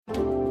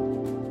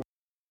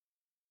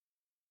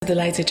the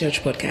Lighted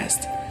Church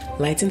podcast,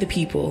 lighting the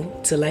people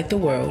to light the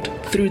world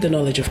through the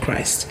knowledge of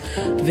Christ.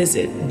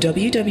 Visit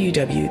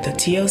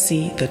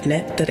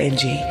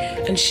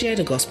www.tlc.net.ng and share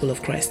the gospel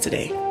of Christ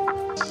today.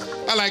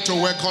 I'd like to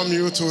welcome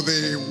you to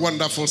the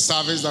wonderful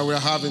service that we're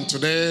having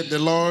today. The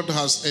Lord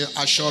has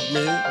assured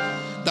me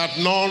that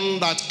none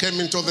that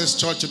came into this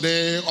church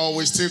today or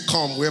will still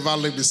come will ever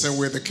live the same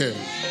way they came.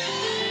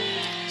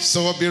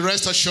 So be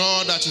rest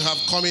assured that you have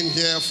come in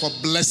here for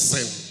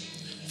blessing,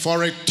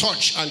 for a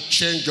touch and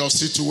change of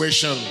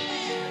situation.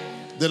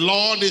 The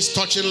Lord is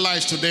touching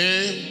lives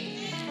today,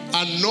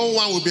 and no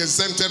one will be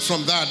exempted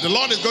from that. The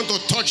Lord is going to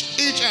touch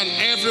each and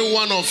every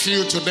one of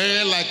you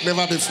today like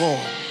never before.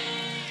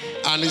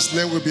 And his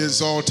name will be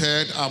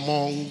exalted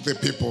among the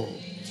people.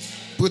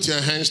 Put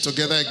your hands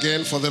together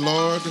again for the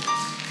Lord.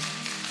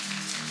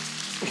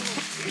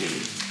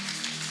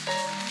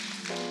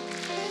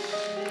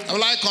 I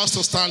would like us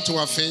to stand to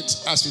our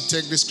feet as we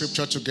take this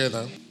scripture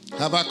together.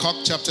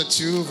 Habakkuk chapter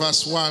 2,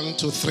 verse 1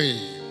 to 3.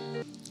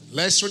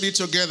 Let's read it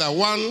together.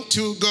 1,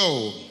 2,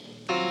 go.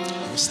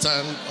 I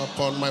stand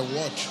upon my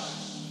watch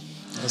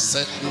and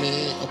set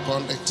me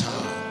upon a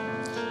tower,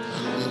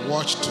 and we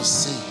watch to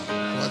see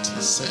what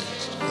he said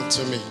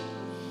unto me,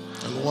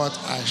 and what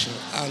I shall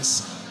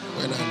answer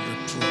when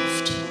I'm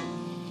reproved.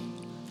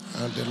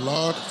 And the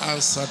Lord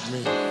answered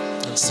me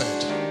and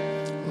said,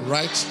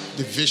 write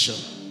the vision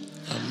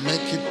and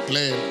make it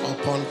plain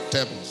upon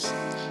tables,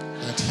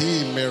 that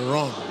he may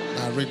run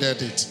that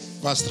readeth it.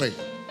 Verse 3.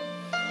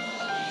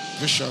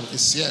 Vision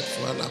is yet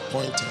for an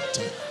appointed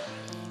time,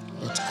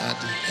 but at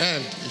the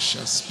end it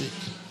shall speak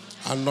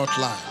and not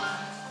lie.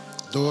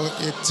 Though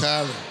it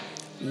tarry,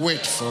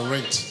 wait for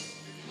it,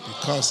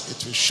 because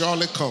it will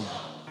surely come,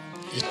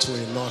 it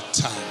will not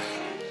tarry.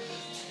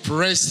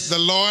 Praise the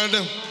Lord.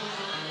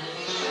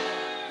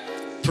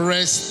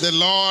 Praise the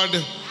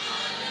Lord.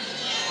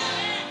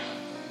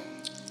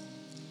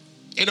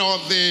 You know,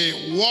 the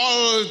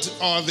word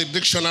or the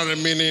dictionary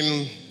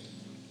meaning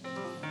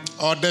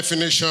or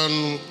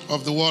definition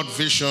of the word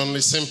vision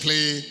is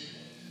simply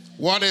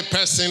what a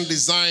person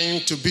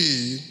designed to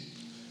be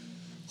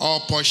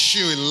or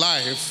pursue in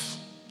life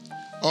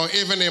or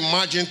even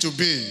imagine to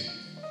be,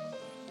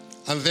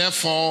 and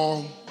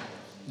therefore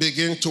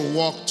begin to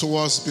walk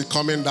towards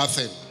becoming that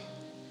thing.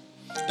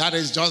 That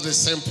is just the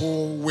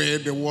simple way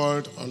the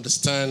world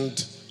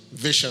understands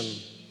vision.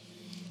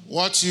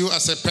 What you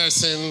as a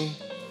person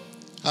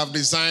have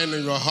designed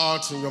in your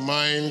heart, in your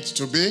mind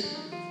to be,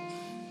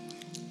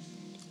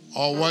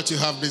 or what you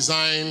have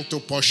designed to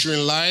pursue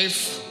in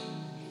life,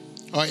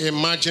 or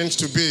imagined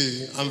to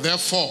be, and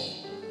therefore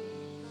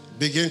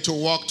begin to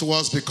walk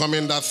towards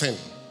becoming that thing.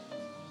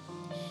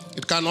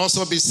 It can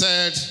also be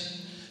said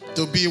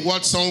to be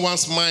what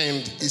someone's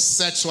mind is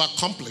set to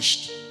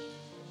accomplish.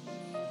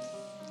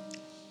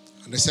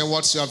 And they say,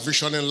 what's your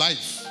vision in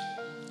life?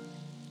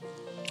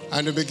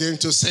 And you begin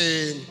to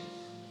say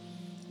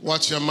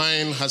what your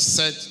mind has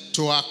set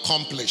to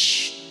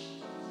accomplish.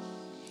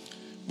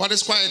 But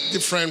it's quite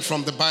different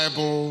from the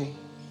Bible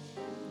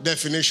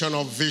definition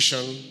of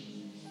vision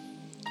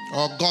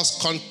or God's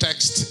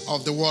context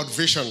of the word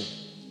vision.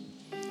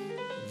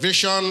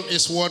 Vision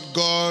is what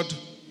God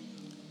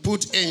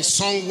put in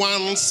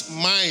someone's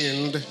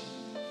mind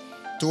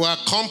to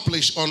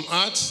accomplish on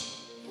earth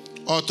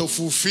or to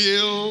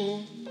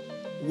fulfill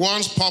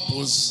one's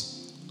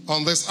purpose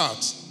on this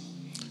earth.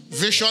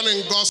 Vision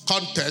in God's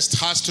context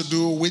has to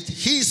do with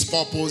his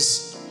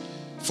purpose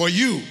for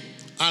you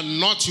and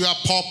not your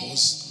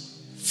purpose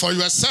for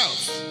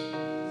yourself.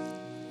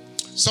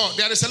 So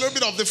there is a little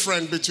bit of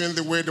difference between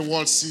the way the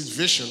world sees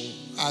vision,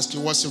 ask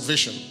you what's your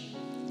vision,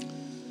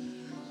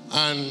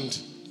 and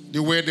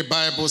the way the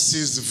Bible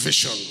sees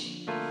vision.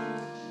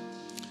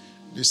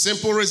 The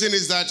simple reason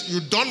is that you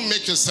don't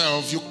make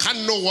yourself, you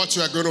can't know what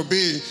you are going to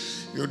be,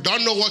 you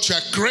don't know what you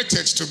are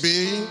created to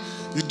be,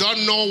 you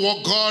don't know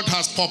what God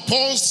has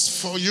proposed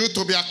for you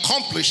to be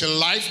accomplished in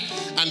life,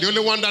 and the only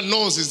one that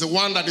knows is the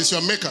one that is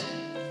your maker,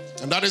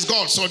 and that is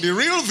God. So the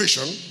real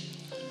vision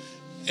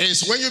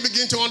is when you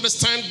begin to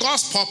understand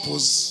God's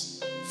purpose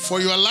for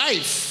your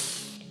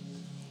life.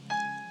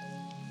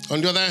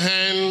 On the other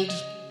hand,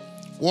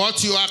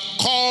 what you are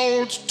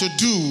called to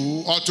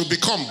do or to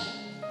become,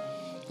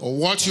 or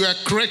what you are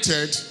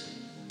created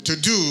to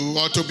do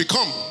or to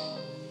become,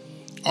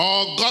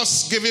 or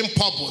God's given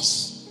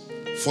purpose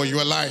for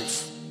your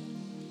life.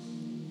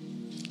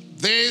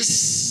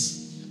 This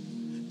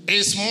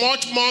is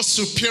much more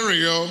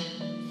superior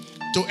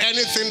to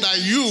anything that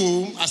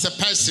you as a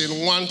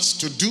person wants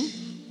to do,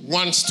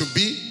 wants to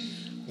be,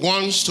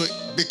 wants to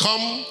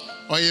become,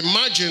 or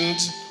imagined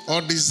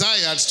or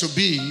desired to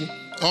be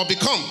or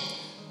become.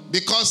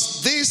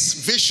 Because this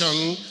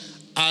vision,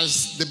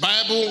 as the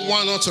Bible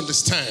wants us to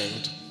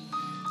understand,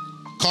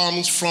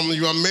 comes from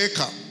your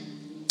Maker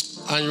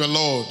and your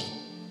Lord.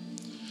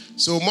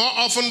 So more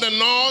often than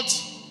not,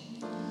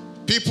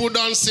 people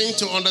don't seem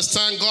to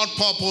understand God's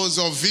purpose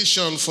or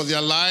vision for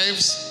their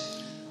lives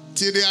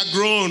till they are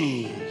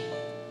grown.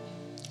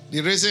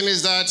 The reason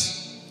is that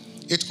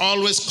it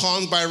always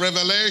comes by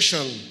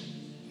revelation.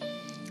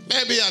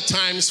 Maybe at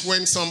times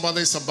when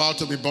somebody is about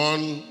to be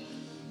born,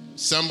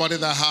 somebody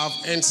that have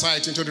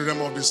insight into the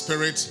realm of the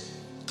spirit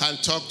can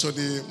talk to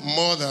the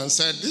mother and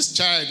say, this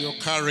child you're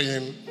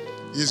carrying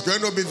is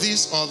going to be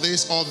this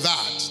or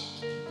that.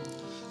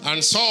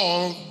 And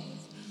so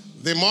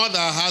the mother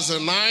has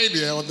an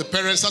idea, or the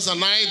parents has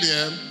an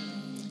idea,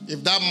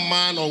 if that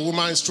man or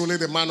woman is truly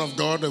the man of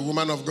God, the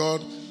woman of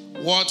God,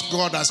 what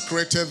God has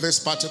created this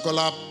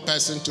particular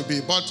person to be.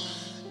 But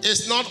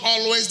it's not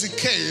always the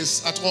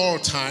case at all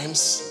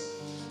times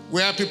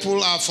where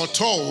people are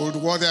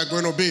foretold what they are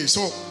going to be.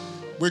 So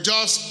we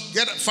just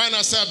find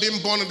ourselves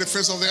being born in the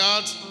face of the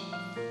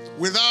earth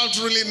without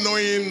really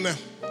knowing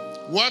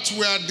what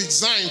we are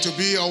designed to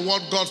be or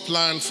what God's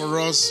plan for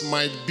us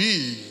might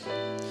be.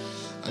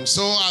 And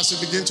so as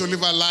we begin to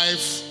live our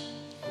life,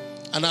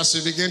 and as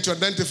we begin to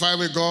identify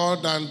with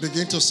God and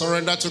begin to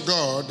surrender to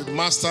God, the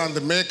Master and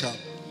the Maker,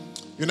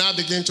 you now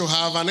begin to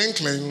have an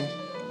inkling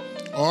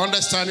or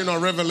understanding or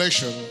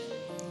revelation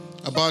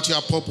about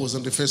your purpose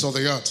in the face of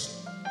the earth.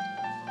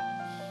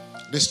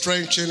 The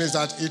strange thing is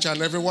that each and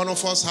every one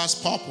of us has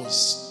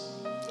purpose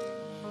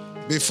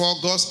before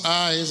God's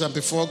eyes and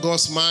before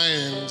God's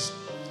mind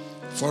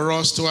for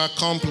us to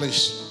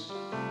accomplish.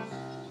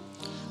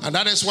 And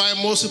that is why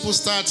most people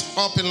start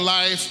up in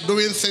life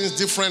doing things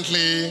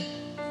differently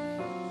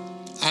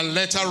and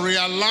later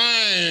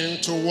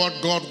realign to what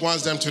God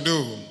wants them to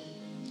do.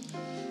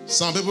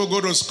 Some people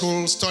go to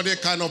school, study a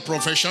kind of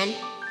profession,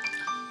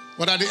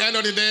 but at the end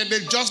of the day, they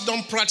just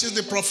don't practice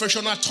the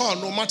profession at all,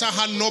 no matter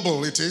how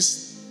noble it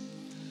is,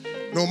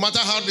 no matter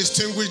how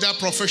distinguished that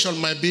profession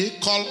might be.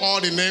 Call all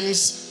the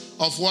names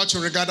of what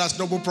you regard as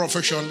noble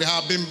profession. There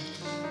have been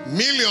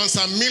millions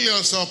and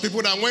millions of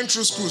people that went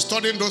through school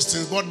studying those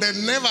things, but they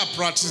never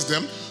practiced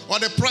them, or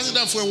they practiced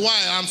them for a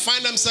while and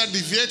find themselves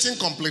deviating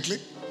completely,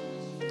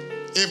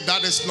 if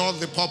that is not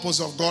the purpose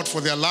of God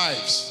for their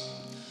lives.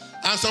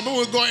 And some people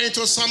will go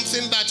into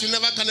something that you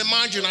never can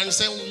imagine and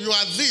say, you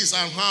are this,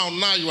 and how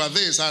now you are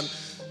this. And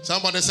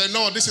somebody say,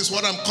 no, this is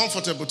what I'm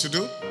comfortable to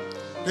do.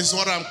 This is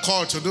what I'm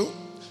called to do.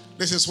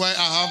 This is where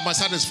I have my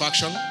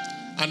satisfaction.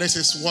 And this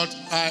is what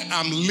I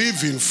am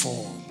living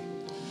for.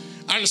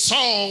 And so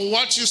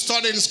what you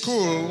study in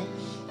school,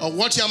 or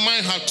what your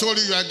mind has told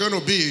you are going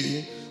to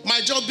be,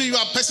 might just be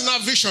your personal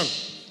vision.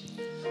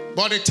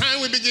 But the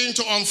time we begin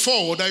to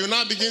unfold, that you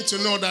now begin to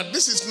know that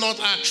this is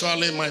not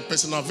actually my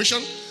personal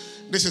vision.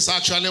 This is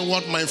actually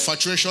what my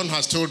infatuation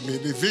has told me.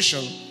 The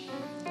vision,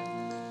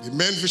 the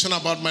main vision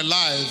about my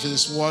life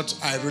is what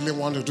I really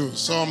want to do.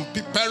 Some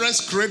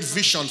parents create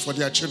vision for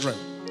their children.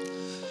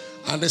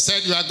 And they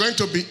said, you are going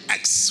to be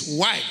X,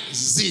 Y,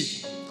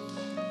 Z.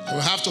 You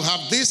have to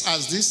have this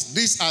as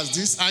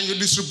this, and you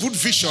distribute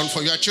vision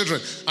for your children.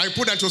 And you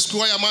put them to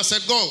school, your mom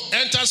said, go,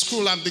 enter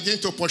school and begin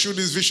to pursue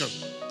this vision.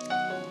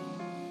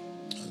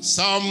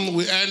 Some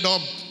will end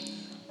up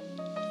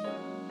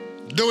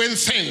doing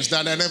things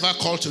that they're never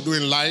called to do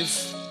in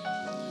life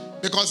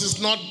because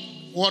it's not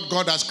what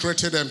God has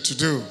created them to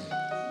do.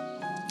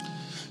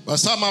 But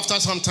some, after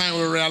some time,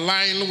 will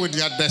realign with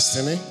their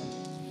destiny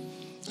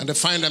and they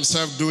find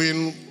themselves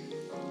doing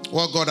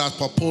what God has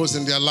proposed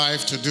in their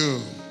life to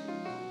do.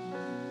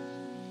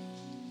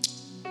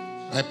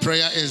 My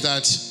prayer is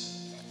that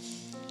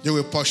you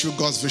will pursue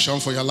God's vision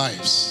for your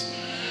lives.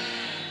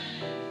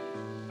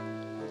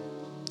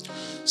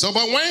 So,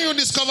 but when you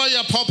discover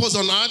your purpose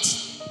on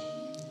earth,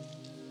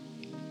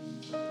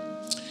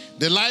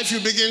 the life you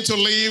begin to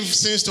live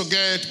seems to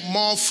get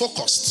more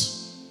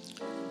focused.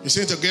 You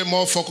seem to get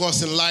more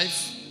focused in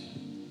life.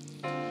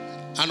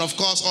 And of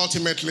course,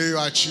 ultimately, you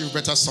achieve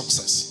better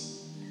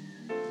success.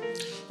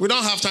 We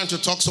don't have time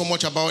to talk so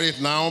much about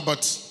it now,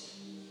 but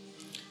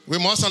we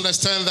must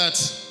understand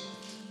that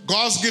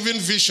God's given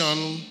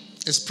vision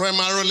is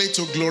primarily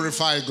to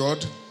glorify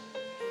God.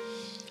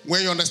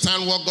 When you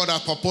understand what God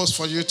has proposed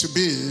for you to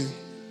be,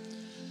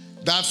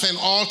 that thing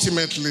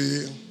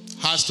ultimately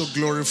has to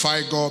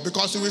glorify God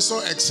because you will so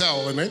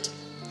excel in it.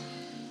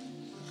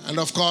 And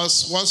of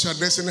course, once your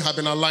destiny has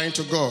been aligned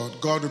to God,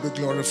 God will be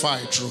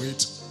glorified through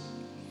it.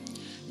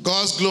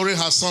 God's glory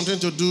has something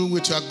to do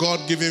with your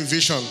God-given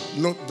vision.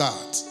 Note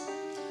that.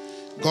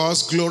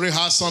 God's glory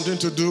has something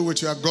to do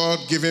with your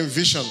God-given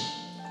vision.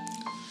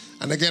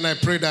 And again, I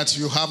pray that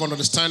you have an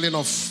understanding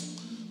of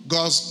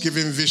God's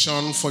given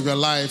vision for your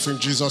life in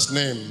Jesus'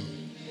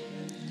 name.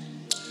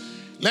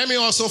 Let me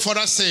also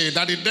further say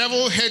that the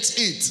devil hates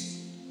it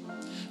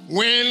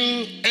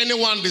when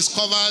anyone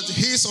discovers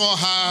his or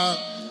her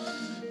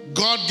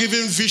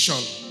God-given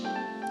vision.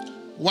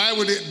 Why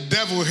would the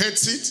devil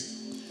hate it?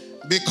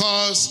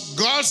 Because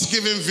God's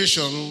given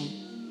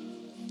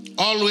vision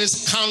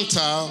always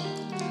counter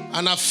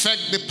and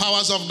affect the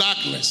powers of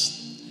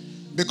darkness,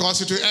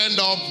 because it will end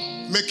up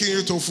making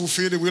you to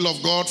fulfill the will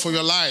of God for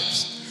your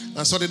lives.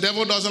 And so the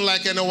devil doesn't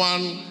like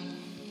anyone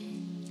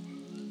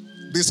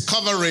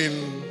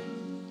discovering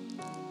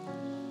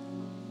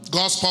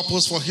God's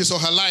purpose for his or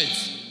her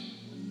life,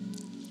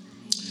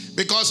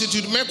 because it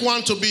would make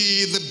one to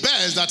be the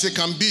best that it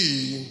can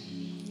be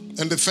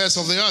in the face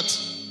of the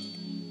earth,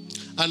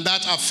 and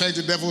that affects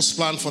the devil's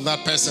plan for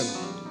that person.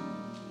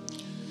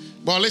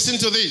 But listen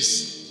to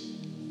this.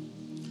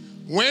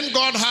 When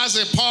God has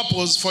a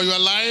purpose for your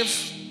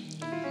life,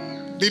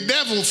 the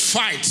devil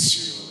fights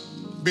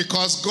you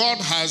because God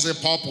has a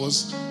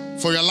purpose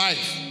for your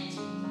life.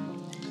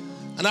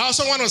 And I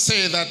also want to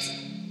say that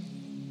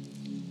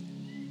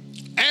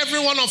every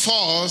one of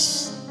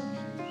us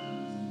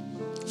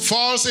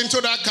falls into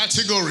that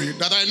category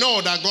that I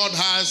know that God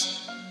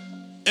has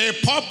a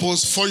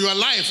purpose for your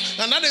life.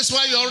 And that is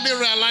why you're already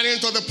realigning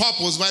to the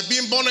purpose by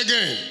being born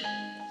again.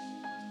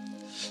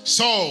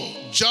 So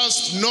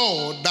just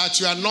know that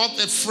you are not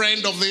a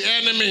friend of the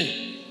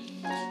enemy,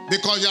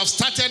 because you have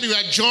started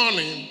your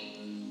journey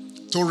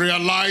to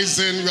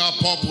realizing your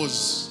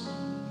purpose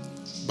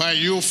by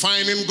you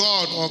finding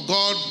God, or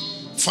God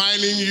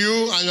finding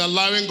you and you're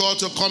allowing God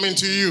to come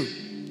into you.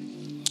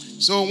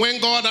 So when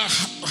God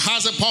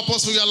has a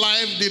purpose for your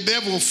life, the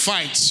devil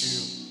fights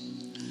you.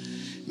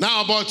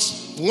 Now, but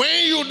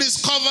when you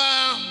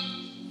discover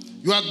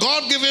your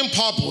God-given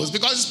purpose,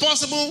 because it's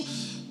possible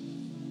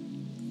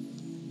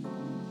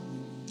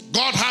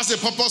God has a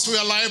purpose for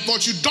your life,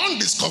 but you don't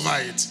discover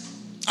it.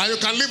 And you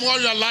can live all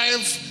your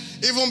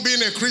life, even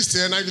being a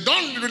Christian, and you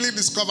don't really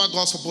discover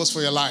God's purpose for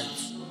your life.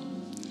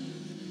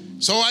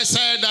 So I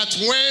said that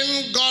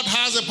when God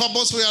has a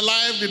purpose for your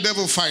life, the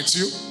devil fights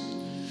you.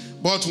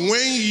 But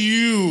when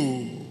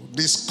you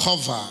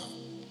discover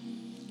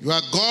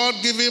your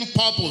God-given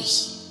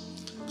purpose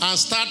and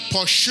start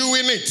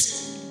pursuing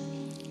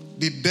it,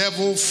 the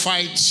devil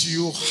fights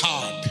you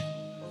hard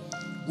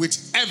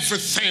with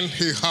everything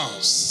he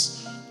has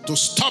to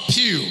stop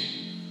you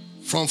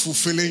from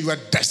fulfilling your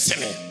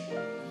destiny.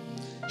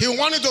 He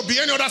wanted to be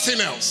any other thing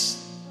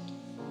else.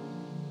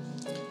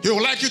 He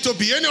would like you to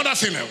be any other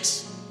thing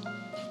else,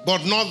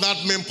 but not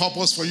that main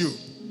purpose for you.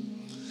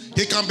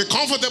 He can be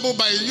comfortable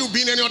by you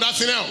being any other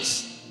thing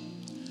else,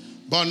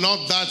 but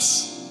not that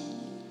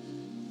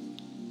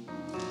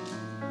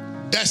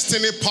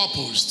destiny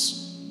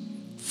purposed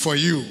for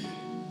you.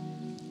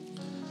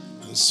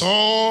 And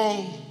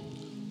so,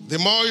 the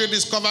more you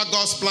discover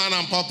God's plan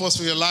and purpose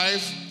for your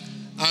life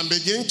and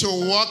begin to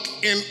walk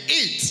in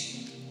it,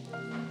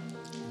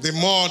 the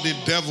more the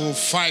devil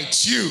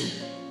fights you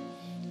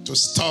to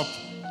stop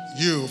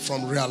you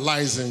from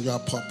realizing your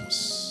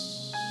purpose.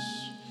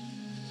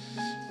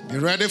 Be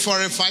ready for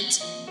a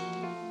fight.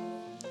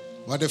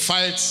 But the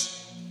fight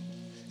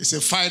is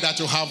a fight that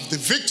you have the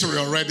victory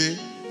already,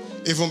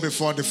 even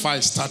before the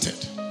fight started.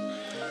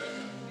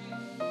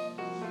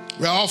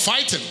 We are all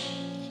fighting.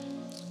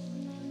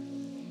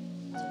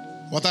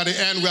 But at the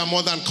end, we are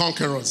more than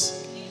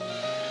conquerors.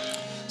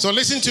 So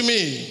listen to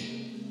me.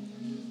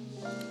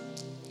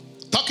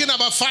 Talking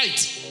about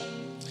fight,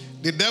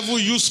 the devil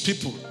uses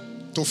people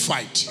to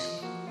fight you.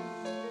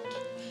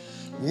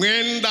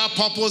 When that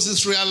purpose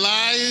is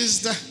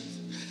realized,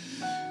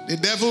 the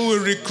devil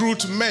will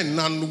recruit men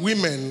and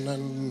women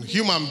and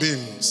human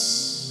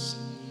beings.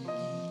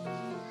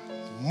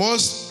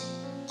 Most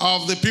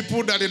of the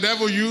people that the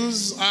devil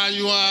uses are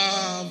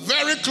your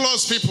very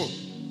close people.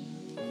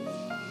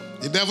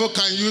 The devil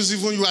can use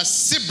even your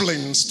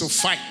siblings to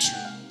fight you.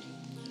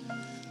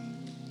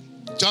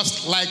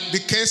 Just like the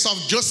case of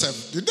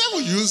Joseph, the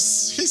devil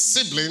used his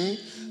sibling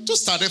to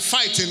start a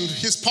fight in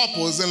his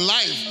purpose in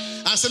life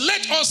and said,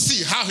 let us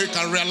see how he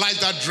can realize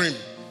that dream.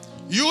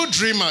 You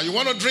dreamer, you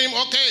want to dream?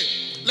 Okay,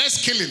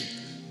 let's kill him.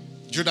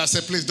 Judah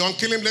said, please don't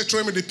kill him, let's throw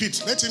him in the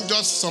pit. Let him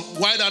just some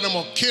wild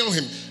animal kill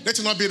him. Let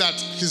it not be that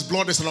his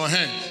blood is on our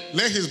hand.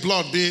 Let his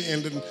blood be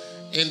in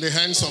the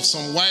hands of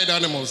some wild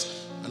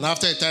animals. And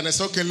after a time, they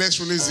said, okay, let's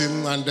release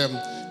him and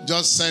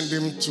just send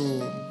him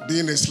to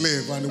being a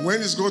slave. And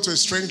when he's going to a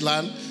strange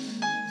land,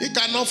 he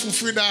cannot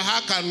fulfill that.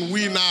 How can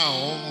we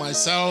now,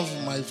 myself,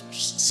 my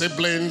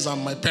siblings,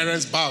 and my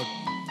parents bow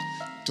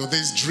to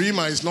this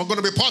dreamer? It's not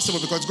going to be possible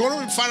because it's going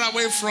to be far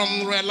away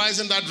from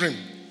realizing that dream.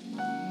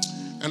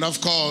 And of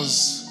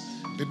course,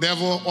 the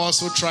devil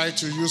also tried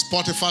to use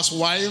Potiphar's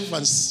wife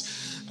as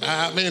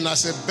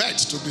a bet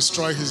to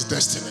destroy his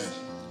destiny.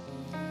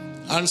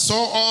 And so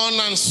on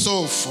and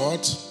so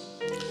forth.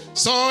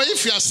 So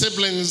if your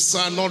siblings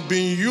are not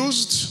being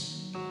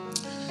used,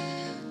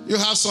 you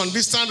have some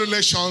distant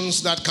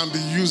relations that can be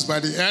used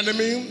by the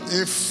enemy.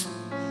 If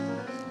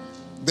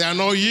they are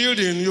not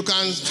yielding, you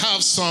can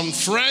have some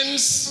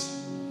friends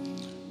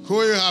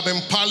who you have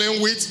been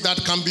palling with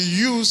that can be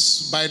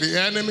used by the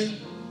enemy.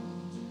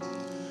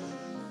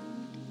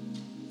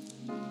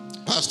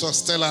 Pastor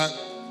Stella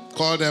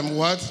called them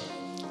what?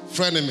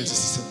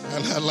 Frenemies.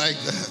 And I like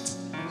that.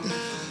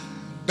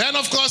 Then,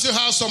 of course, you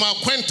have some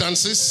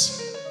acquaintances.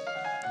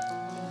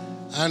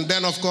 And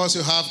then, of course,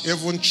 you have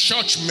even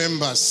church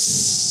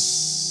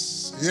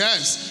members.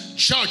 Yes,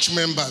 church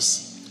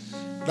members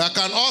that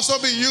can also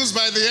be used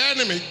by the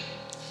enemy.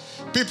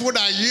 People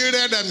that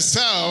yielded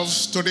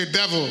themselves to the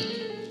devil.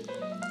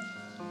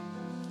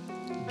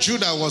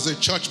 Judah was a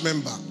church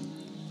member,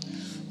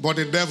 but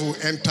the devil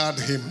entered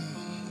him.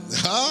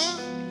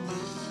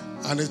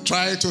 And he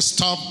tried to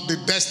stop the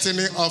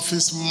destiny of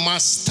his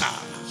master.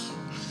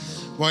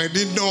 But he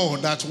didn't know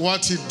that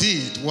what he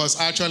did was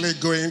actually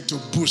going to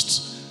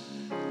boost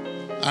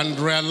and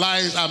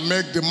realize and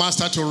make the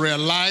master to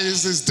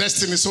realize his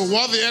destiny. So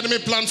what the enemy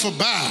planned for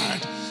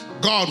bad,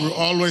 God will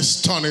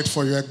always turn it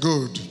for your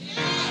good.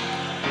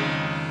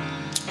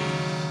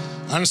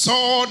 And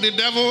so the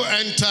devil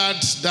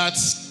entered that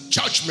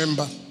church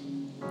member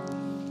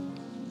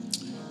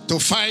to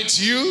fight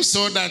you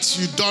so that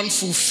you don't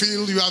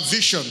fulfill your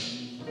vision.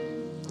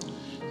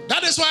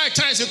 That is why at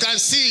times you can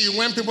see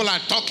when people are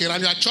talking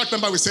and your church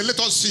member will say, let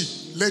us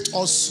see, let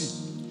us see.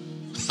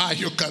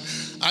 You can,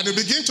 and you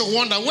begin to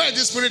wonder, where is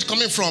this spirit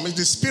coming from? It's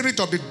the spirit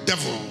of the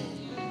devil.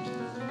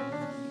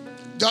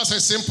 Just a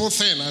simple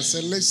thing. I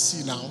said, let's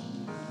see now.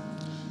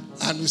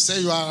 And we say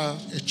you are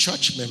a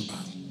church member.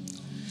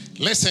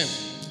 Listen,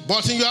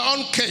 but in your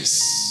own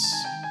case,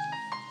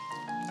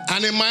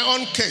 and in my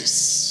own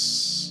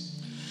case,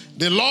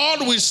 the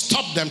Lord will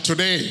stop them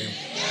today.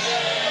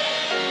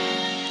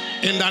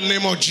 In the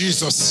name of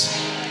Jesus.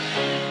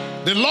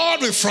 The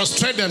Lord will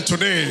frustrate them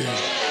today.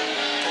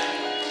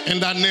 In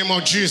the name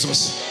of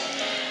Jesus.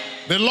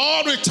 The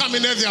Lord will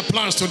terminate their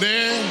plans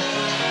today.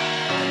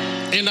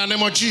 In the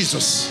name of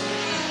Jesus.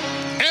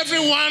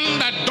 Everyone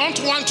that don't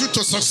want you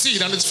to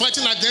succeed and is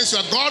fighting against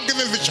your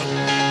God-given vision,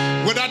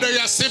 whether they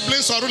are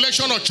siblings or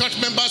relation or church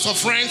members or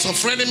friends or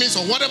frenemies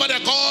or whatever they're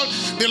called,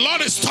 the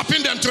Lord is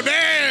stopping them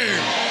today.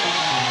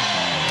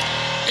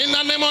 In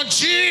the name of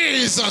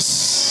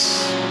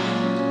Jesus.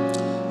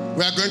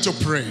 We are going to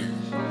pray.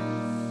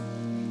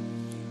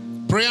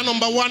 Prayer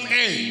number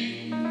 1A.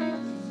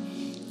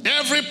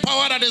 Every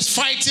power that is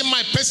fighting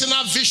my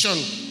personal vision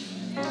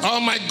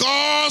or my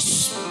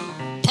God's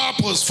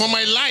purpose for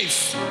my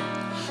life,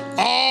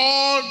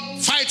 or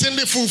fighting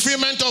the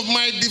fulfillment of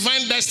my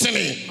divine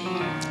destiny,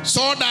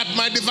 so that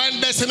my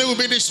divine destiny will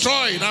be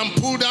destroyed and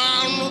pulled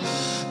down,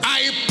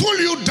 I pull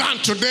you down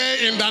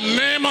today in the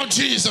name of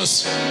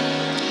Jesus.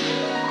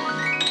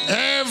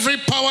 Every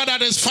power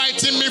that is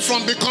fighting me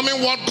from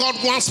becoming what God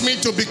wants me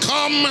to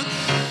become,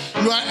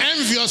 you are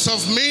envious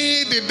of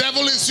me. The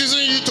devil is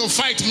using you to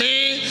fight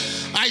me.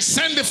 I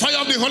send the fire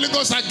of the Holy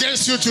Ghost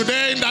against you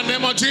today in the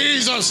name of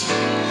Jesus.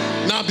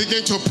 Now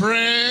begin to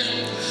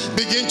pray.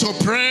 Begin to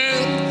pray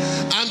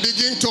and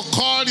begin to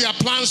call your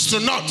plans to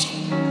naught.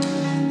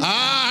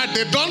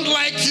 They don't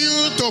like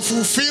you to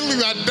fulfill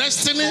your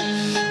destiny.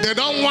 They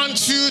don't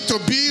want you to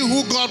be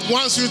who God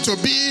wants you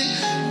to be.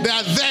 They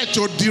are there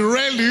to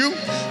derail you.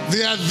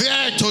 They are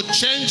there to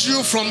change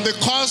you from the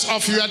course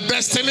of your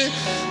destiny.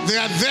 They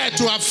are there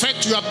to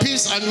affect your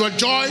peace and your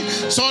joy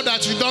so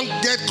that you don't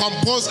get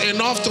composed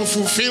enough to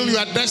fulfill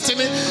your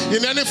destiny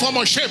in any form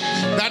or shape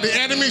that the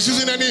enemy is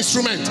using any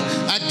instrument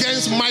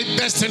against my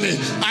destiny.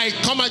 I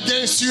come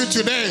against you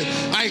today.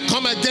 I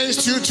come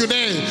against you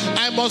today.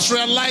 I must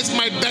realize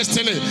my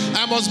destiny.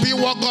 I must be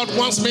what God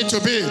wants me to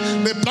be.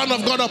 The plan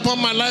of God upon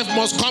my life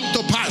must come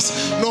to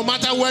pass no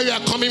matter where you are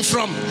coming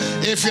from.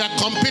 If you are a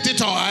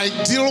competitor, I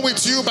deal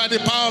with you by the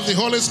power of the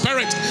Holy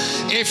Spirit.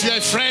 If you're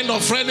a friend or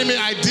frenemy,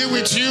 I deal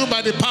with you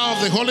by the power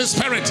of the Holy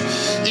Spirit.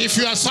 If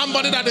you are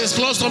somebody that is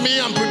close to me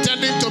and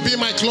pretending to be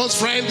my close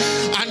friend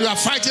and you are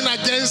fighting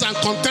against and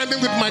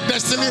contending with my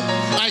destiny,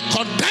 I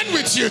contend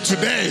with you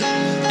today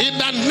in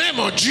the name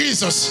of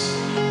Jesus.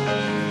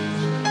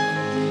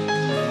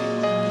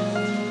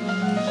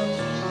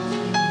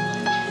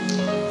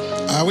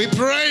 Are we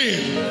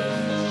praying?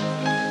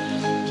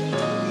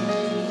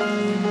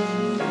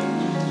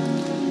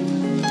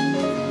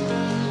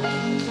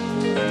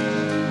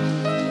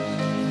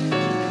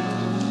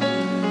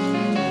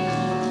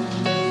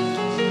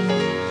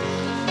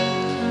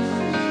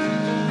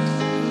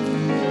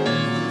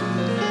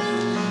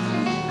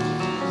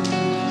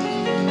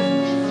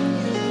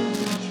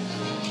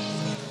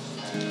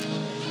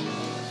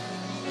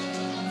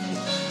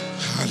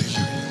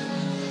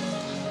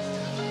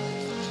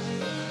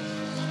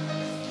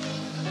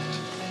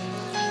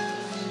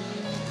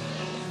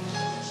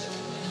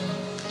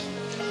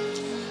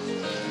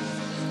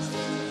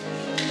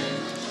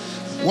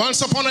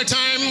 Once upon a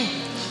time,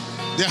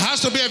 there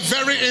has to be a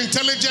very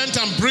intelligent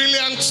and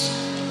brilliant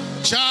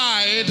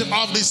child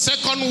of the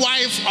second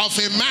wife of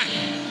a man.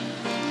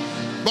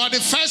 But the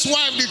first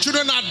wife, the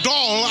children are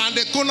dull and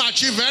they couldn't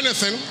achieve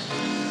anything.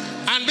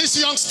 And this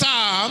young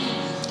star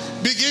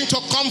began to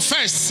come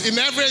first in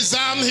every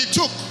exam he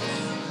took.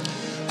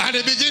 And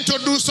he began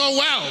to do so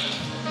well.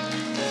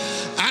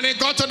 And it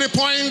got to the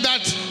point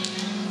that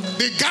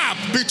the gap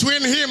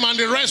between him and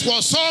the rest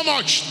was so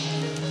much.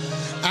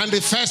 And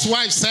the first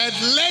wife said,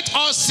 let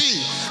us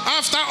see,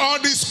 after all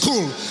this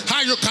school,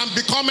 how you can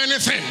become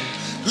anything.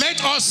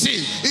 Let us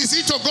see. Is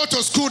it to go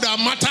to school that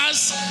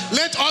matters?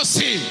 Let us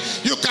see.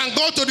 You can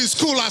go to the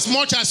school as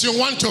much as you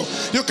want to.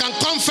 You can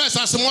confess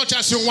as much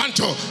as you want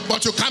to,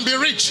 but you can't be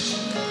rich.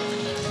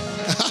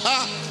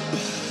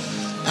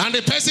 And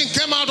the person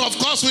came out, of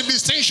course, with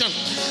distinction.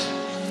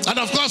 And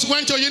of course,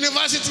 went to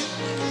university.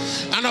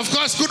 And of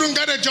course, couldn't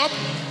get a job.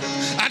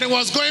 And he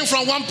was going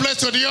from one place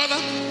to the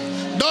other.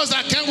 Those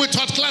that came with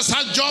third class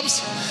have jobs.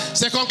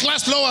 Second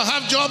class lower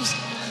have jobs.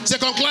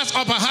 Second class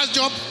upper has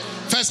job.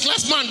 First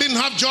class man didn't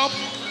have job.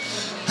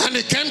 And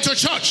he came to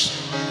church.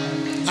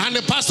 And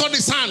the pastor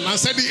discerned and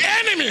said, the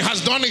enemy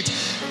has done it.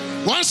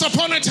 Once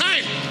upon a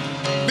time,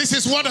 this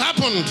is what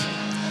happened.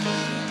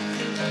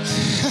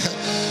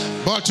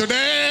 But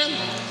today,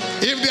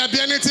 if there be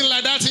anything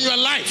like that in your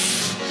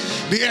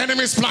life, the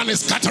enemy's plan is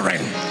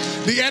scattering.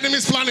 The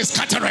enemy's plan is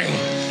scattering.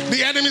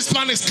 The enemy's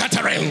plan is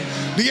scattering.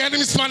 The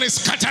enemy's plan is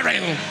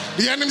scattering.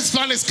 The enemy's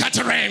plan is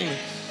scattering.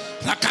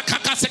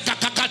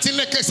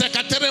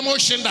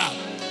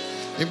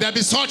 If there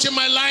be such in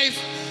my life,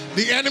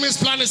 the enemy's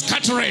plan is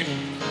scattering.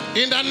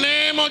 In the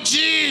name of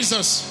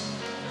Jesus.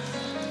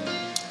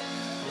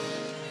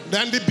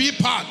 Then the B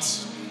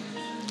part.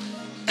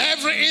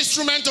 Every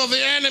instrument of the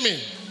enemy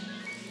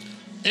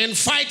in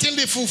fighting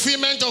the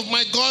fulfillment of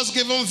my God's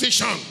given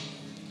vision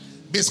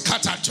be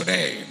scattered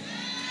today.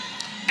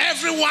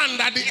 Everyone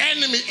that the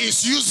enemy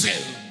is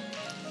using,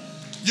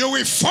 you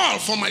will fall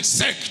for my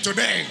sake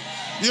today.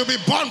 You'll be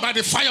burned by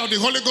the fire of the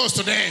Holy Ghost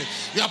today.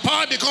 Your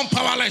power become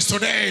powerless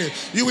today.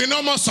 You will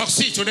no more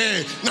succeed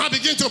today. Now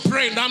begin to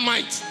pray in that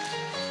might.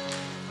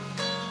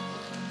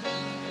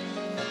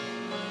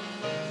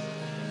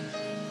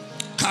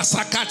 You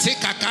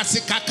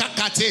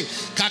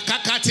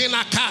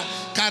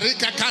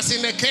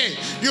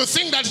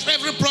think that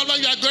every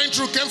problem you are going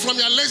through came from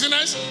your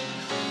laziness?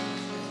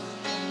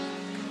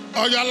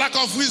 Or your lack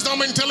of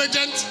wisdom,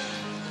 intelligence?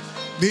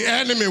 The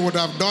enemy would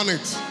have done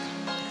it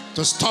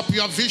to stop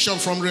your vision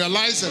from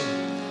realizing,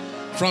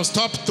 to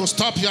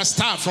stop your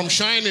star from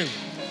shining.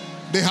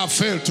 They have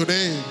failed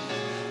today.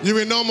 You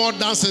will no more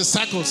dance in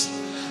circles.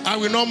 I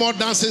will no more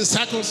dance in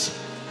circles.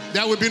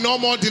 There will be no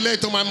more delay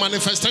to my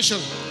manifestation.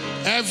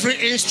 Every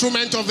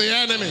instrument of the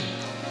enemy,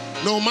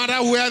 no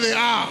matter where they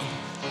are,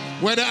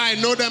 whether I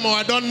know them or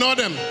I don't know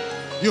them,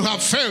 you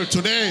have failed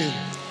today.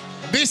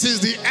 This is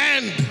the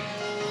end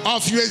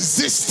of your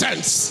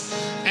existence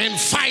and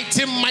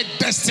fighting my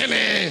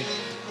destiny.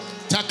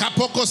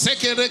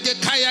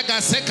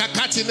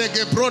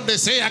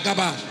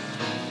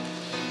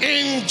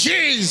 In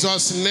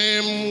Jesus'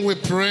 name we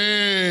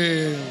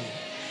pray.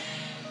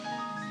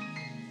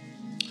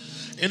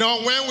 You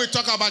know, when we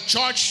talk about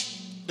church,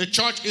 the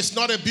church is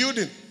not a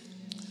building.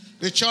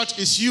 The church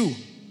is you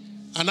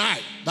and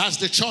I. That's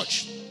the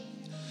church.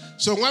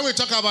 So when we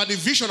talk about the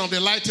vision of the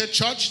lighted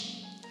church,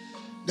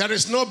 there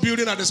is no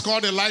building that is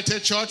called a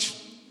lighted church.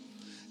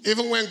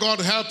 Even when God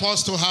help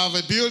us to have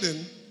a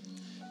building,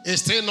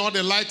 it's still not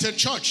a lighted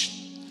church.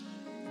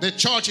 The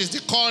church is the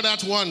called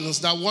out ones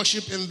that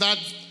worship in that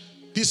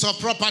piece of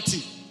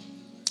property.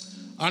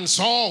 And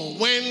so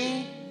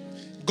when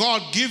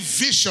God gives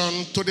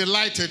vision to the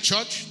lighted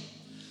church,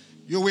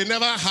 you will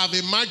never have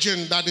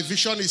imagined that the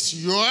vision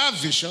is your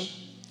vision.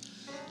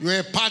 You are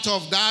a part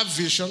of that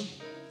vision.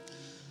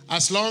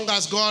 As long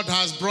as God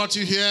has brought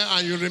you here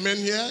and you remain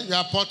here, you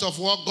are part of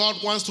what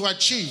God wants to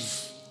achieve.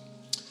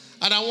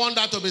 And I want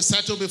that to be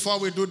settled before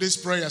we do this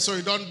prayer. So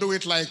you don't do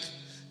it like,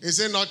 is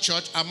it not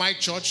church? Am I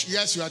church?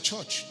 Yes, you are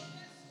church.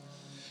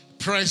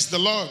 Praise the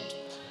Lord.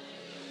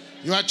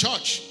 You are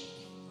church.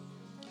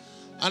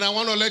 And I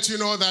want to let you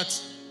know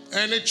that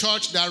any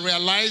church that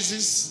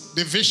realizes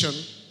the vision,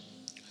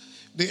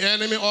 the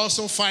enemy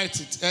also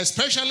fights it.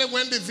 Especially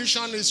when the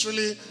vision is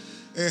really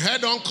a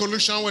head-on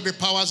collision with the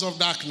powers of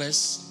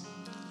darkness.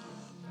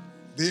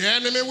 The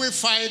enemy will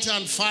fight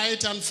and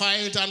fight and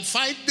fight and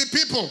fight the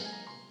people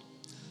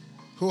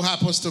who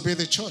happens to be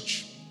the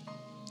church.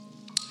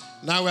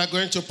 Now we are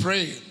going to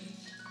pray.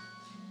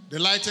 The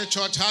Lighted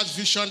Church has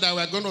vision that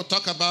we are going to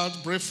talk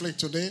about briefly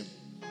today.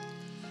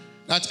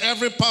 That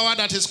every power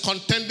that is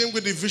contending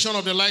with the vision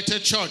of the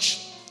Lighted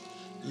Church,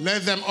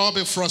 let them all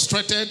be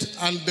frustrated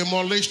and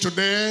demolished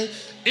today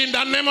in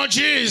the name of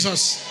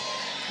Jesus.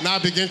 Now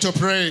begin to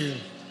pray.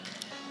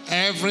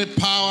 Every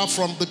power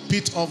from the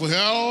pit of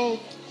hell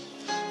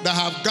that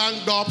have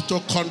ganged up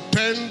to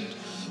contend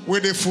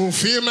with the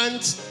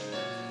fulfillment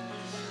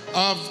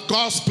of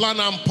God's plan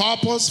and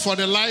purpose for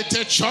the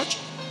Lighted Church,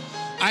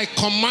 I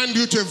command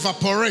you to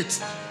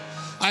evaporate.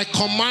 I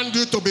command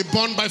you to be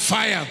burned by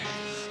fire.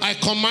 I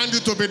command you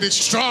to be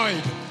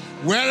destroyed.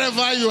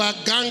 Wherever you are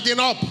ganging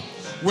up,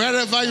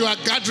 wherever you are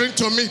gathering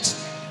to meet,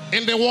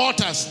 in the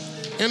waters,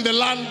 in the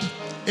land,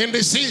 in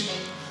the sea,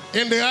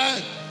 in the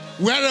air,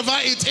 wherever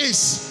it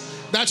is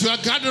that you are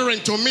gathering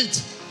to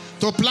meet,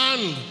 to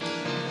plan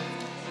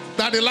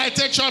that the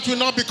Lighted Church will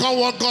not become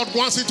what God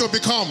wants it to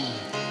become,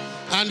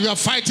 and you are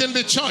fighting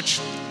the church,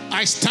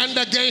 I stand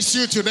against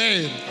you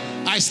today.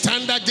 I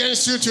stand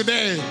against you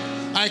today.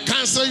 I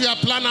cancel your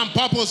plan and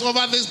purpose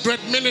over this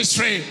great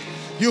ministry.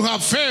 You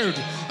have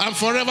failed and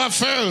forever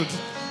failed.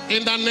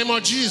 In the name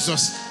of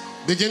Jesus,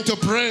 begin to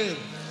pray.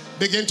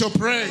 Begin to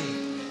pray.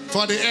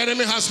 For the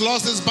enemy has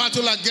lost his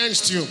battle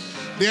against you.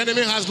 The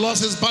enemy has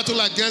lost his battle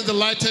against the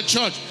Lighted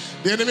Church.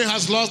 The enemy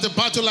has lost the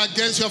battle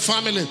against your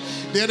family.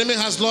 The enemy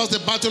has lost the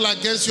battle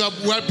against your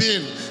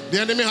well-being.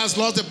 The enemy has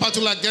lost the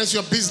battle against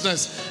your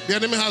business. The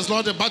enemy has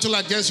lost the battle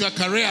against your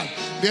career.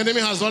 The enemy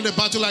has lost the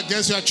battle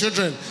against your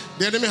children.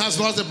 The enemy has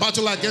lost the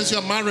battle against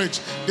your marriage.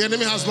 The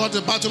enemy has lost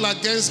the battle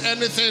against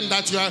anything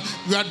that you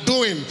are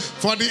doing.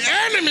 For the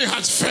enemy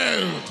has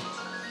failed.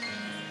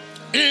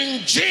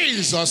 In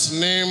Jesus'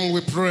 name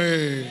we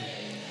pray.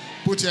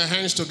 Put your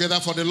hands together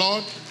for the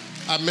Lord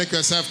and make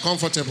yourself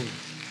comfortable.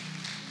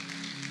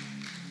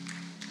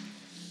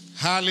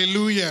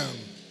 Hallelujah.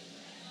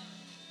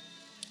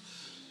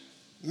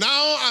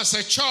 Now, as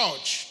a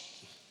church,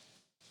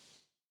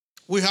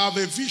 we have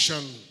a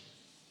vision.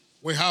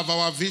 We have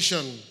our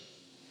vision.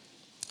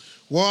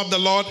 What the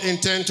Lord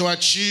intends to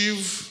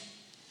achieve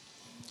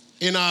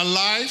in our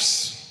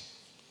lives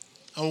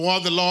and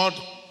what the Lord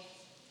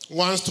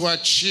wants to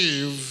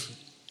achieve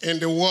in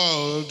the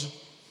world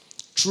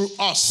through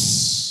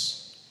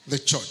us, the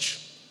church.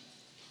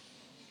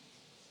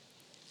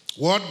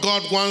 What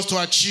God wants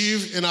to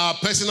achieve in our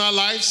personal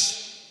lives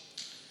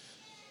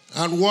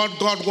and what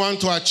God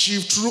wants to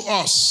achieve through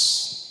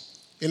us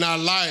in our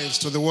lives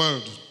to the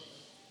world.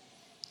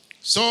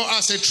 So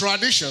as a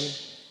tradition,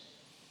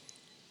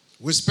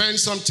 we spend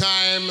some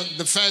time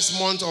the first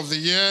month of the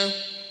year,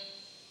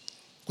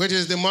 which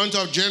is the month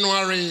of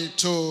January,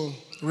 to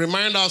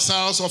remind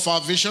ourselves of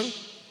our vision,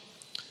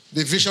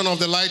 the vision of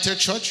the Lighted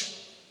Church,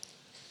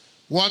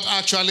 what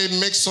actually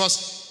makes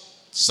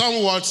us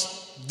somewhat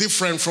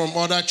different from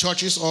other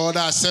churches or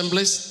other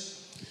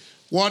assemblies,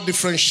 what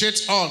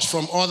differentiates us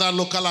from other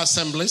local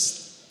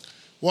assemblies,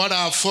 what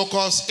our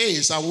focus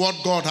is and what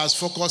God has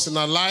focused in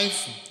our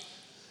life,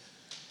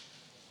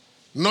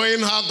 knowing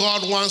how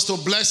God wants to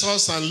bless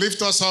us and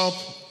lift us up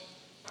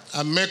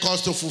and make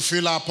us to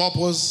fulfill our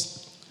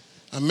purpose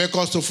and make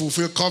us to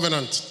fulfill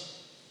covenant.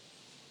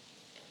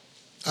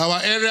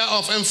 Our area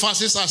of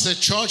emphasis as a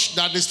church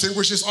that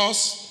distinguishes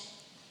us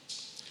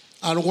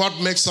and what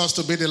makes us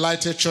to be the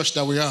Lighted Church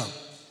that we are.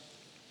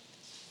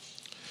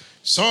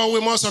 So we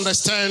must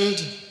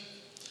understand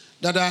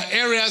that there are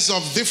areas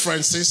of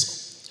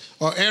differences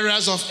or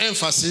areas of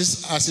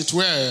emphasis, as it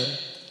were,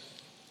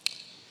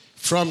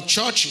 from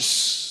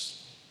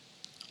churches.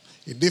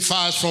 It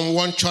differs from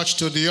one church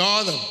to the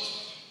other.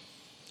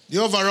 The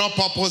overall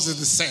purpose is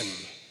the same.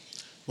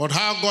 But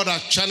how God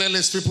has channeled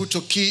his people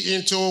to key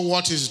into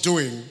what he's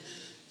doing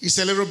is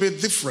a little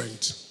bit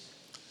different.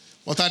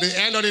 But at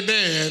the end of the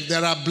day,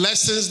 there are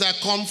blessings that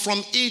come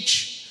from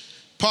each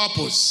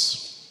purpose.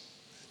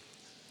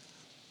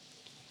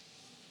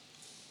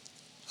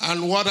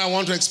 And what I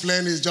want to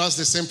explain is just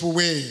the simple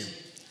way,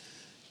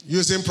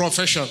 using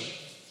profession.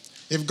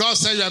 If God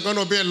said you are going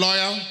to be a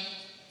lawyer,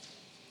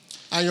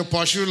 and you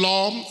pursue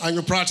law, and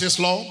you practice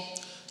law,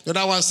 the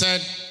other one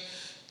said,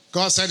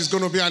 God said it's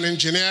going to be an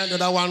engineer. The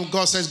other one,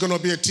 God said it's going to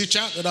be a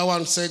teacher. The other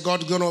one said, you're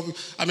going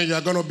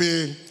to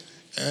be,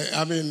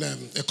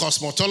 a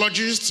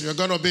cosmetologist. You're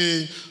going to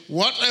be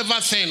whatever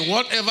thing,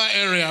 whatever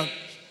area.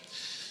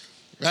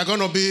 You're going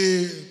to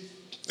be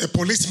a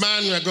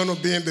policeman. You're going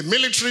to be in the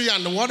military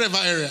and whatever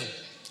area.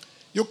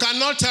 You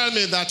cannot tell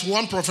me that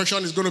one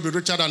profession is going to be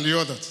richer than the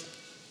other.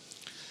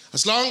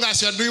 As long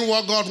as you're doing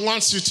what God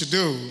wants you to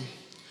do,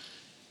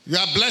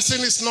 your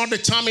blessing is not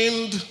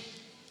determined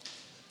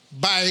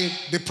by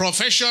the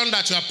profession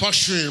that you are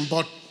pursuing,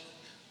 but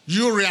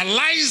you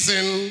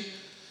realizing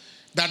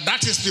that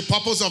that is the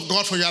purpose of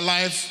God for your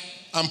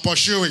life and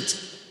pursue it.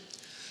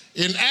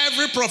 In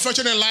every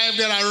profession in life,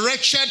 there are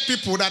wretched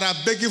people that are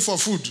begging for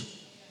food.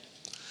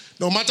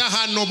 No matter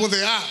how noble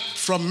they are,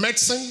 from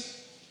medicine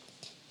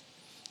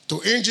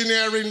to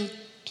engineering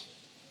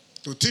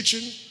to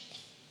teaching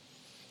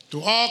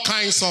to all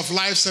kinds of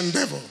life's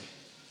endeavor.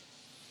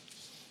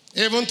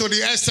 Even to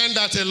the extent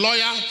that a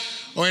lawyer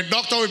or a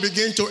doctor will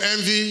begin to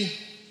envy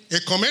a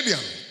comedian.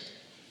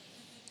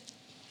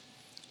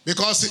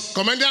 Because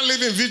comedian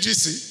live in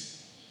VGC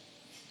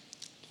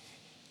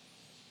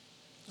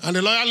and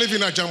the lawyer live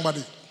in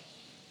Ajambadi.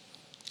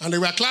 And they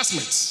were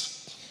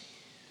classmates.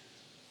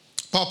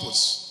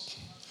 Purpose.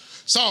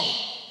 So,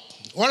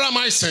 what am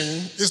I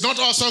saying? It's not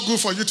also good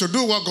for you to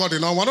do what God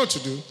did not want you to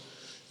do,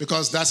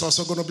 because that's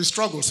also going to be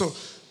struggle. So,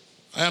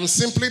 I am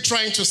simply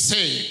trying to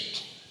say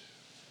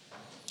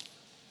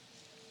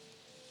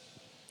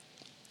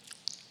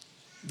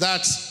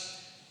that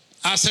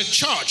as a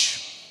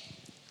church,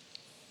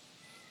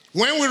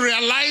 when we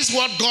realize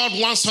what God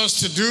wants us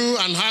to do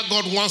and how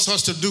God wants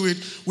us to do it,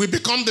 we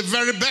become the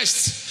very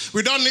best.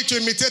 We don't need to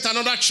imitate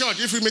another church.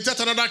 If we imitate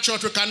another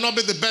church, we cannot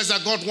be the best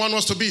that God wants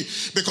us to be,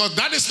 because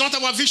that is not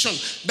our vision.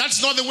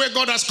 That's not the way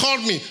God has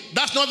called me.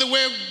 That's not the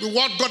way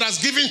what God has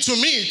given to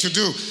me to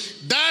do.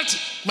 That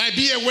might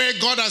be a way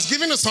God has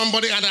given to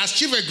somebody and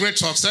achieve a great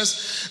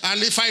success.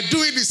 And if I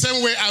do it the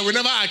same way, I will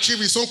never achieve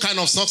his own kind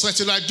of success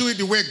till I do it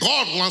the way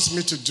God wants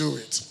me to do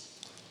it.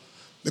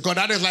 Because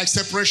that is like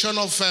separation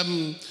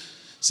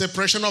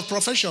of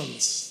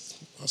professions,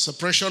 or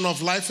separation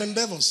of life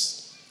endeavors.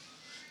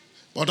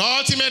 But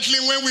ultimately,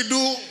 when we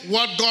do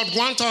what God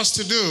wants us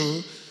to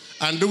do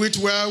and do it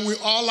well, we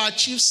all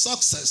achieve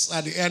success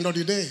at the end of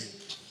the day.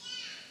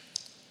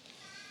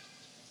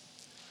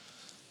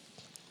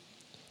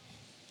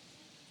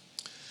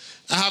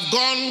 I have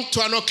gone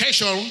to an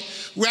occasion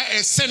where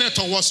a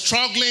senator was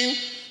struggling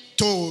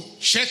to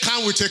shake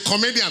hands with a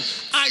comedian.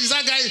 Is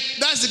that guy?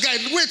 That's the guy.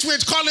 Wait,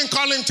 call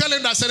him, tell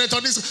him that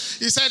Senator this.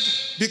 He said,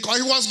 because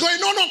he was going,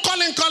 no,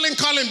 call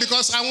him,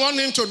 because I want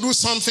him to do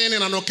something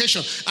in an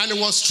occasion. And he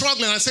was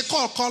struggling. I said,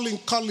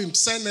 call him,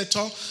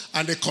 Senator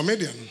and a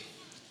comedian.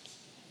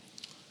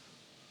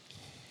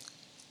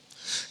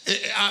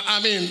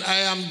 I mean, I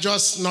am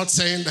just not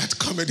saying that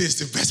comedy is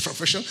the best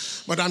profession,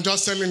 but I'm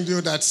just telling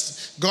you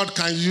that God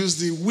can use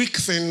the weak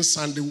things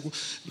and the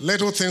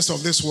little things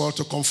of this world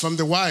to confirm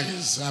the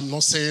wise. I'm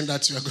not saying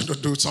that you are going to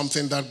do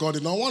something that God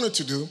did not want you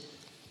to do.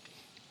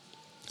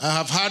 I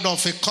have heard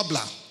of a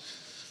cobbler,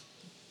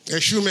 a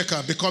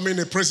shoemaker, becoming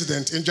a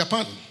president in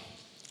Japan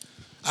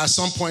at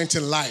some point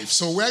in life.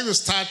 So where you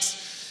start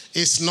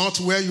is not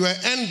where you are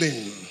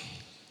ending.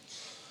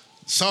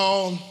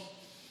 So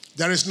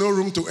there is no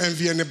room to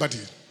envy anybody.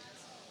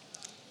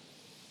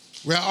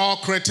 We are all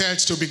created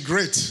to be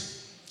great.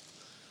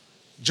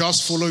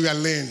 Just follow your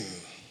lane.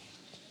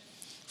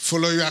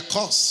 Follow your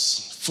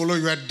course. Follow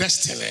your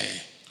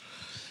destiny.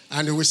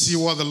 And you will see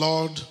what the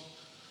Lord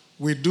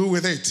will do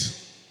with it.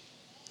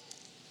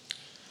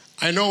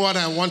 I know what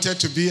I wanted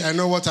to be. I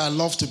know what I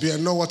love to be. I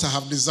know what I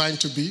have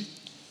designed to be.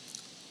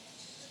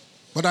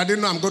 But I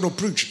didn't know I'm going to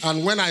preach.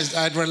 And when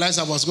I realized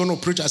I was going to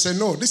preach, I said,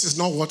 no, this is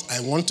not what I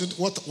wanted.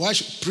 Why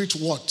should I preach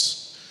what?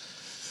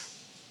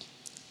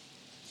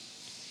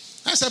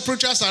 I said,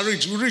 preachers are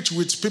rich. We rich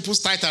with people's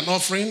tithe and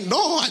offering.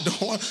 No,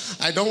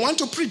 I don't want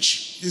to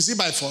preach. Is it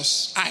by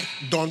force? I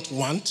don't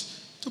want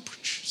to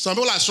preach. Some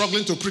people are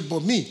struggling to preach,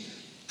 but me,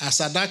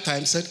 as at that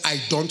time, said, I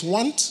don't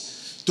want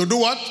to do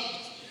what?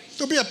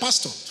 To be a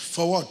pastor.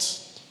 For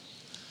what?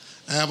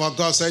 But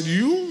God said,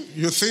 you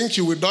think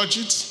you will dodge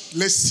it?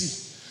 Let's see.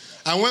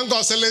 And when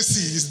God said, let's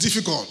see, it's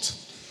difficult.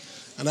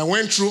 And I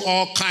went through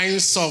all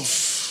kinds of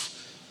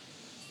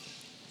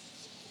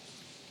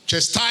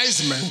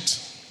chastisement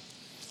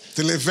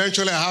till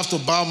eventually I have to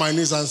bow my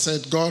knees and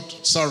said, God,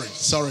 sorry,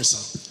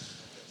 sir.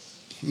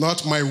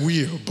 Not my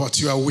will,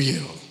 but your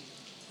will.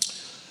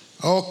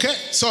 Okay,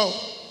 so,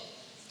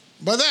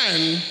 but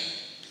then,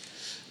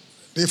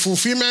 the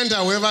fulfillment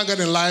I will ever get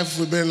in life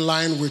will be in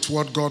line with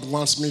what God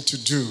wants me to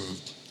do.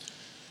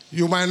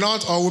 You might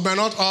not, or we might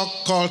not all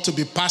called to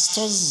be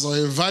pastors or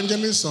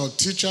evangelists or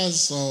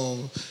teachers or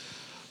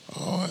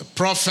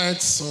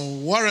prophets or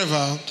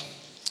whatever.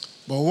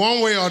 But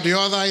one way or the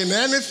other, in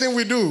anything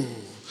we do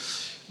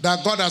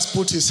that God has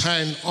put his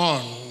hand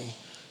on,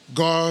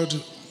 God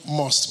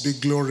must be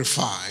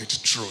glorified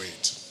through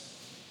it.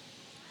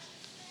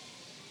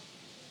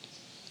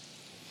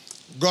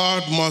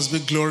 God must be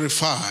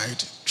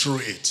glorified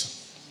through it.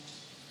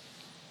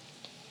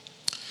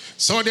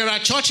 So there are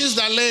churches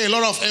that lay a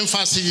lot of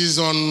emphasis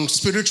on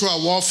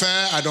spiritual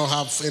warfare. I don't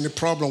have any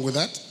problem with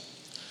that.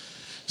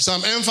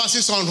 Some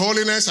emphasis on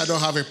holiness. I don't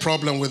have a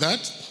problem with that.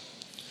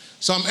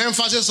 Some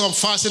emphasis on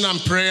fasting and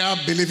prayer,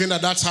 believing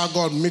that that's how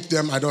God meets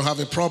them. I don't have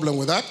a problem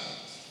with that.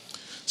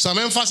 Some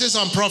emphasis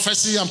on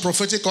prophecy and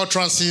prophetic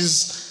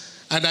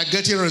utterances, and are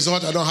getting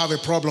results. I don't have a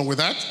problem with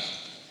that.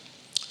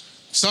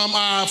 Some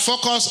are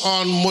focused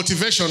on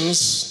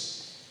motivations,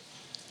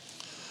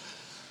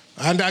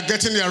 and they're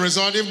getting their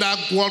result. If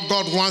that's what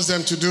God wants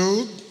them to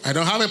do, I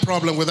don't have a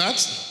problem with that.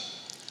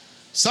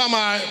 Some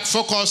are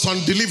focused on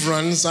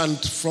deliverance, and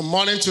from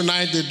morning to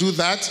night they do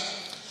that,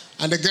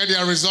 and they get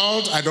their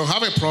result. I don't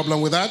have a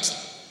problem with that.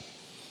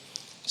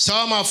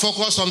 Some are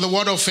focused on the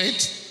word of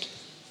faith,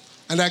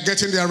 and they're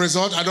getting their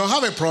result. I don't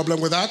have a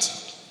problem with that.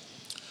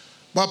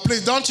 But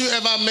please don't you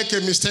ever make a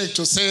mistake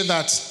to say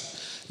that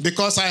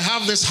because I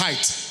have this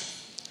height,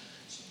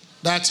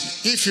 that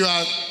if you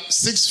are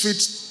 6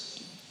 feet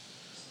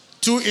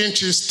 2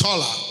 inches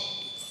taller,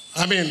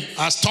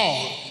 as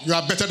tall, you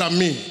are better than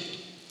me.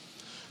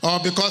 Or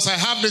because I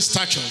have this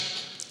stature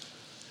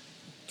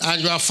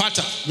and you are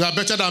fatter, you are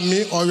better than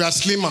me, or you are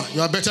slimmer,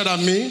 you are better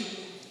than me.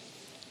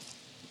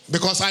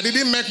 Because I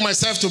didn't make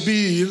myself to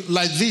be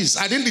like this.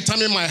 I didn't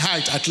determine my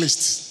height, at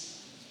least.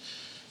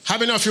 How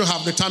many of you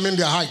have determined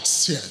their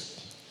heights here?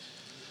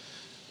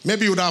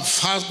 Maybe you would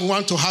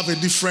want to have a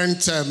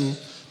different,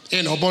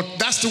 but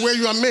that's the way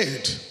you are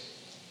made.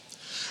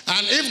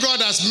 And if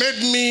God has made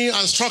me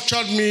and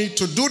structured me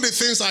to do the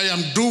things I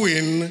am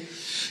doing,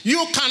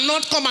 you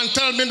cannot come and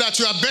tell me that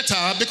you are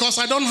better, because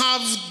I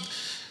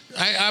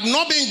have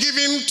not been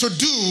given to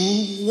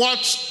do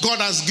what God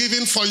has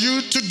given for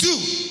you to do.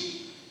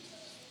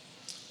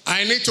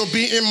 I need to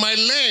be in my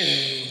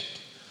lane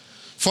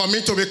for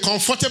me to be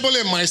comfortable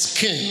in my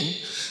skin.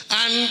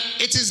 And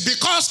it is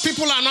because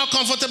people are not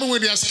comfortable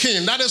with their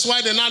skin. That is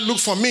why they not look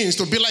for means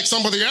to be like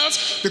somebody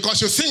else,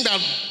 because you think that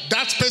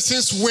that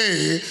person's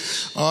way,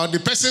 or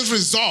the person's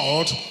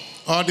result,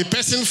 or the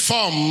person's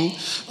form,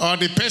 or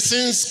the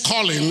person's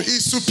calling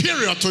is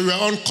superior to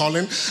your own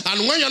calling.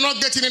 And when you're not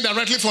getting it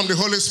directly from the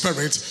Holy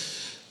Spirit,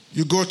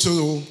 you go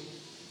to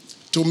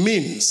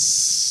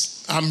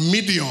means and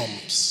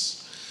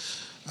mediums.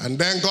 And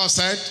then God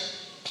said,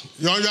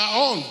 you're on your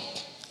own,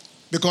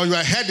 because you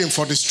are heading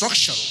for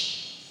destruction.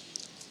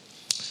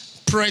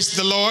 Praise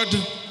the Lord.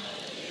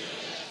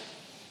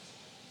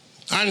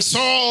 And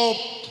so,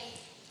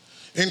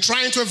 In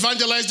trying to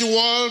evangelize the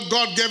world,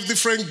 God gave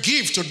different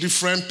gifts to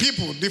different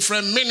people,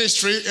 different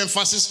ministry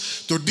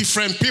emphasis to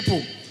different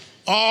people,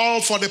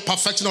 all for the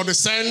perfecting of the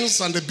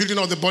saints and the building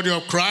of the body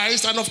of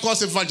Christ, and of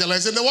course,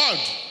 evangelizing the world.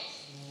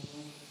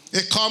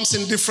 It comes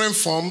in different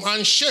form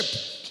and shape.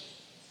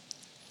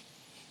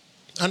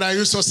 And I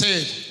used to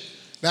say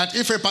that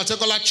if a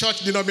particular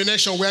church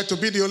denomination were to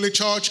be the only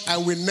church, I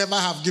will never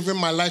have given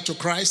my life to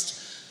Christ.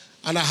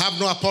 And I have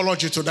no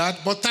apology to that.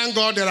 But thank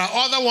God there are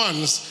other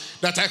ones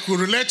that I could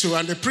relate to,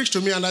 and they preach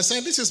to me, and I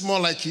say, this is more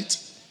like it.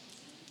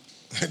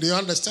 Do you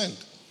understand?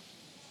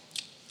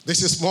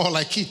 This is more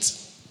like it.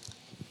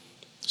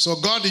 So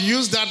God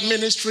used that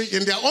ministry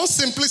in their own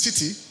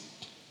simplicity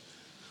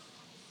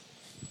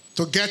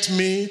to get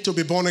me to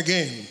be born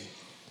again.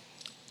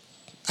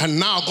 And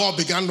now God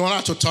began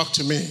to talk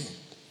to me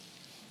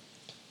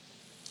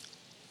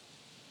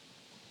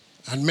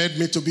and made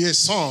me to be a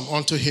son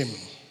unto him.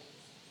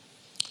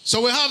 So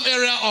we have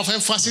area of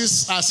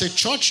emphasis as a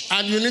church,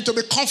 and you need to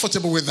be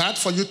comfortable with that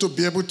for you to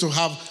be able to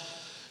have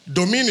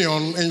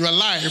dominion in your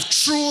life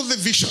through the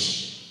vision.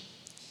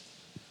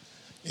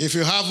 If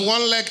you have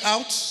one leg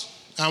out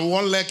and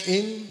one leg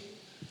in,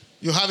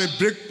 you have a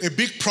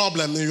big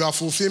problem in your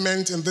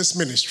fulfillment in this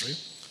ministry.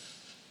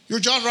 You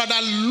just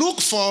rather look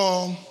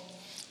for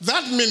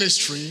that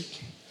ministry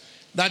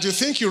that you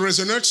think you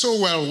resonate so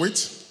well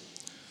with,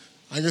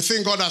 and you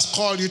think God has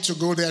called you to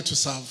go there to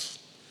serve,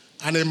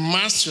 and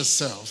immerse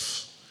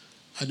yourself,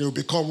 and you'll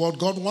become what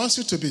God wants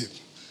you to be.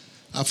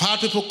 I've had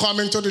people come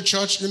into the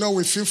church,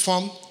 we feel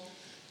form,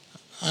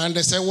 and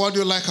they say, what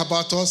do you like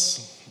about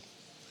us?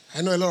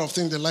 I know a lot of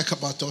things they like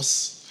about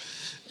us.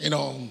 Then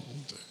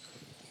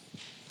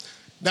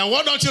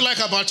what don't you like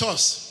about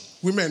us?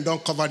 Women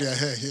don't cover their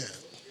hair here.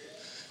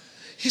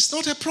 It's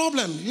not a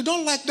problem. You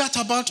don't like that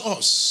about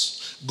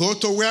us. Go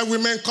to where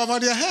women cover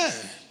their hair.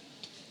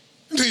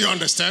 Do you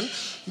understand?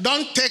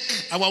 Don't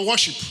take our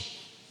worship.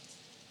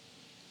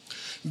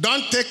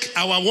 Don't take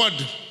our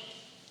word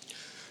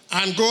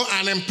and go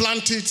and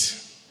implant it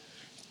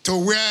to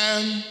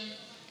where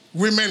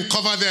women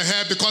cover their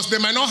hair, because they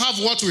might not have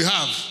what we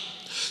have.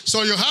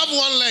 So you have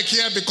one leg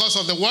here because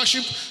of the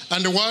worship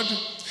and the word.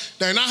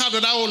 Then you now have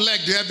the other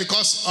leg there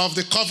because of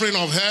the covering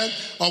of hair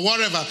or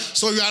whatever.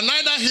 So you are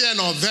neither here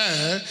nor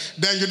there.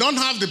 Then you don't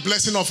have the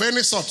blessing of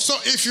any sort. So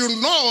if you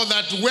know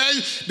that where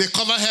they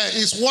cover hair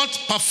is what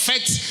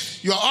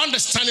perfects your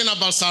understanding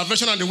about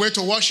salvation and the way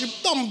to worship,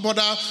 don't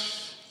bother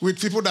with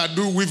people that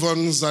do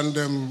weave-ons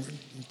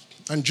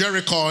and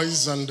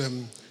Jericho's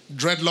and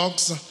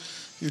dreadlocks.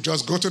 You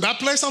just go to that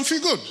place and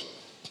feel good.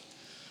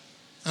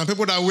 And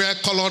people that wear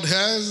colored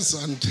hairs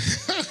and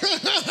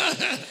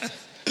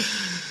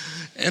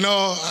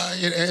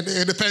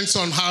it depends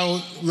on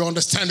how you're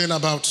understanding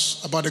about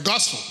the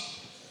gospel.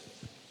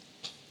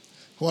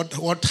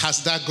 What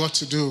has that got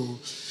to do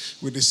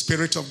with the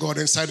Spirit of God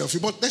inside of you?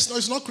 But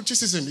it's not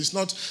criticism. It's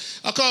not,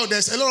 okay,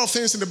 there's a lot of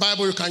things in the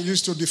Bible you can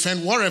use to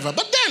defend whatever.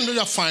 But then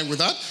you're fine with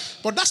that.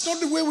 But that's not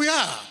the way we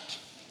are.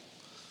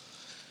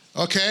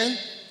 Okay?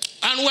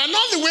 And we're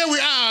not the way we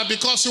are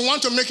because you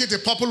want to make it a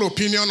popular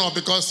opinion or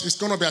because it's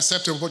going to be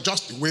acceptable, but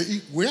just the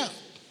way we are.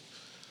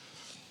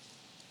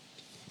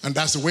 And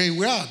that's the way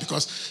we are,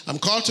 because I'm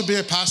called to be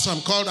a pastor.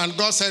 I'm called, and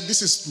God said,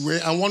 this is the way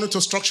I want you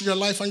to structure your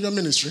life and your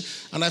ministry.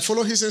 And I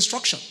follow his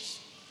instructions.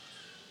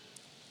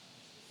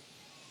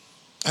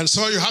 And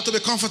so you have to be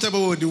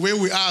comfortable with the way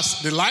we are,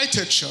 the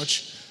lighted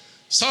church,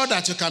 so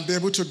that you can be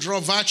able to draw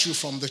virtue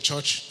from the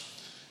church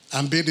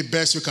and be the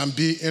best you can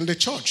be in the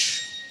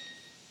church.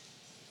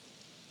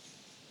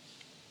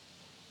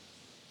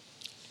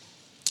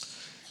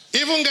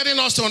 Even getting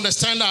us to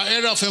understand our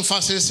area of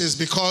emphasis is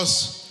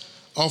because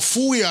of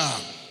who we are.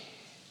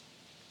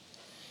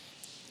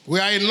 We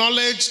are a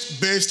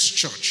knowledge-based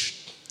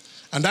church.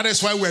 And that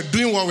is why we're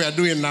doing what we are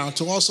doing now,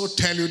 to also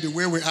tell you the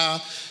way we are,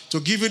 to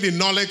give you the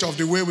knowledge of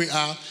the way we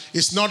are.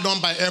 It's not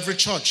done by every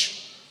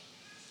church.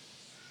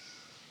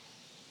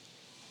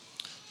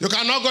 You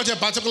cannot go to a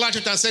particular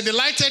church and say, the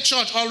lighted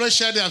church always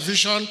share their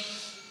vision.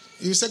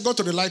 You say, go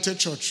to the lighted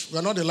church.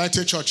 We're not the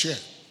lighted church here.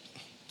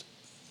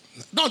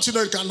 Don't you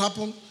know it can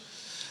happen?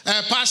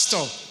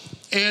 Pastor,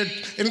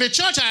 in the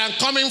church I am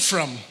coming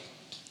from,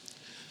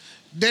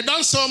 they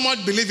don't so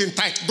much believe in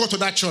tithe. Go to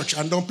that church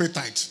and don't pay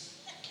tithe.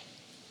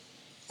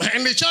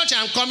 In the church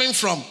I'm coming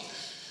from,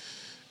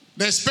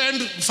 they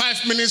spend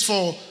 5 minutes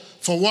for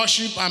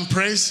worship and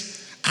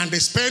praise, and they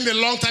spend a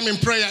long time in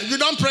prayer. You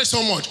don't pray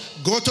so much.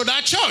 Go to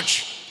that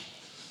church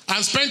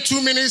and spend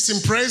 2 minutes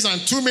in praise and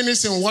 2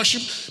 minutes in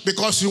worship,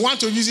 because you want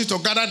to use it to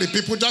gather the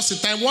people just in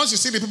time. Once you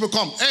see the people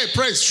come, hey,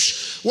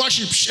 praise,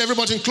 worship,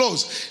 everybody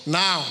close.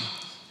 Now,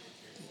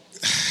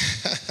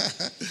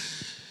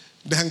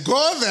 then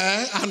go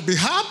there and be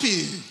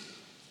happy.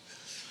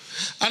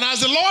 And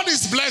as the Lord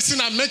is blessing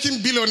and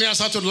making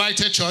billionaires out of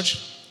Lighted Church,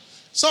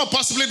 so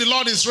possibly the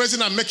Lord is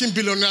raising and making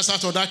billionaires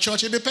out of that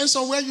church. It depends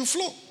on where you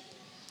flow.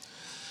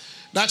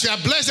 That you are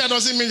blessed, that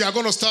doesn't mean you are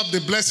going to stop the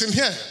blessing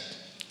here.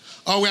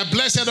 Or we are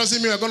blessed, that doesn't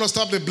mean we are going to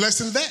stop the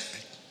blessing there.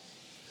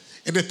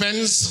 It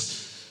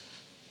depends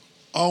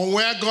on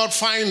where God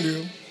finds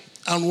you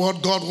and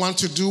what God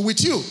wants to do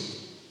with you.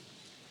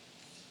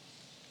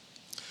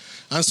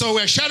 And so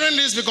we're sharing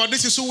this because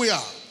this is who we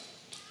are.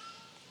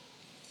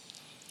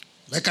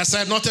 Like I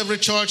said, not every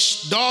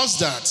church does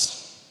that.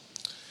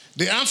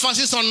 The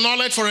emphasis on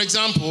knowledge, for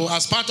example,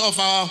 is part of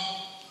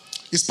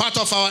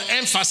our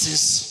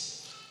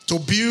emphasis to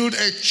build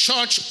a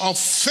church of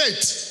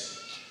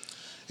faith,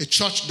 a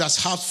church that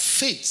has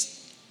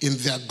faith in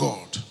their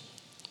God.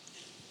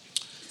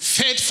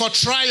 Faith for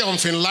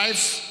triumph in life,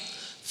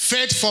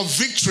 faith for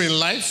victory in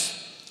life,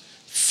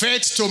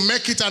 faith to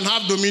make it and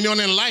have dominion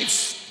in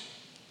life.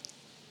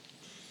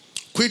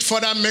 Quid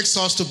further makes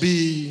us to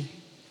be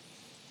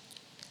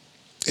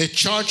a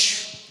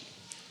church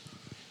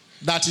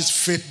that is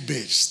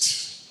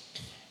faith-based.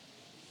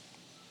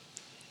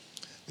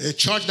 A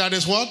church that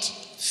is what?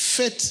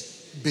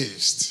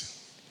 Faith-based.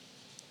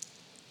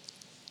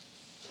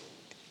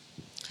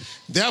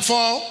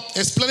 Therefore,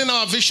 explaining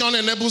our vision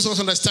enables us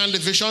to understand the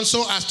vision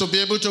so as to be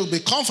able to be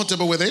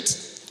comfortable with it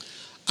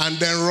and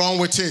then run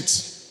with it.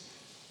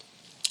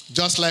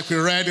 Just like we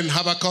read in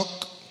Habakkuk.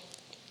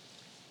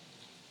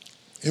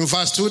 In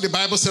verse 2, the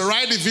Bible says,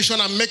 write the vision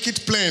and make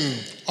it plain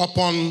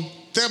upon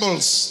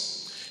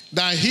tables,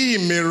 that he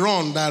may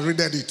run that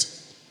readeth it.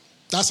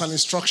 That's an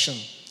instruction.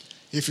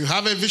 If you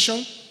have a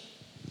vision,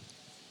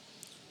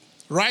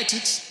 write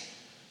it.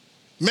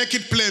 Make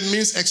it plain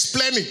means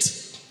explain it,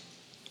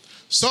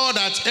 so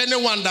that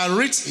anyone that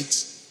reads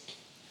it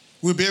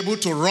will be able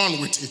to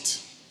run with it.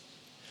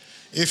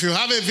 If you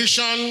have a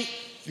vision,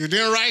 you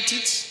didn't write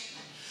it,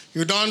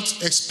 you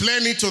don't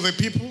explain it to the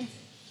people,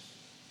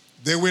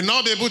 they will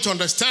not be able to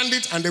understand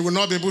it and they will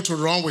not be able to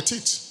run with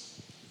it.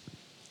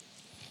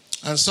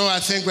 And so I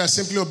think we are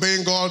simply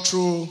obeying God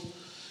through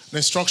the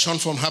instruction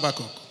from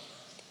Habakkuk.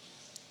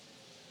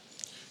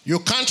 You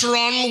can't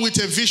run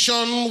with a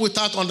vision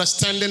without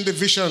understanding the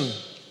vision.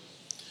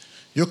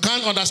 You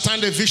can't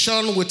understand the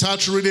vision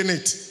without reading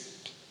it.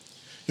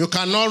 You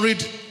cannot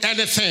read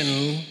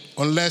anything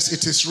unless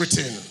it is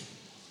written.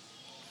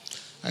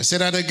 I say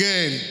that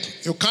again.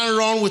 You can't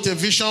run with a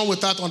vision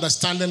without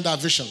understanding that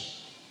vision.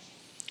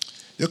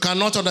 You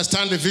cannot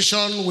understand the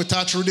vision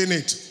without reading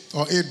it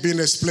or it being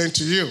explained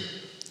to you.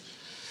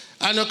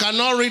 And you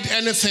cannot read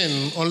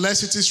anything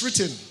unless it is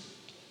written.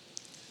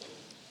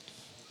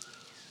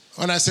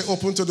 When I say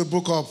open to the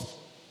book of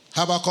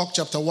Habakkuk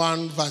chapter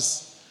 1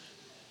 verse,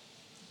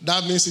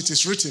 that means it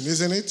is written,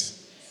 isn't it?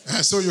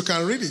 And so you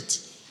can read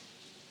it.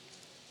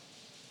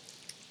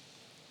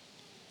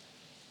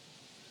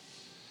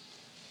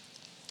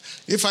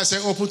 If I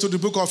say open to the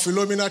book of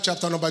Philomena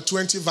chapter number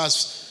 20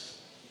 verse,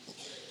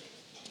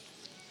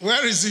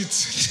 where is it?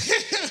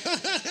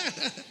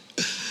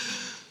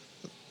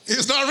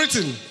 It's not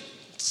written.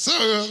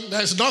 So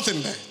there's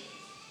nothing there.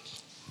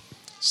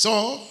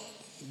 So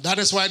that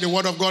is why the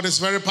word of God is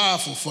very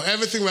powerful. For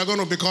everything we're going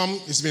to become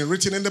is been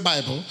written in the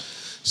Bible.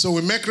 So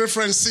we make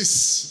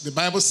references. The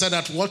Bible said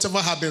that whatever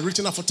have been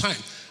written aforetime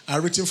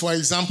are written for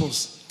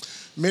examples.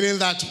 Meaning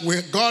that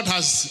God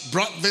has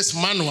brought this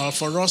manual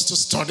for us to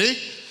study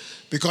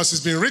because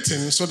it's been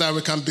written so that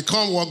we can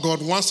become what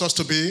God wants us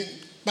to be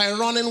by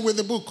running with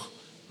the book,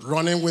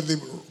 running with the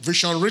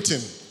vision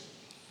written.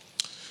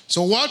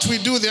 So what we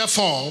do,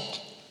 therefore,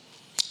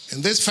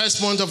 in this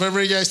first month of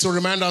every year is to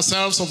remind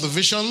ourselves of the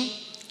vision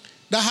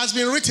that has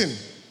been written.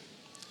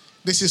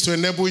 This is to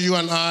enable you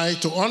and I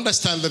to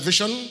understand the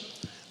vision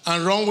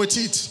and run with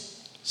it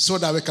so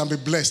that we can be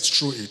blessed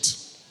through it.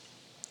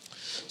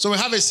 So we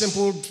have a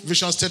simple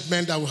vision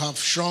statement that we have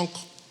shrunk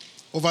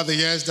over the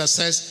years that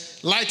says,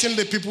 lighten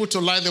the people to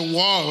light the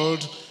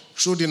world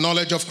through the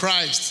knowledge of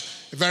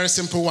Christ. A very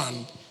simple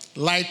one.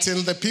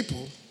 Lighten the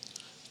people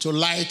to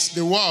light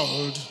the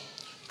world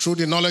through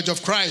the knowledge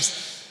of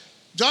Christ.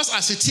 Just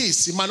as it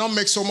is, it might not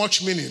make so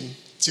much meaning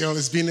till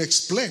it's been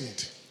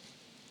explained.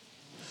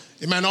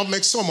 It might not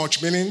make so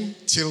much meaning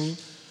till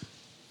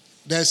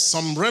there's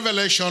some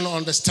revelation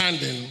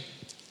understanding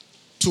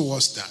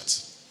towards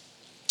that.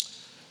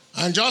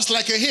 And just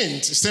like a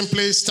hint, it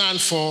simply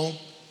stands for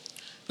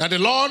that the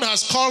Lord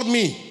has called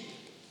me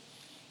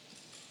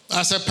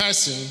as a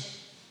person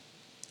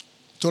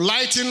to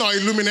lighten or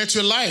illuminate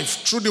your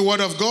life through the word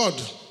of God.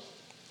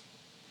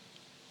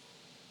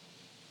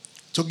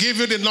 To give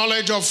you the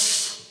knowledge of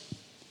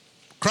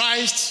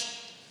Christ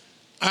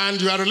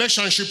and your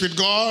relationship with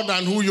God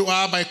and who you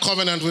are by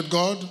covenant with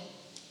God.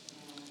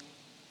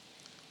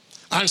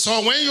 And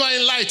so when you are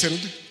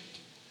enlightened,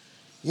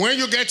 when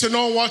you get to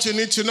know what you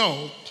need to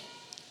know,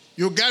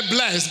 you get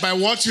blessed by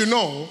what you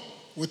know.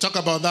 We'll talk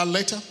about that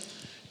later.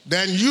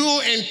 Then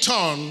you in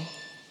turn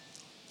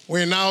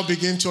will now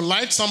begin to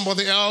light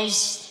somebody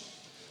else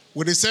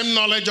with the same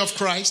knowledge of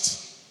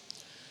Christ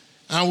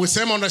and with the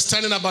same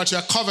understanding about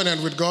your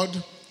covenant with God.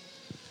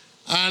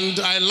 And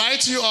I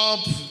light you up,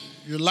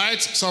 you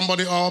light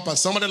somebody up, and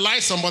somebody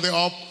lights somebody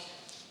up.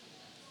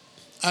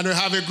 And we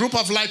have a group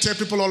of lighted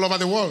people all over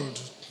the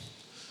world.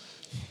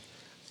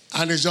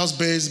 And it's just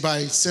based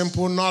by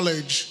simple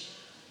knowledge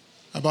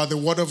about the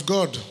Word of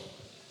God.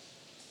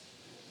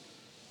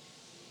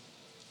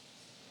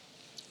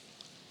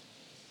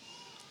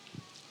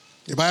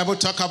 The Bible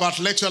talks about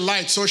let your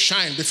light so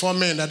shine before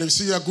men that they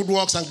see your good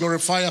works and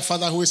glorify your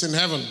Father who is in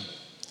heaven.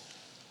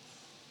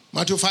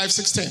 Matthew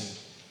 5:16.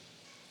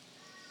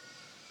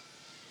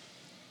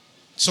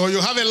 So you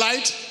have a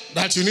light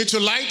that you need to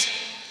light,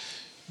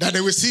 that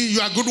they will see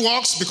your good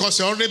works because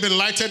you've already been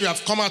lighted, you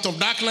have come out of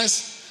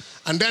darkness,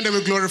 and then they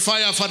will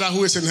glorify your Father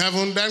who is in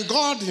heaven. Then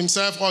God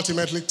himself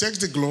ultimately takes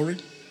the glory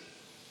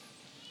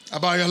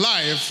about your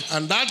life,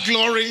 and that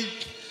glory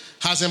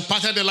has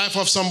imparted the life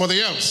of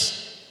somebody else.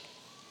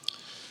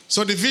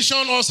 So the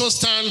vision also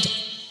stands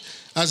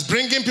as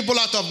bringing people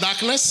out of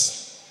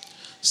darkness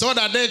so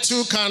that they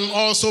too can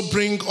also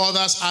bring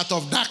others out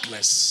of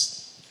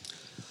darkness.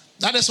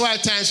 That is why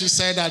at times we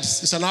say that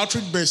it's an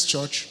outreach-based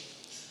church.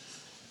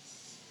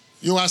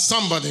 You are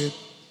somebody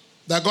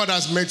that God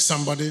has made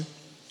somebody,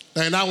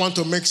 that you now want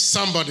to make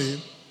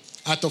somebody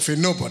out of a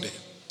nobody.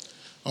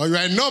 Or you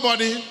are a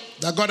nobody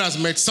that God has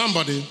made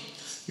somebody,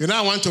 you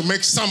now want to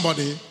make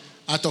somebody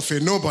out of a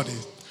nobody.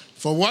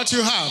 For what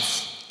you have,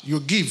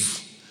 you give.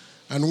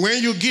 And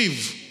when you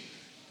give,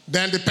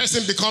 then the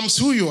person becomes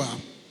who you are,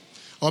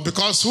 or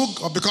becomes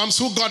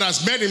who God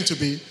has made him to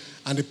be,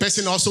 and the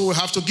person also will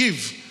have to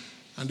give.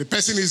 And the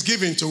person he's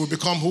giving to will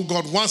become who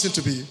God wants him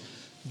to be.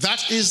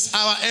 That is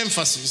our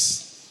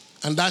emphasis,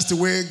 and that's the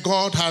way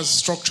God has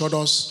structured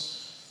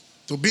us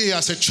to be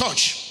as a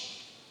church.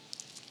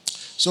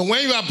 So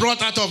when you are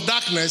brought out of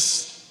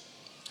darkness,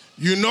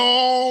 you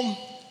know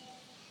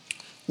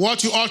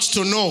what you ought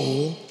to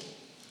know,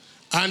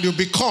 and you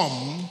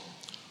become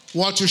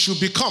what you should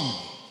become.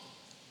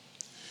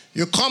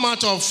 You come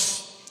out of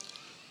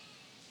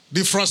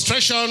the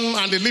frustration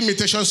and the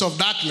limitations of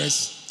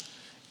darkness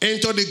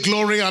into the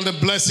glory and the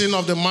blessing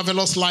of the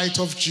marvelous light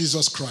of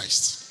Jesus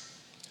Christ.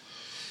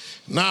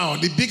 Now,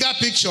 the bigger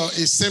picture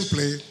is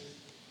simply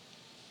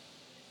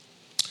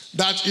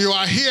that you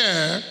are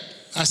here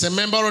as a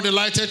member of the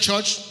Lighted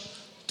Church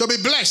to be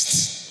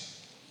blessed.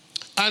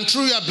 And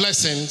through your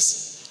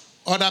blessings,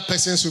 other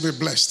persons will be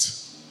blessed.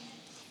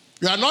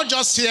 You are not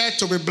just here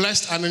to be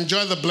blessed and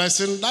enjoy the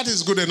blessing. That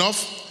is good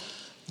enough.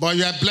 But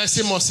your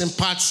blessing must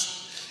impart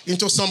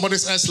into somebody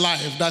else's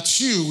life that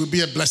you will be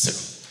a blessing.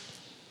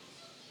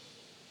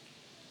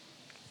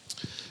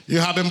 You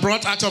have been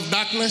brought out of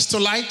darkness to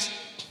light.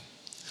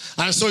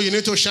 And so you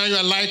need to shine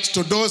your light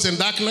to those in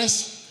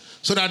darkness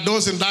so that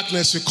those in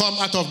darkness will come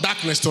out of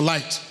darkness to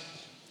light.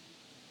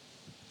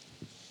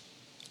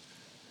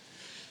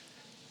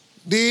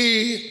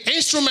 The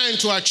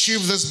instrument to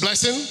achieve this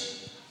blessing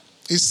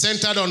is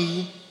centered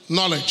on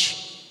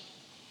knowledge.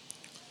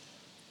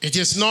 It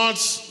is not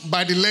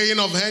by the laying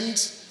of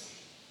hands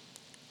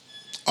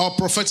or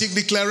prophetic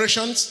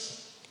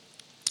declarations.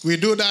 We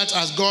do that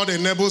as God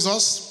enables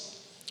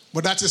us,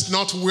 but that is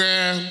not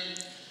where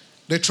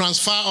the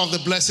transfer of the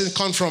blessing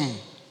comes from.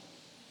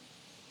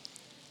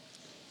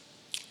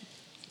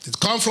 It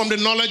comes from the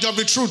knowledge of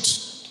the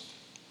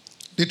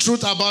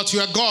truth about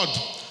your God,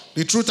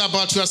 the truth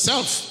about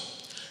yourself,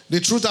 the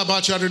truth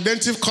about your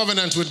redemptive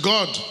covenant with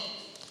God,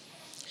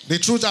 the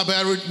truth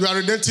about your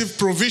redemptive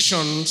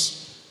provisions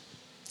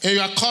in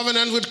your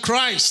covenant with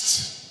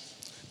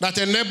Christ that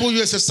enable you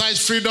to exercise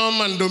freedom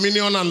and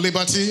dominion and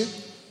liberty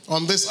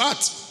on this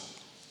earth.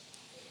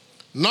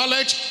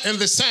 Knowledge in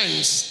the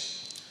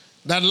sense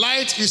that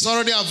light is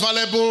already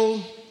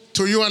available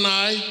to you and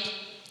I.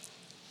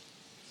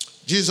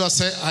 Jesus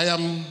said, I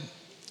am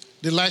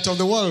the light of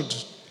the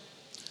world.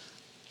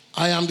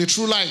 I am the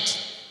true light.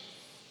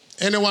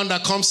 Anyone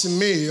that comes in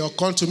me or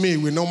come to me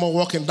will no more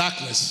walk in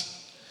darkness,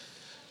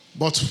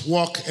 but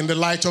walk in the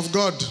light of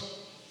God.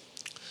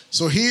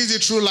 So he is the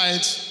true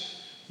light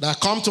that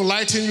come to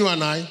lighten you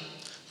and I.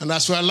 And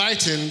as we are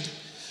lightened,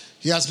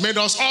 he has made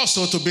us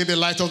also to be the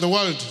light of the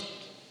world.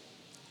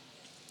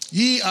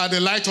 Ye are the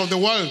light of the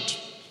world.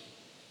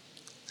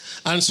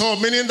 And so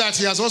meaning that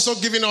he has also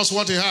given us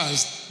what he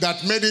has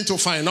that made him to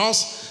find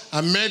us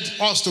and made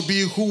us to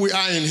be who we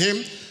are in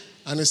him.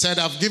 And he said,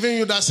 I've given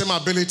you that same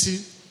ability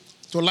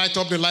to light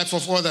up the life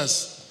of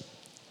others.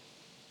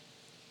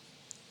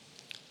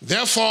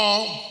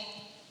 Therefore,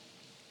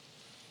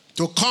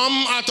 to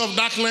come out of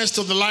darkness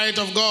to the light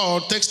of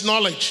God takes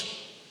knowledge.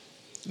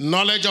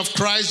 Knowledge of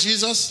Christ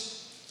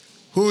Jesus,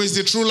 who is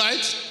the true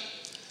light,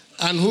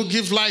 and who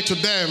gives light to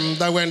them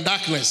that were in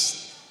darkness.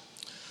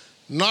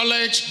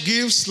 Knowledge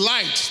gives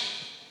light,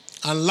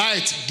 and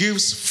light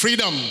gives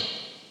freedom.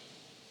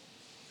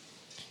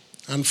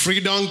 And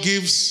freedom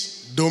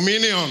gives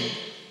dominion.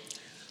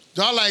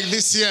 Just like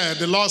this year,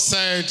 the Lord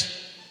said,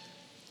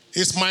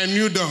 it's my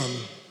new dawn.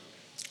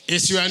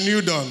 It's your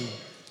new dawn.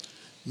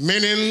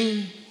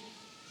 Meaning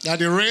that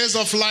the rays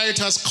of light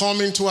has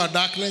come into our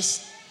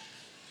darkness.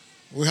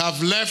 We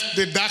have left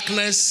the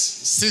darkness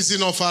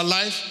season of our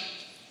life.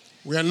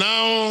 We are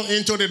now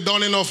into the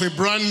dawning of a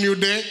brand new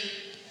day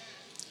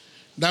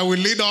that will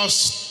lead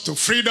us to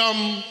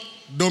freedom,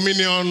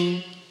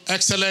 dominion,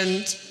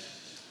 excellence,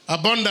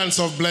 abundance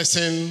of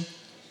blessing,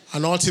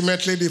 and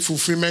ultimately the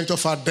fulfillment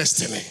of our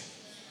destiny.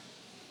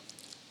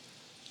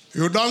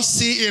 You don't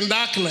see in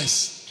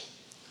darkness.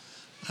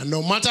 And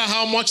no matter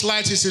how much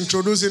light is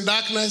introduced in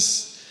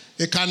darkness,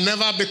 it can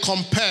never be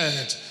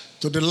compared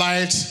to the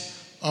light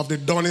of the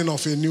dawning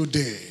of a new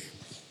day.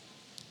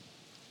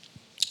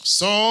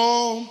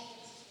 So,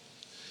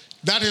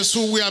 that is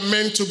who we are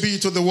meant to be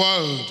to the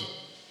world.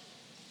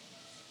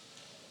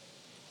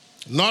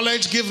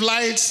 Knowledge gives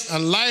light,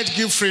 and light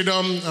gives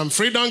freedom, and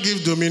freedom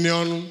gives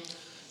dominion.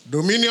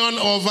 Dominion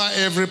over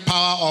every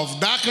power of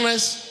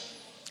darkness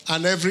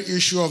and every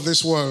issue of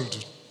this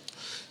world.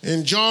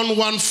 In John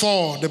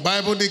 1:4, the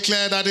Bible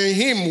declared that in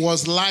him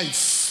was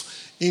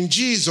life. In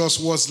Jesus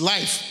was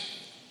life.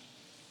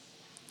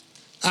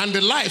 And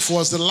the life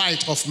was the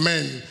light of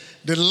men.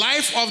 The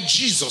life of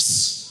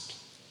Jesus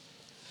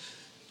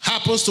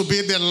happens to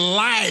be the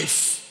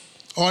life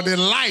or the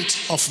light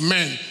of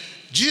men.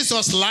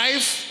 Jesus'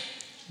 life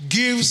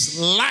gives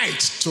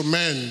light to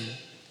men.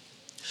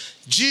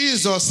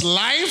 Jesus'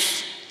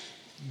 life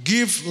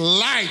gives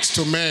light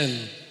to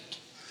men.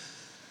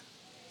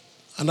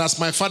 And as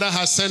my Father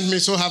has sent me,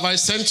 so have I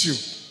sent you.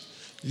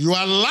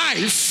 Your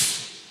life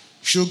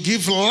should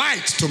give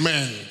light to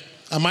men.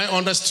 Am I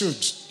understood?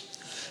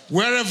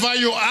 Wherever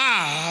you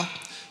are,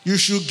 you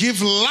should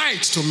give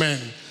light to men.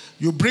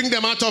 You bring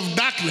them out of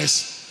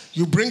darkness.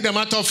 You bring them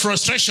out of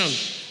frustration.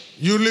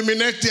 You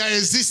illuminate their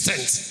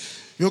existence.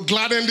 You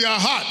gladden their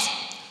heart.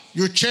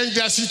 You change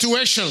their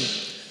situation.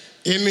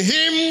 In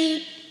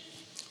him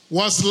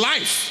was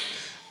life,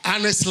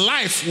 and his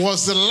life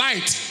was the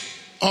light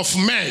of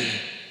men.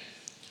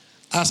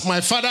 As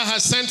my Father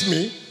has sent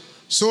me,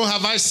 so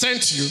have I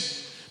sent you,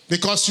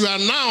 because you are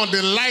now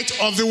the light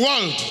of the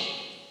world.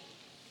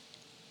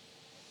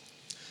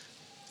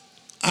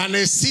 And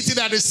a city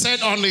that is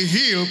set on a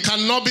hill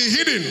cannot be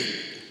hidden.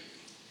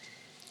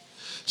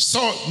 So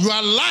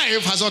your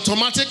life has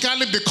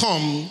automatically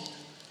become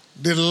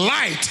the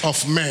light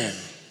of men.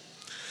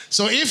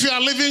 So if you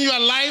are living your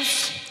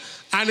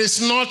life and it's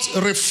not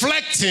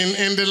reflecting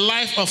in the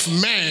life of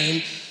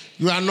man,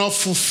 you are not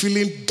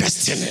fulfilling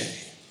destiny.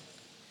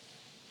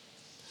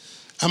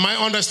 Am I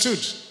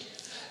understood?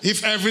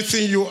 If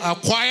everything you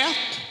acquire,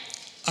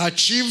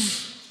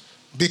 achieve,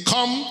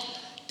 become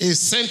is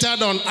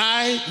centered on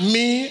I,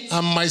 me,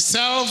 and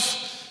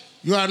myself,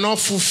 you are not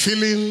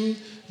fulfilling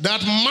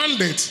that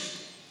mandate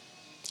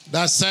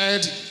that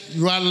said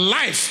your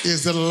life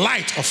is the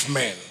light of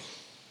men.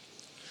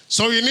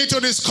 So you need to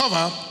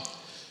discover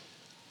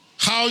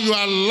how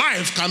your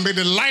life can be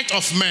the light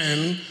of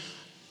men.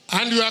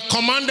 And you are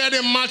commanded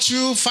in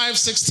Matthew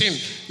 5:16,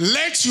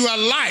 let your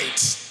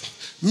light,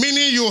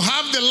 meaning you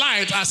have the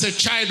light as a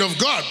child of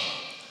God,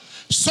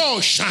 so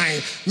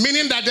shine,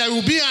 meaning that there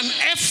will be an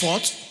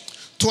effort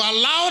to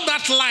allow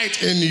that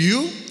light in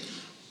you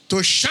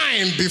to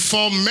shine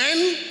before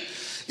men.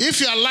 If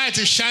your light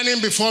is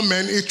shining before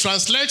men, it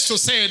translates to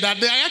say that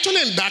they are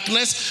actually in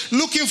darkness,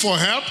 looking for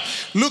help,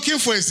 looking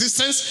for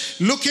existence,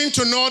 looking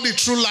to know the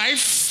true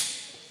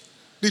life,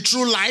 the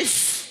true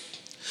life.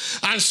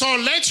 And so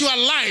let your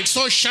light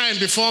so shine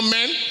before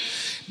men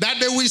that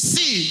they will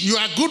see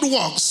your good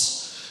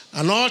works,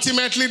 and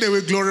ultimately they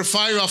will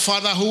glorify your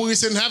Father who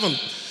is in heaven.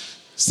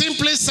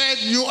 Simply said,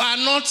 you are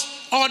not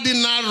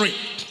ordinary.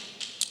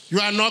 You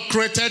are not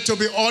created to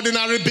be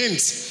ordinary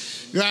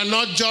beings. You are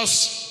not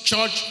just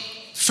church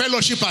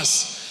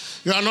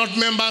fellowshippers. You are not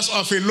members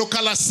of a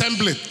local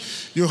assembly.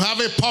 You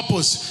have a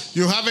purpose.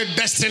 You have a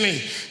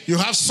destiny. You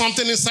have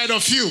something inside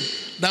of you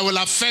that will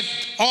affect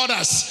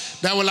others,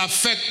 that will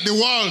affect the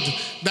world,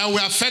 that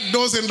will affect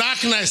those in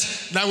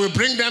darkness, that will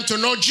bring them to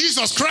know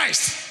Jesus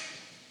Christ,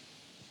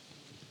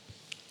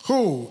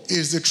 who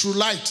is the true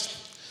light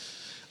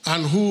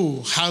and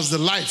who has the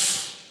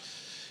life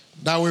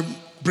that will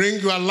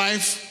bring your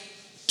life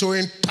to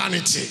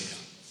eternity.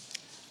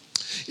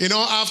 You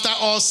know, after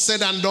all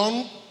said and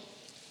done,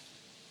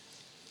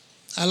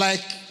 I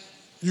like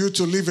you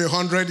to live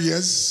 100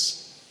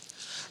 years.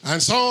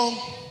 And so,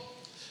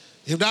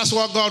 if that's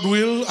what God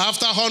will,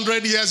 after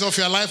 100 years of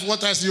your life,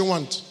 what else do you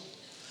want?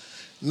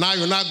 Now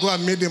you now go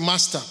and meet the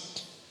master.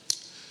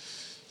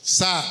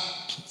 Sir,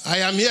 I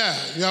am here.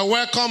 You are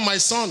welcome, my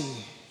son.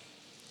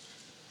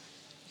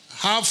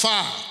 How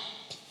far?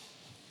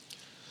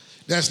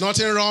 There's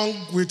nothing wrong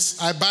with,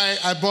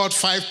 I bought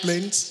 5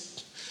 planes.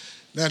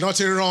 There's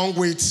nothing wrong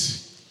with,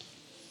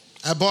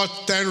 I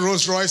bought 10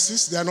 Rolls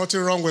Royces. There's nothing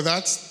wrong with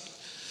that.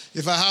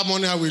 If I have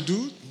money, I will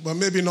do, but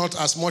maybe not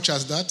as much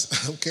as that,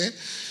 okay?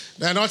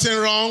 There's nothing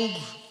wrong.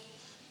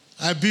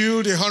 I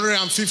build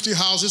 150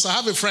 houses. I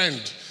have a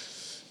friend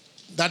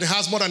that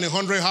has more than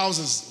 100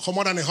 houses,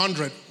 more than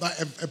 100,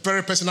 a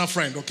very personal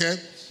friend, okay?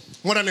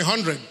 More than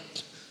 100.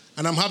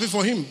 And I'm happy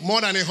for him, more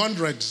than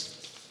 100.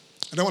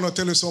 I don't want to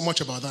tell you so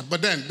much about that,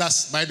 but then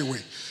that's by the way.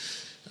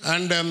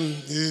 And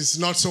he's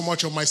not so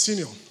much of my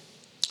senior.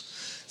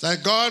 It's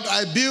like, God,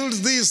 I built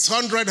these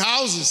 100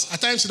 houses.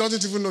 At times he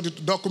doesn't even know the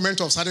document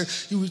of certain.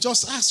 He will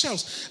just ask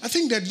Charles, I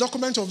think the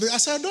document of this. I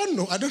said, I don't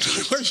know. I don't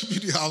know where should be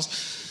the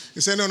house.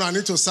 He said, no, I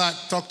need to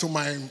talk to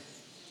my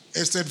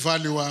estate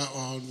valuer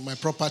or my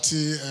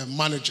property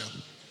manager.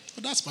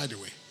 But that's by the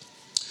way.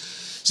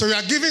 So you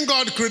are giving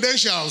God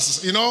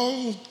credentials, you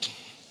know.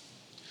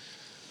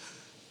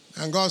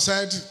 And God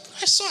said,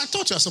 I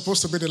thought you were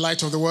supposed to be the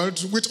light of the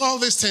world. With all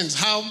these things,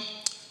 how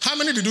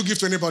many did you give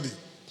to anybody?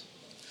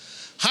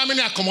 How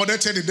many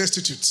accommodated the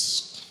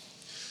destitute?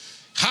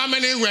 How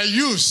many were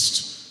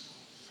used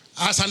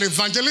as an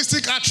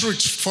evangelistic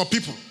outreach for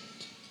people?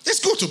 It's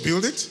good to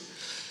build it.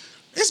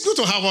 It's good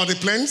to have all the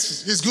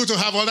plans. It's good to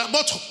have all that.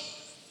 But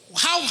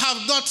how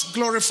have that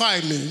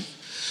glorified me?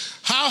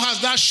 How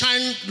has that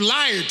shined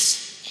light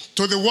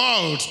to the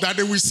world that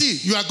they will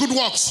see your good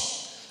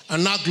works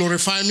and now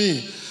glorify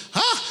me?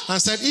 And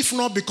said, if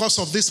not because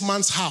of this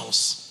man's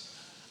house,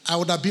 I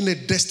would have been a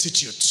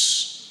destitute.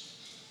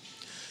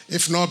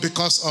 If not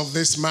because of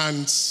this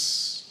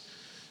man's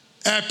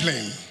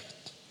airplane,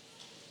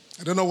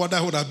 I don't know what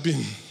that would have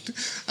been.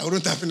 I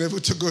wouldn't have been able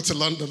to go to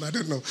London. I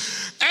don't know.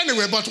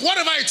 Anyway, but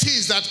whatever it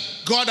is that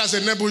God has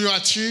enabled you to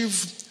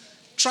achieve,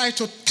 try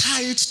to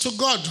tie it to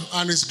God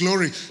and His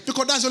glory.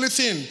 Because that's the only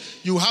thing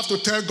you have to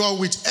tell God.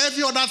 With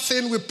every other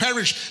thing will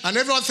perish. And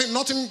every other thing,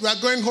 nothing, we are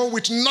going home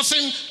with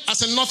nothing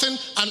as in nothing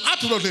and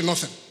absolutely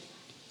nothing.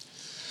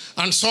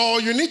 And so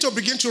you need to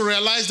begin to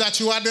realize that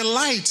you are the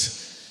light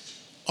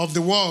of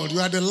the world. You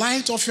are the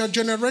light of your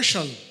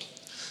generation.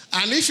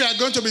 And if you are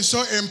going to be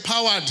so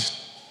empowered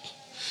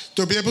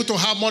to be able to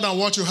have more than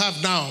what you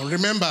have now,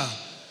 remember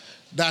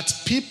that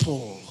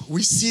people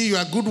will see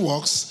your good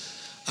works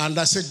and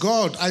I say,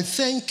 God, I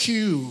thank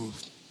you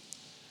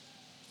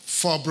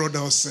for Brother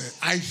Ojei.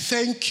 I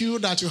thank you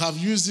that you have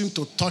used him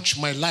to touch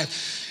my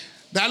life.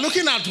 They are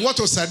looking at what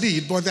Ojei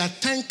did, but they are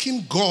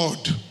thanking God.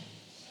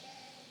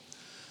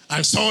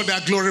 And so they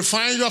are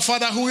glorifying your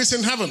Father who is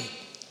in heaven.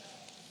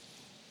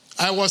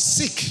 I was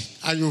sick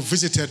and you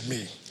visited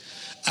me.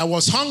 I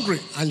was hungry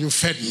and you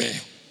fed me.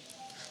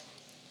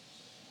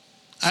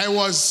 I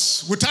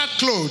was without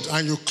clothes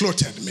and you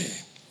clothed me.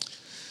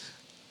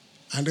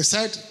 And they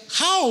said,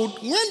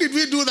 when did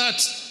we do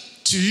that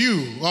to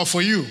you or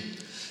for you?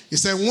 He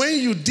said, when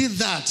you did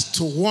that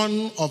to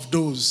one of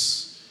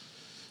those,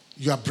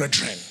 your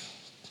brethren.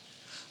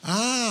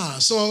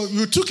 So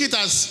you took it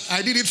as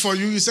I did it for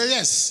you. You say,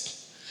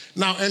 yes.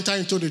 Now enter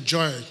into the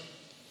joy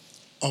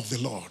of the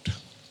Lord.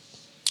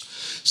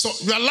 So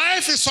your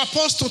life is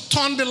supposed to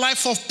turn the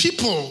life of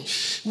people,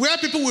 where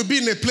people will be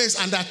in a place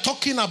and they're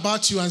talking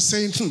about you and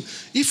saying,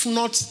 if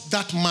not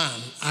that man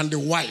and the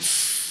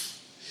wife,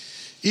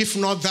 if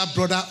not that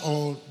brother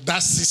or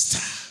that sister,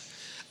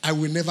 I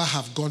will never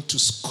have gone to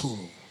school.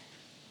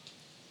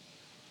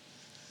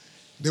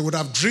 They would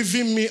have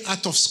driven me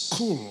out of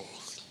school.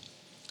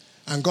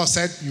 And God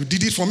said, you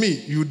did it for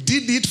me. You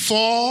did it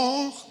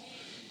for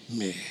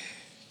me.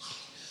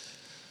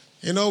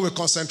 You know, we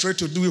concentrate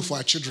to do it for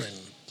our children.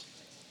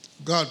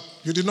 God,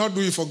 you did not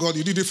do it for God,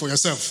 you did it for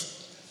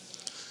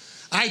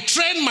yourself. I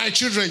trained my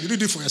children, you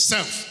did it for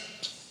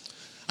yourself.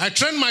 I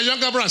trained my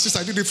younger brother and sister,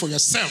 I did it for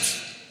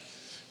yourself.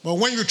 But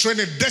when you train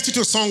a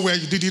destitute somewhere,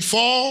 you did it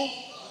for?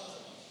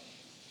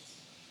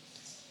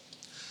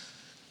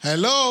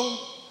 Hello?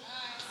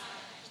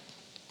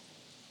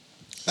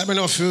 How many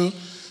of you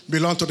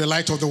belong to the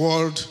Light of the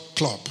World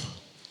Club?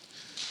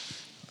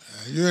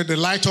 You're the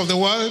light of the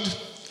world.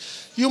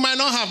 You might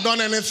not have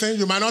done anything,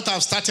 you might not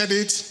have started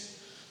it,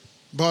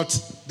 but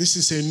this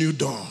is a new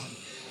dawn.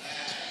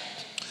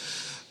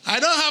 I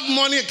don't have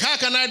money, how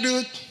can I do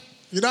it?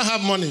 You don't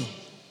have money.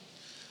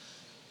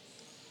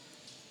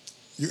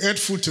 You ate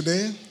food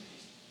today.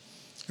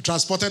 You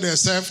transported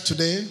yourself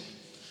today.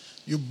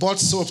 You bought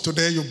soap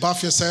today. You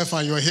bath yourself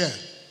and you're here.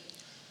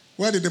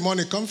 Where did the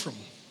money come from?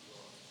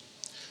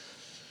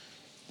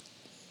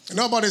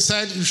 Nobody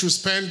said you should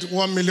spend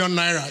 1 million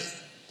naira.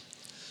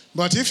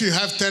 But if you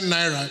have 10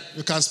 naira,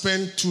 you can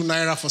spend 2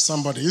 naira for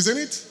somebody, isn't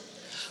it?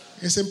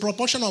 It's in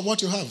proportion of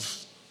what you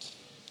have.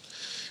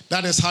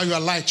 That is how your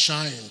light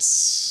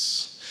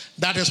shines.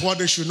 That is what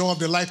they should know of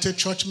the Lighted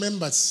Church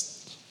members.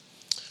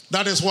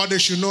 That is what they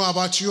should know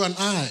about you and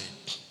I.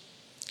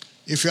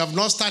 If you have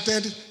not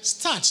started,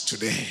 start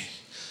today.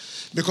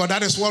 Because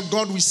that is what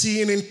God will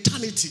see in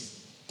eternity.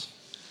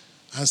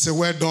 And say,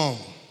 well done,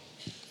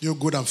 you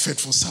good and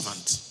faithful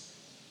servant.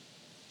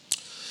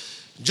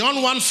 John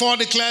 1:4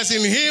 declares,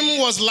 in him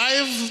was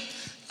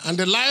life, and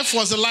the life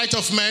was the light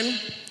of men.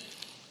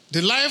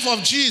 The life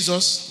of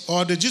Jesus,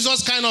 or the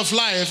Jesus kind of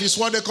life, is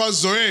what they call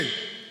Zoe.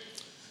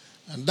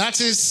 And that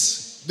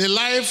is the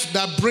life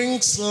that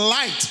brings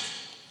light,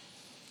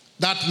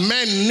 that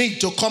men need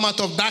to come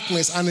out of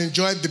darkness and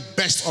enjoy the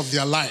best of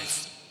their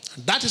life.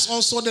 And that is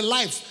also the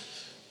life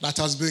that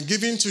has been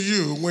given to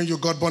you when you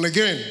got born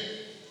again.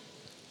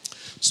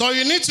 So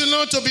you need to know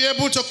how to be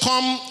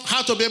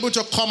able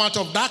to come out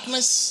of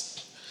darkness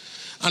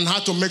and how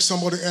to make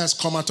somebody else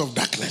come out of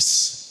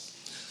darkness.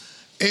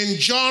 In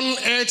John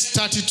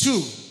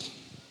 8:32,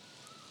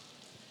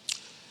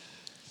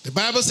 the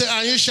Bible says,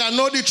 and you shall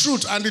know the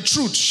truth, and the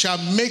truth shall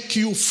make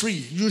you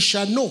free. You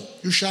shall know.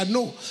 You shall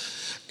know.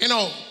 You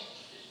know,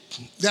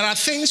 there are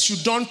things you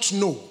don't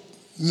know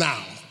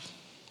now.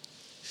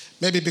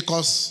 Maybe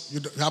because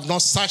you have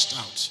not searched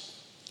out.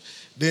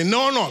 They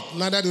know not,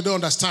 neither do they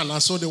understand,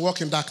 and so they walk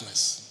in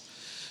darkness.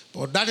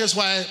 But that is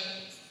why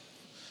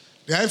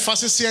the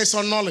emphasis here is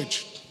on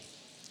knowledge.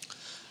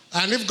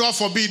 And if God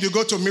forbid you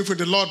go to meet with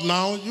the Lord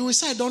now, you will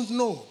say, I don't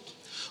know.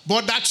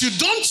 But that you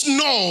don't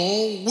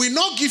know will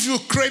not give you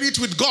credit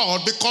with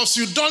God because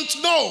you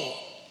don't know.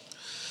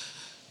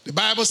 The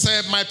Bible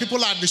said, my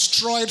people are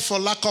destroyed for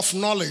lack of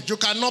knowledge. You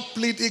cannot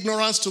plead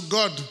ignorance to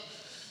God.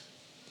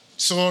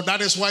 So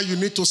that is why you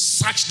need to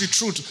search the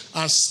truth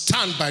and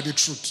stand by the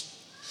truth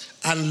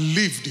and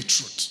live the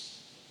truth.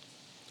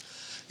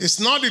 It's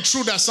not the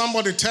truth that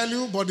somebody tell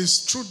you, but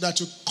it's truth that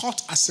you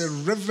caught as a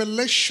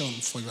revelation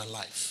for your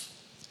life.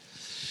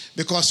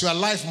 Because your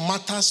life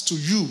matters to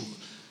you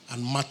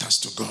and matters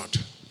to God.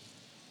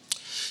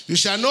 You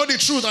shall know the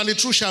truth, and the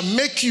truth shall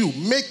make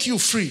you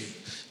free.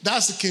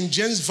 That's the King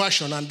James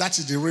Version, and that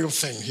is the real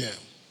thing here.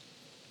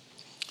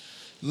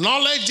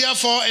 Knowledge,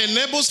 therefore,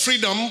 enables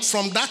freedom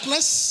from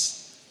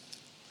darkness.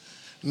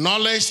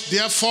 Knowledge,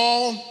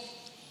 therefore,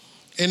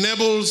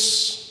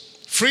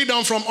 enables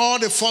freedom from all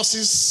the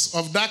forces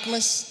of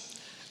darkness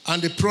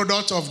and the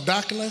product of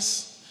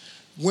darkness.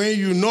 When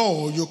you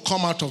know, you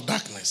come out of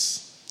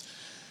darkness.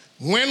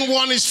 When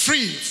one is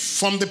free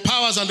from the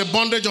powers and the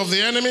bondage of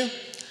the enemy,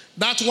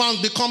 that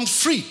one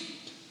becomes free.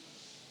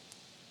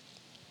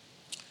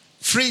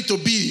 Free to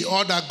be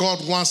all that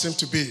God wants him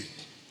to be.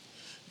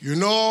 You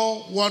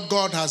know what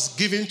God has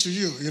given to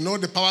you. You know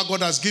the power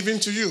God has given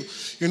to you.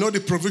 You know the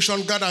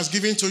provision God has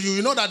given to you.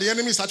 You know that the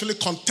enemy is actually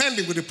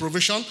contending with the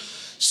provision.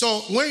 So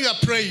when you are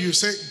praying, you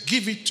say,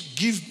 give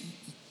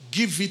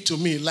it to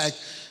me. Like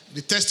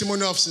the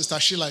testimony of Sister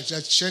Sheila,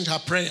 just change her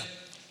prayer.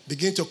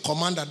 Begin to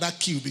command that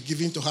key will be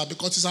given to her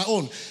because it's her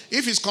own.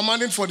 If he's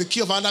commanding for the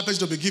key of another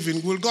person to be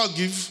given, will God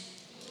give?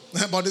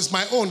 But it's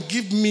my own.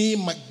 Give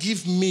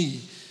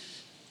me.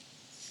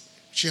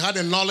 She had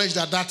a knowledge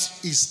that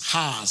is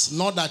hers,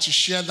 not that she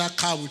shared that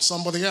car with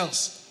somebody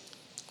else.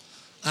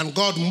 And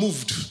God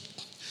moved.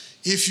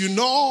 If you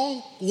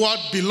know what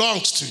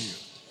belongs to you,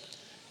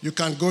 you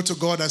can go to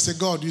God and say,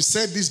 God, you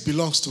said this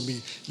belongs to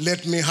me.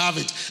 Let me have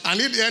it. And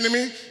if the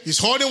enemy is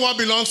holding what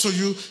belongs to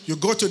you, you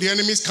go to the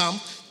enemy's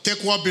camp, take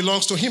what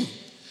belongs to him,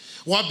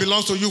 what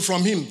belongs to you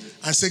from him,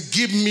 and say,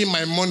 give me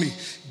my money,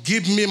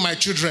 give me my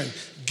children,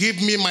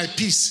 give me my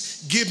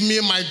peace, give me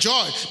my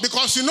joy.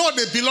 Because you know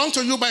they belong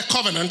to you by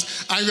covenant,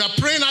 and you are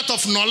praying out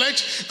of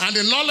knowledge, and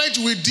the knowledge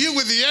will deal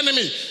with the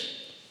enemy.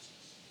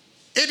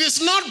 It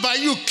is not by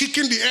you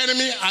kicking the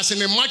enemy as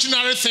an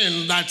imaginary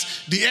thing that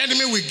the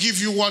enemy will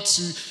give you what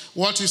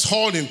is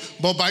holding,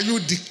 but by you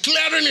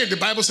declaring it. The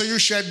Bible says you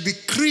shall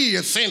decree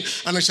a thing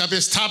and it shall be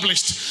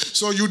established.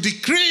 So you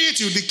decree it,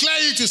 you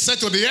declare it, you say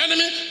to the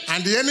enemy,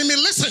 and the enemy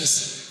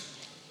listens.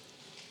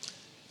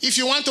 If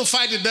you want to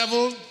fight the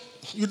devil,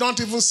 you don't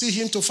even see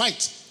him to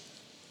fight.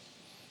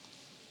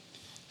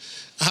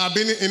 I have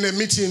been in a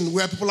meeting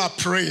where people are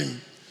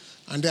praying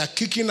and they are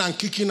kicking,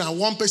 and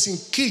one person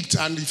kicked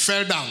and he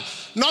fell down.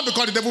 Not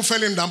because the devil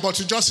fell him down, but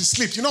he just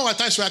slipped. You know, at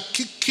times we are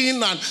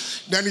kicking and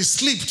then he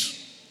slipped.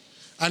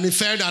 And he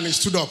fell down and he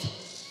stood up.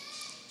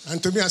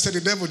 And to me, I said,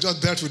 the devil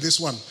just dealt with this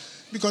one.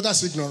 Because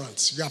that's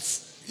ignorance.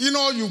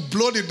 You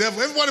blow the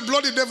devil. Everybody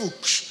blow the devil.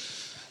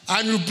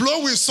 And you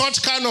blow with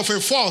such kind of a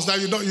force that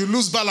you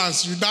lose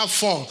balance. You now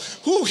fall.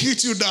 Who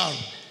hit you down?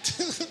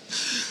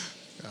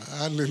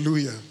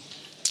 Hallelujah.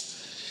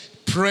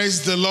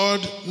 Praise the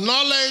Lord.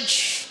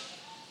 Knowledge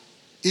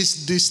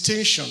is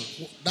distinction.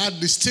 That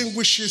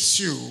distinguishes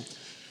you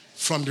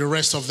from the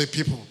rest of the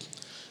people.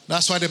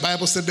 That's why the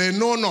Bible said they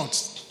know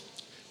not,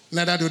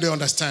 neither do they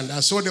understand.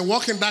 And so they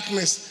walk in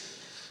darkness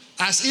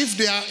as if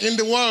they are in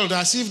the world,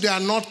 as if they are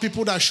not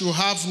people that should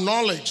have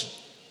knowledge.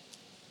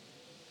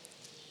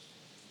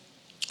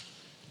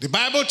 The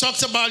Bible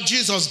talks about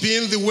Jesus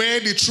being the way,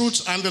 the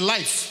truth, and the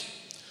life.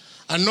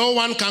 And no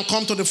one can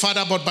come to the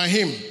Father but by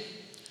him.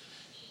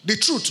 The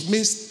truth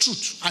means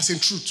truth, as in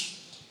truth.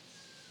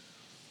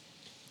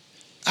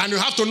 And you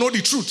have to know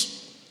the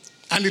truth.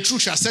 And the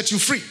truth shall set you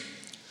free.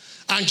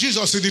 And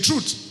Jesus is the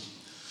truth.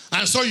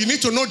 And so you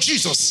need to know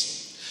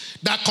Jesus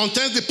that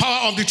contains the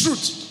power of the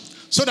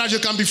truth so that you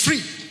can be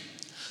free.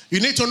 You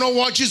need to know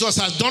what Jesus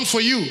has done for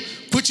you,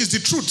 which is the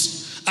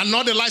truth and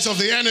not the lies of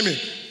the enemy.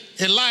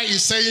 A lie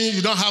is saying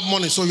you don't have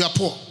money, so you are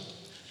poor.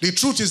 The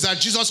truth is that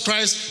Jesus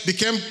Christ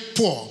became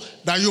poor,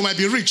 that you might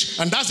be rich.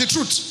 And that's the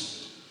truth.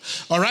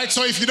 All right,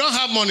 so if you don't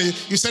have money,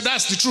 you say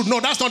that's the truth. No,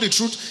 that's not the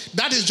truth.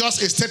 That is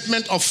just a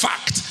statement of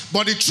fact.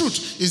 But the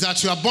truth is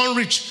that you are born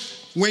rich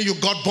when you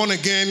got born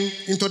again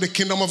into the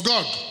kingdom of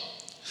God.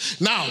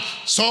 Now,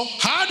 so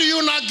how do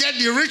you not get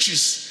the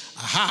riches?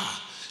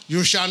 Aha.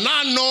 You shall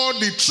now know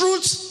the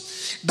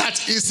truth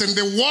that is in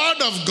the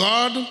word of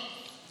God,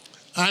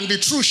 and the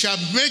truth shall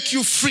make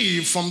you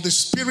free from the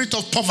spirit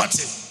of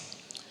poverty.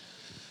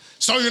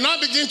 So you now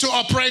begin to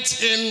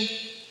operate in,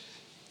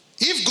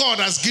 if God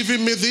has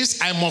given me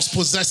this, I must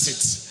possess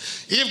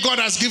it. If God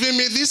has given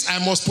me this,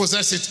 I must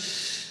possess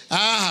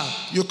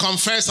it. You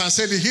confess and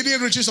say the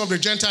hidden riches of the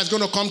Gentiles is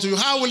going to come to you.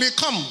 How will it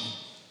come?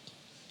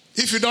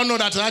 If you don't know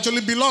that it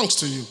actually belongs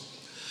to you.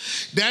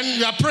 Then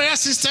your prayer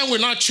system will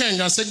not change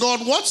and say,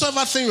 God,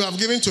 whatsoever thing you have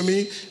given to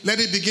me, let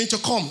it begin to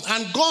come.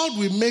 And God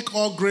will make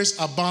all grace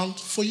abound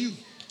for you.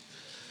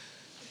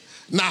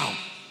 Now,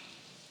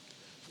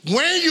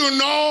 When you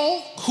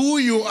know who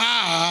you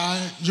are,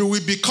 you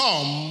will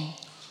become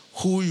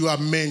who you are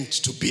meant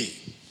to be.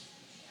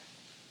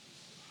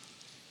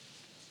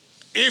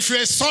 If you're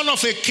a son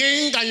of a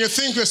king and you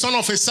think you're a son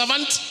of a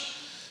servant,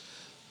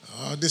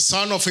 the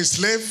son of a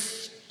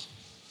slave,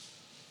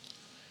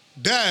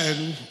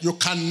 then you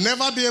can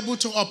never be able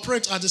to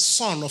operate as the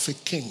son of a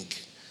king.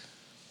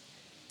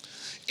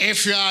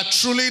 If you are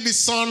truly the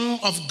son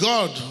of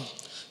God,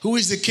 who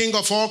is the king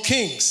of all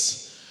kings,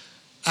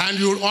 and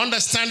you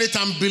understand it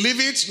and believe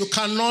it, you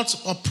cannot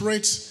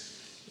operate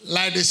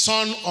like the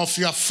son of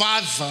your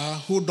father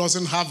who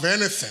doesn't have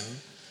anything.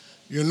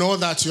 You know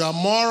that you are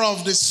more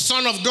of the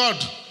son of God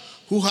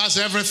who has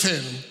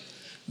everything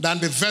than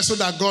the vessel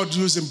that God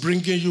used in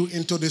bringing you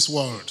into this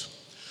world.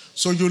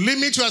 So you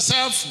limit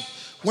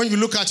yourself when you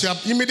look at your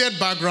immediate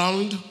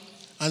background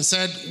and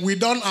said, we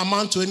don't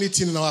amount to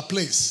anything in our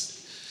place.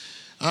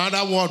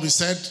 Another word we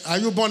said, are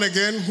you born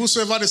again?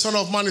 Whosoever the Son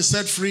of Man is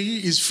set free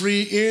is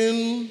free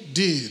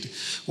indeed.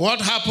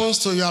 What happens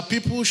to your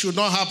people should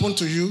not happen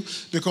to you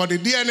because the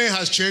DNA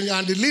has changed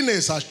and the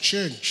lineage has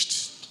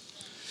changed.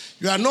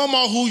 You are no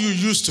more who you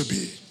used to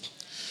be.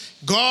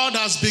 God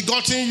has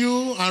begotten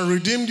you and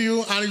redeemed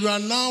you and you are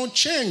now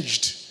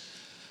changed.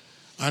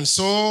 And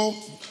so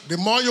the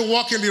more you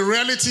walk in the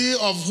reality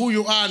of who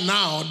you are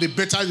now, the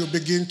better you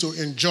begin to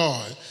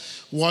enjoy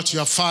what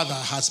your Father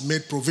has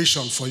made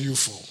provision for you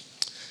for.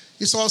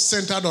 It's all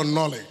centered on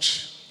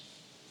knowledge.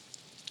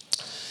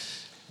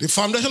 The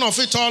foundation of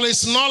it all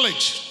is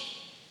knowledge.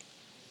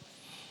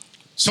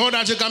 So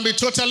that you can be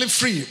totally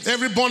free.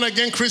 Every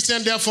born-again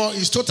Christian, therefore,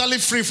 is totally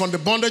free from the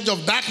bondage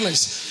of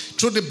darkness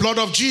through the blood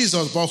of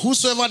Jesus. But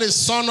whosoever the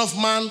Son of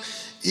Man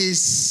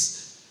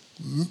is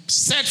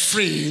set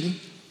free,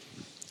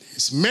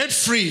 is made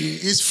free,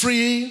 is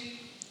free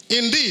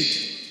indeed.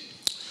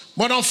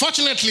 But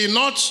unfortunately,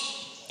 not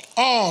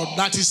all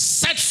that is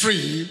set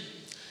free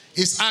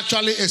is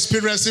actually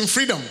experiencing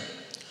freedom.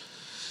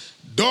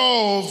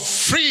 Though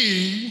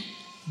free,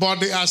 but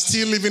they are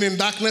still living in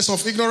darkness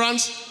of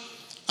ignorance,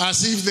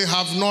 as if they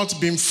have not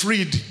been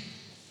freed.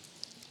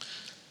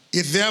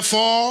 It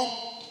therefore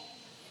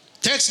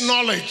takes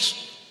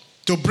knowledge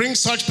to bring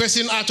such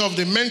person out of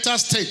the mental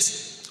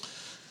state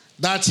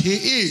that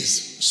he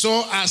is,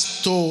 so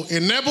as to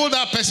enable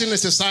that person to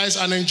exercise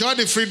and enjoy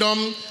the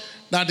freedom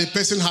that the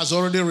person has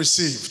already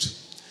received.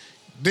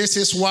 This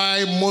is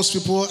why most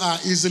people are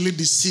easily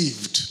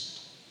deceived.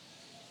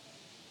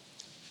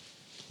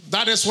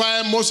 That is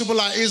why most people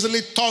are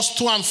easily tossed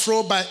to and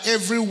fro by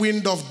every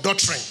wind of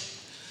doctrine.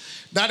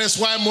 That is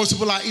why most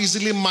people are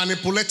easily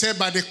manipulated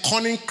by the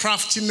cunning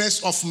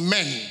craftiness of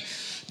men.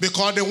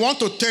 Because they want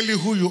to tell you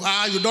who you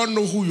are, you don't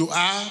know who you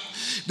are.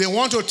 They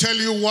want to tell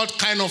you what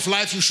kind of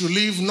life you should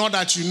live, not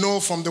that you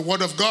know from the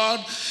Word of God.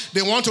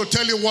 They want to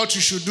tell you what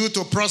you should do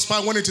to prosper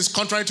when it is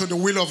contrary to the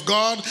will of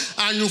God.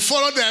 And you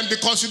follow them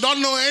because you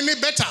don't know any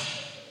better.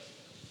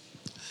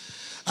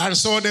 And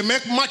so they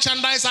make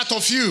merchandise out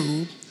of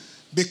you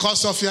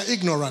because of your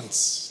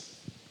ignorance.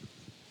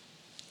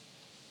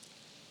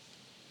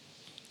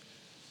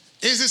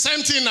 It's the same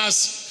thing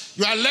as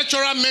your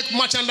lecturer make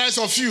merchandise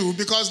of you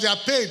because they are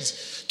paid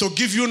to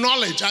give you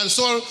knowledge. And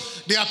so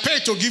they are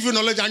paid to give you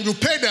knowledge and you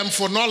pay them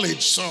for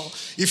knowledge. So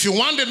if you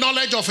want the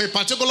knowledge of a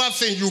particular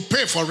thing, you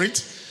pay for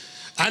it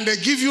and they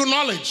give you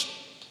knowledge.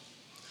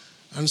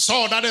 And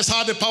so that is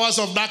how the powers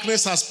of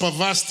darkness has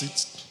perversed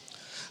it.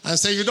 And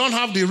say, you don't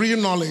have the real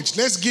knowledge.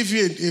 Let's give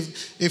you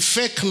a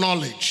fake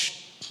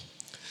knowledge.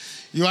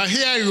 You are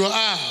here, you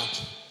are,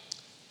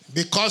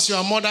 because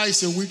your mother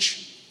is a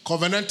witch,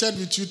 covenanted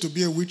with you to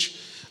be a witch,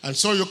 and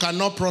so you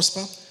cannot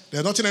prosper.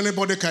 There's nothing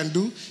anybody can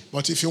do.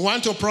 But if you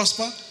want to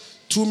prosper,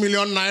 2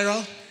 million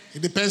naira,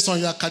 it depends on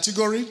your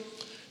category.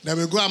 Then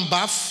we go and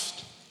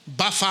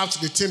buff out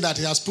the thing that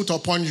he has put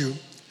upon you.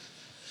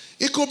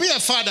 It could be a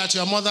fact that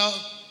your mother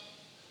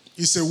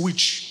is a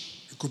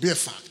witch. It could be a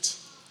fact.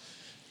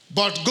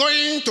 But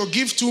going to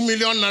give 2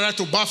 million naira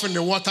to bath in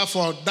the water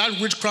for that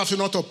witchcraft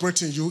not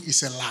operating you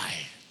is a lie.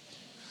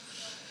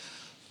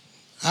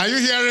 Are you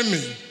hearing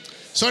me?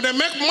 So they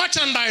make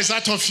merchandise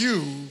out of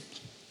you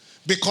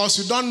because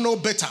you don't know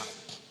better.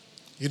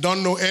 You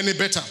don't know any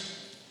better.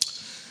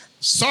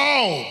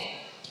 So,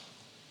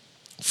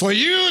 for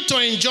you to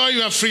enjoy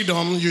your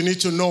freedom, you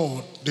need to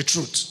know the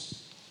truth.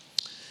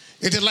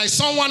 It is like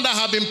someone that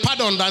have been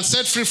pardoned and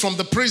set free from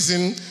the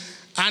prison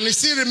and he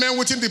still remain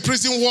within the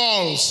prison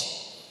walls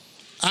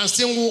and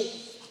still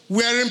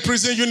wearing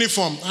prison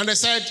uniform. And they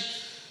said,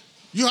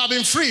 you have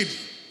been freed.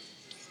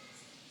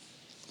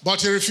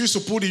 But he refused to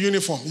put the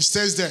uniform. He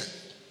stays there.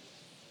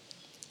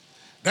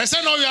 They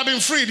said, no, you have been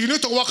freed. You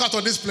need to walk out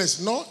of this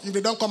place. No, if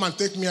they don't come and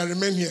take me, I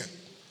remain here.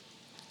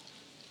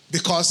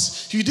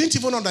 Because you didn't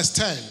even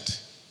understand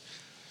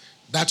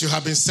that you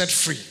have been set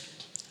free.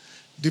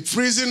 The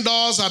prison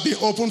doors have been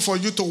opened for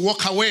you to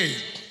walk away.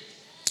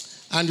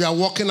 And you are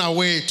walking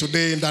away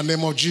today in the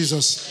name of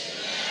Jesus.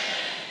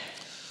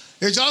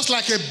 Amen. It's just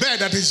like a bird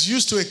that is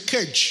used to a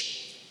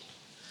cage.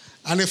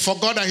 And he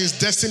forgot that his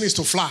destiny is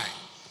to fly.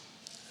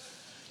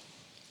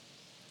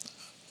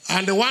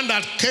 And the one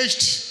that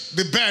caged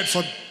the bed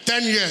for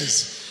 10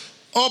 years,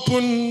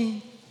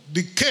 open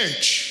the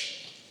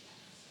cage,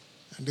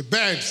 and the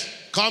bird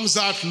comes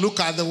out, look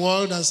at the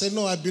world, and say,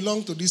 no, I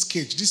belong to this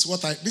cage.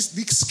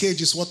 This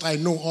cage is what I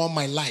know all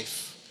my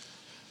life.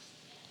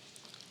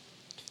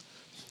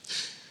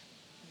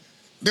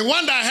 The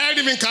one that held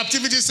him in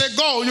captivity said,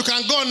 go, you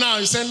can go now.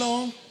 He said,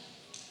 no,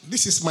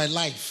 this is my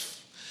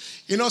life.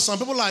 You know, some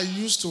people are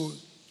used to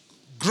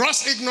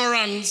gross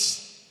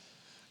ignorance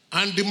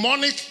and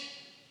demonic,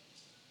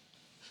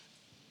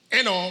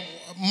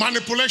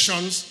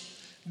 manipulations,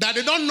 that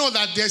they don't know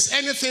that there's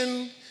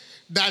anything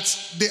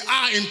that they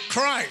are in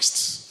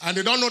Christ, and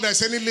they don't know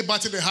there's any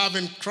liberty they have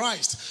in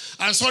Christ.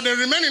 And so they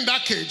remain in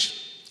that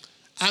cage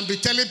and be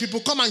telling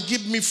people, come and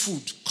give me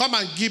food. Come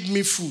and give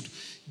me food.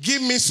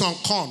 Give me some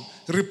corn.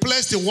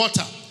 Replace the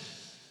water.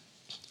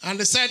 And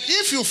they said,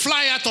 if you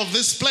fly out of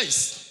this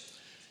place,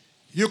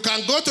 you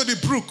can go to the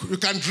brook, you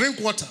can drink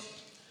water.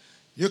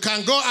 You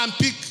can go and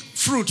pick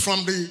fruit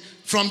from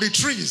the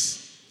trees.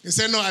 He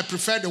said, no, I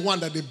prefer the one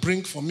that they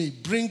bring for me.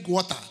 Bring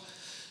water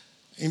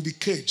in the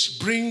cage.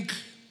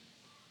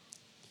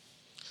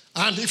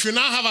 And if you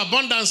now have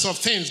abundance of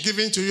things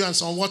given to you and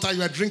some water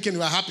you are drinking,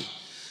 you are happy.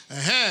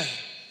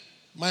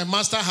 My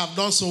master have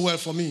done so well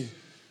for me.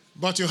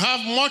 But you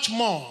have much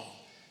more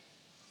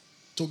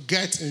to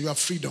get in your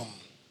freedom,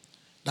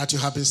 that you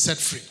have been set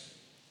free.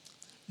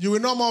 You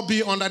will no more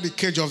be under the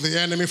cage of the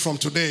enemy from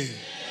today.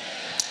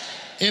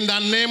 In the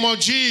name of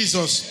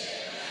Jesus.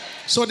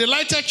 So the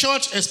Lighted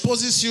Church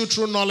exposes you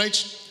through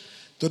knowledge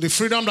to the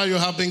freedom that you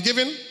have been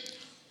given,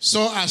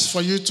 so as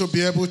for you to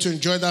be able to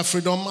enjoy that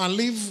freedom and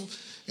live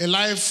a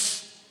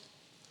life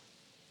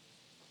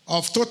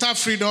of total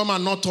freedom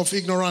and not of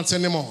ignorance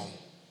anymore.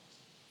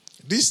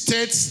 This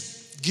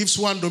state gives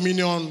one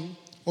dominion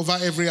over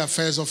every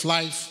affairs of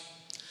life.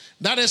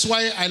 That is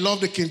why I love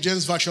the King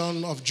James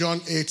Version of John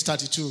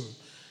 8:32,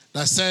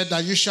 that said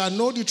that you shall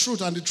know the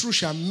truth, and the truth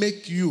shall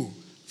make you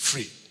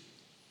free.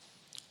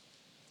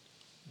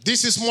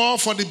 This is more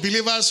for the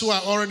believers who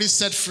are already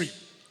set free.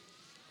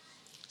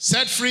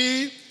 Set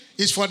free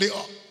is for the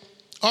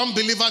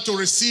unbeliever to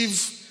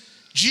receive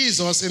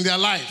Jesus in their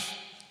life.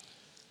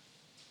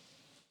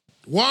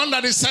 One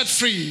that is set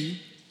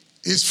free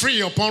is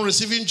free upon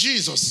receiving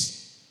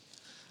Jesus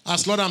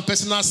as Lord and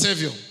personal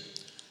Savior,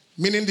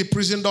 meaning the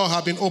prison door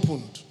has been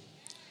opened.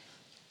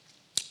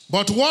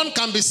 But one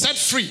can be set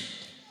free,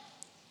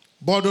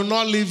 but do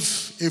not live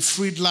a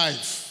freed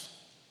life.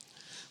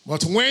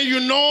 But when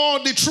you know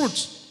the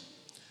truth,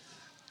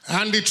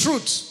 and the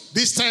truth,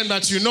 this time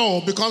that you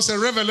know, becomes a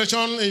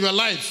revelation in your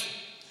life,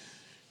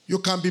 you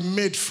can be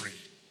made free.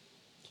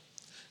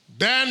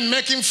 Then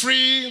making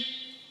free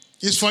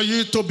is for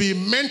you to be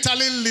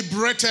mentally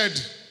liberated.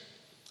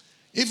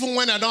 Even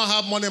when I don't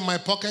have money in my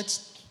pocket,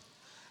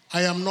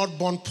 I am not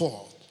born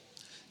poor.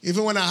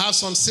 Even when I have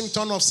some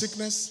symptom of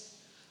sickness,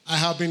 I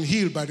have been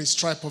healed by the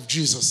stripe of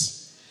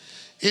Jesus.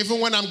 Even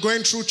when I'm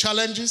going through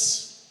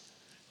challenges,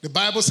 the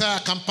Bible says I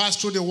can pass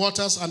through the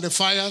waters and the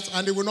fires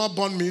and it will not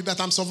burn me. That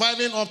I'm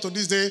surviving up to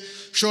this day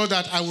shows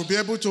that I will be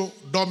able to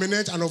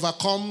dominate and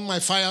overcome my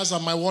fires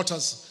and my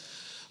waters.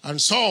 And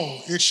so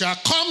it shall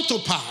come to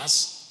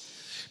pass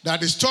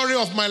that the story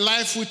of my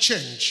life will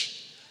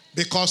change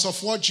because of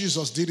what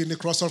Jesus did in the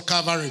cross of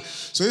Calvary.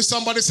 So if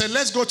somebody said,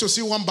 let's go to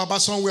see one Baba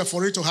somewhere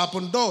for it to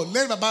happen, no,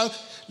 let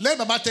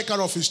Baba take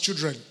care of his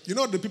children. You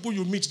know, the people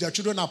you meet, their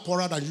children are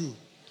poorer than you.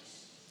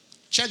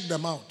 Check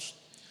them out.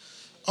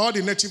 All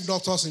the native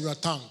doctors in your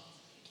town,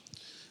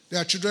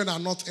 their children are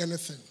not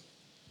anything.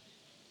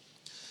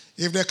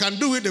 If they can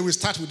do it, they will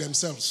start with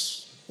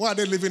themselves. Why are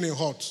they living in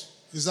hut?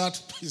 Is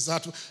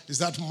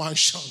that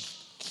mansion?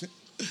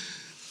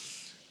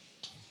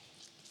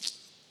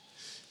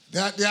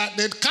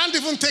 They can't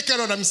even take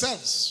care of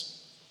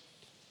themselves.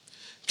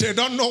 They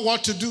don't know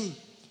what to do.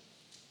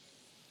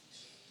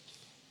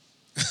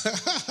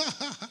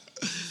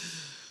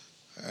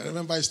 I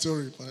remember a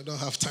story, but I don't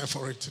have time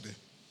for it today.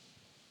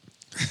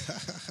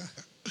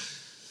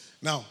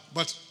 Now,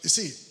 but you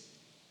see,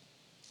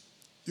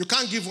 you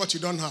can't give what you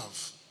don't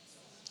have.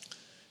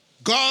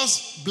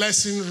 God's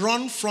blessing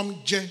run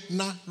from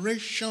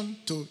generation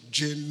to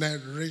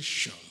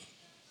generation.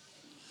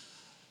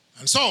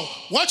 And so,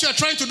 what you're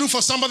trying to do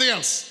for somebody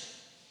else,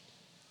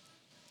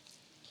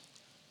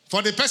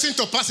 for the person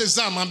to pass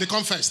exam and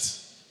become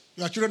first,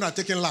 your children are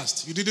taken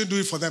last. You didn't do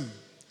it for them.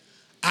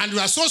 And you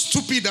are so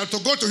stupid that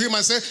to go to him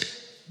and say,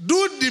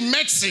 do the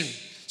medicine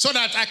so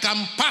that I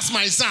can pass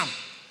my exam.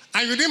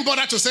 And you didn't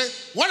bother to say,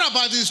 what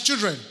about these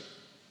children?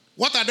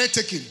 What are they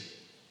taking?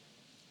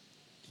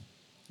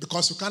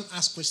 Because you can't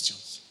ask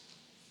questions.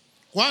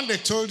 One, they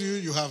told you,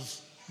 you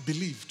have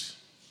believed.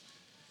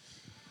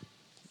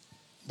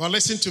 But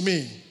listen to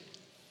me.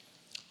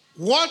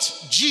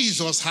 What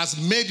Jesus has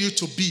made you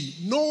to be,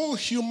 no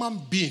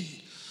human being,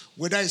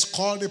 whether it's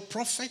called a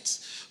prophet,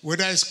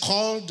 whether it's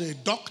called a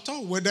doctor,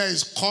 whether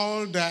it's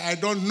called, I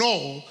don't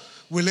know,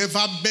 will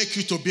ever make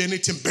you to be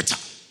anything better.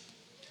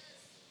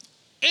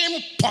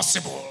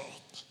 Impossible.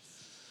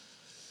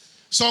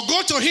 So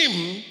go to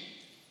him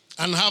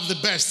and have the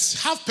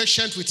best. Have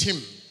patience with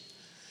him.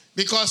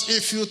 Because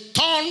if you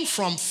turn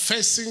from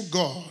facing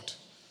God,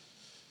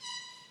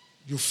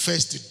 you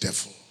face the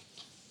devil.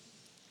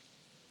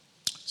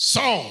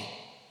 So,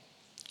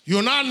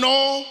 you now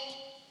know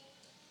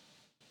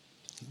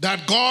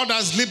that God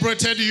has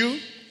liberated you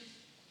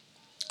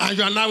and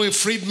you are now a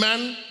freed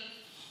man.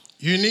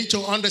 You need to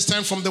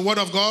understand from the word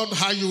of God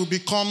how you will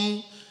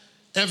become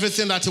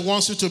everything that he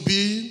wants you to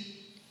be.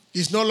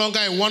 It's no longer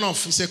a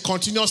one-off. It's a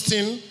continuous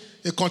thing,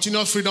 a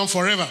continuous freedom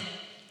forever.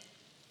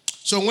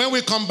 So when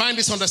we combine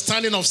this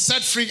understanding of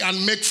set free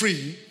and make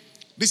free,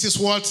 this is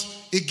what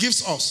it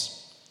gives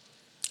us.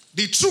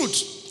 The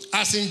truth,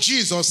 as in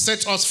Jesus,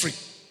 set us free.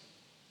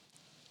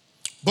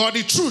 But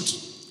the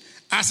truth,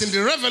 as in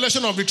the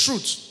revelation of the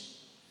truth,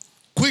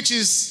 which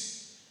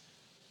is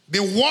the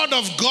word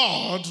of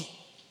God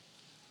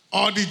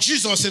or the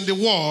Jesus in the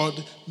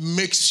word,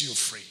 makes you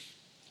free.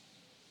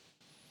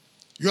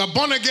 You are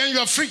born again, you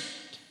are free.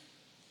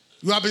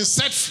 You have been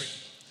set free.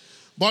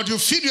 But you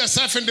feed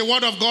yourself in the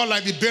word of God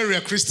like the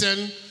berean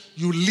Christian,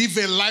 you live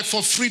a life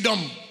of freedom.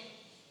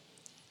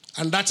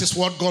 And that is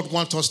what God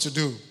wants us to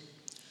do.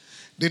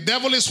 The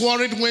devil is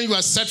worried when you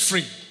are set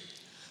free.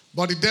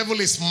 But the devil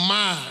is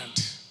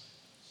mad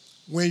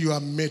when you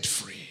are made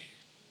free.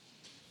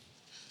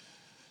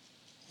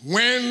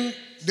 When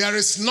there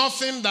is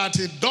nothing that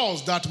it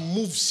does that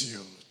moves you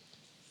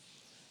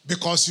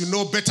because you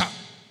know better.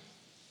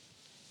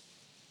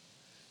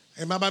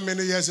 I remember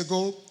many years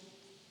ago,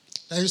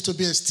 there used to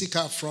be a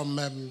sticker from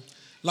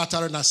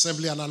Lateran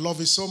Assembly, and I love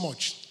it so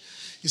much.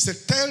 He said,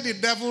 tell the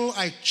devil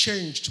I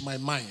changed my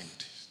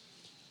mind.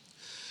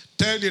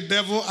 Tell the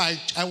devil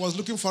I was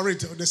looking for it.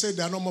 They said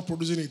they are no more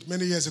producing it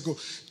many years ago.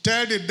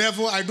 Tell the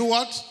devil I do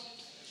what?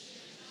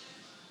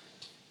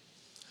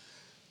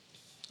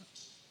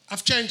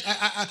 I've changed.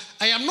 I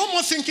am no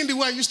more thinking the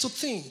way I used to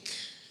think.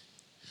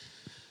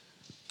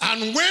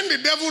 And when the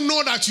devil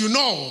knows that you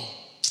know,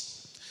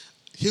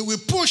 he will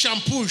push and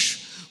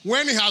push.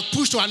 When he has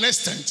pushed to an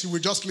extent, he will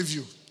just leave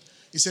you.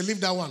 He said,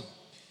 leave that one.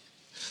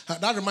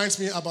 That reminds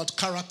me about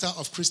character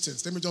of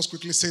Christians. Let me just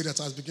quickly say that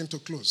as I begin to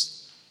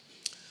close.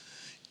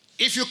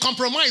 If you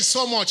compromise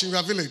so much in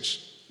your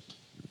village,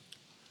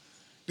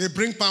 they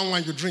bring palm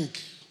wine, you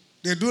drink.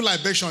 They do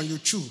libation, you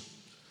chew.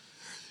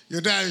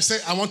 You there, you say,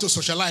 I want to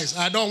socialize.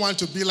 I don't want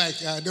to be like,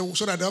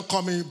 so that they don't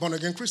call me born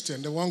again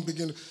Christian. They won't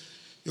begin.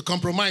 You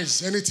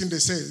compromise. Anything they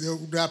say,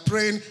 they are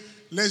praying.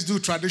 Let's do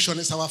tradition.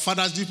 It's our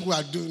fathers, people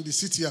are doing the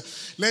city here.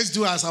 Let's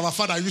do as our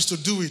father used to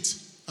do it.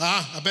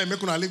 I bet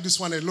make una leave this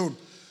one alone.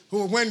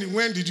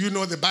 When did you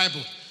know the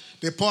Bible?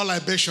 They pour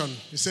libation.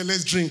 You say,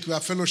 let's drink. We are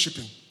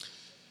fellowshipping.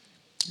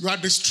 You are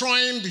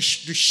destroying the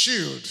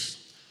shield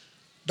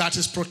that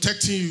is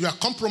protecting you. You are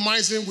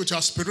compromising with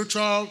your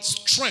spiritual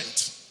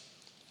strength.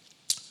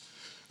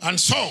 And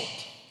so,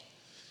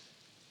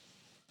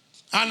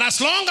 and as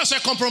long as you're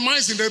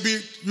compromising,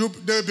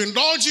 they'll be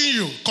indulging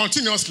you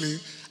continuously,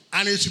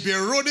 and it will be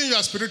eroding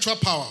your spiritual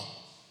power.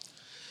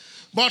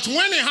 But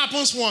when it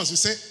happens once, you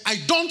say,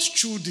 I don't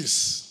chew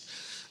this.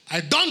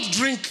 I don't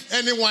drink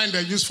any wine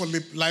they use for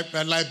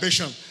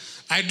libation.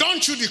 I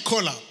don't chew the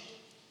cola.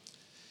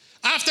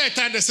 After a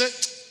time, they say,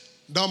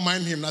 don't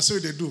mind him. That's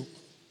what they do.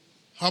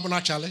 How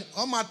about Charlie?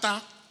 Oh,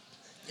 Mata.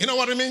 You know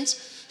what it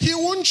means? He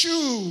won't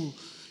chew.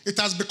 It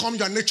has become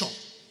your nature.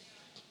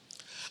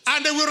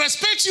 And they will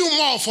respect you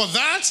more for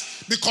that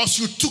because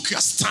you took your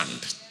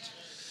stand.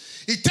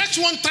 It takes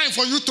one time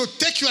for you to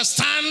take your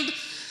stand,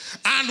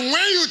 and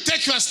when you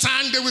take your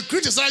stand, they will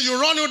criticize you,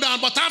 run you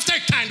down, but after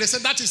a time, they say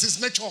that is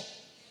his nature.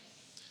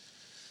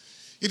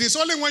 It is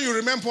only when you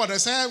remember what they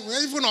say,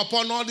 even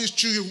upon all this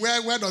chewing,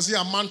 where does he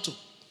amount to?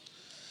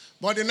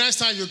 But the next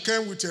time you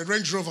came with a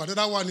Range Rover, the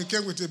other one you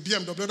came with a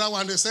BMW, the other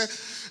one they say,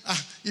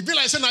 it be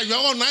like saying that you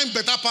are all 9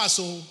 better pass,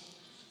 so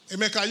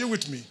Emeka, are you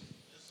with me?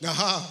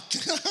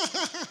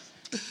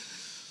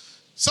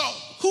 So,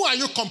 who are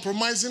you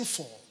compromising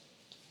for?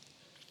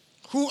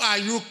 Who are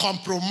you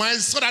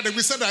compromising so that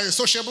we say that you're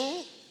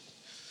sociable?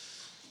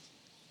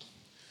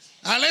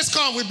 And let's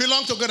come, we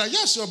belong together.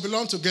 Yes, you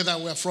belong together,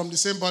 we are from the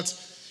same, but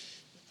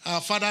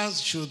our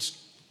fathers should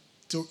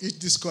to eat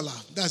this cola.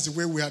 That's the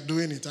way we are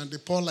doing it. And they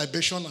pour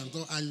libation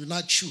and you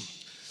not chew.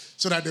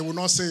 So that they will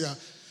not say,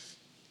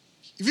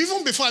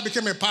 even before I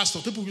became a pastor,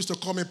 people used to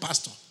call me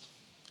pastor.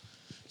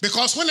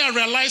 Because when I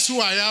realized who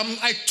I am,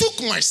 I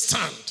took my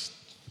stand.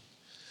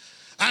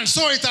 And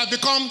so it has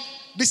become,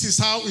 this is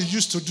how it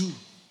used to do.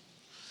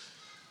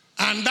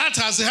 And that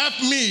has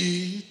helped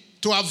me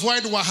to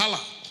avoid wahala.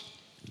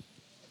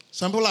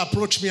 Some people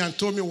approached me and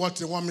told me what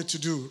they want me to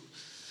do.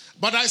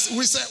 But I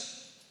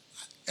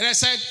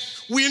said,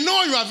 we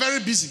know you are very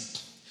busy.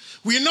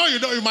 We know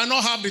you might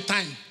not have the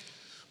time.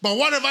 But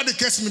whatever the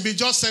case may be,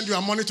 just send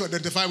your money to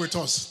identify with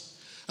us.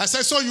 I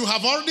said, so you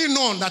have already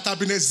known that I've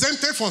been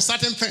exempted from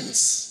certain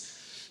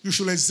things. You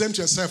should exempt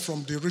yourself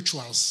from the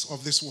rituals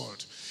of this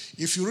world.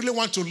 If you really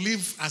want to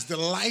live as the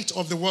light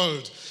of the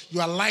world,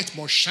 your light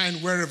must shine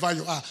wherever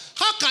you are.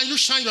 How can you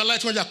shine your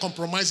light when you are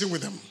compromising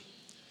with them?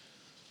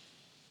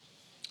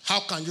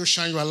 How can you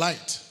shine your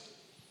light?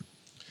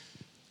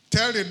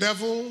 Tell the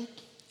devil,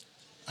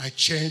 I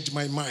changed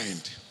my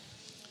mind.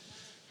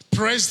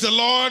 Praise the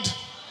Lord.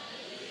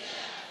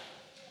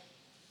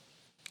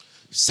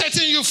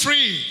 Setting you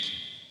free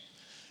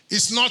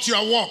is not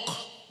your work.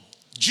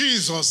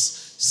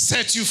 Jesus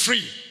set you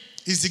free.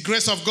 It's the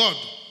grace of God.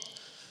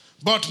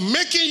 But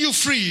making you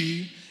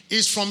free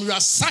is from your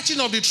searching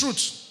of the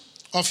truth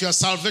of your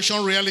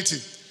salvation reality.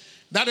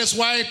 That is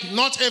why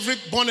not every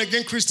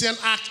born-again Christian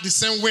acts the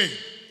same way.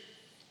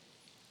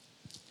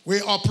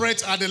 We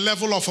operate at the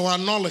level of our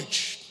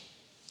knowledge.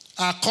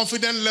 Our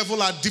confidence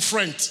level are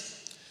different.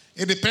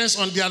 It depends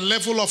on their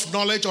level of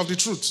knowledge of the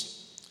truth.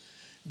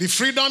 The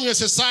freedom you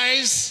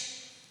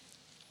exercise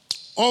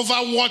over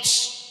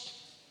what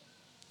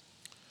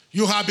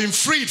you have been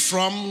freed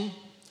from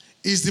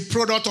is the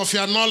product of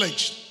your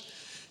knowledge.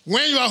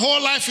 When your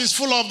whole life is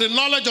full of the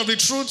knowledge of the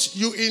truth,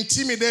 you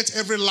intimidate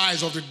every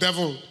lies of the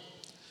devil.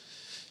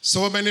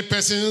 So many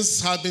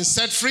persons have been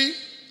set free,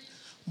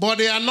 but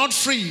they are not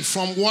free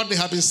from what they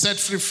have been set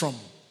free from.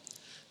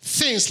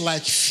 Things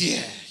like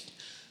fear.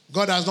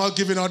 God has not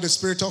given us the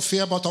spirit of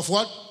fear, but of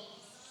what?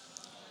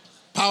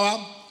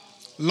 Power,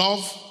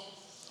 love,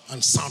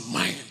 and sound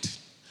mind.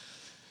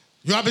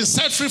 You have been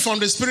set free from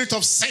the spirit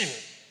of sin.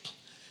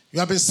 You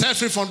have been set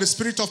free from the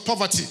spirit of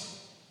poverty.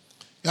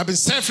 You have been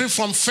set free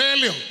from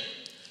failure.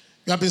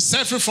 You have been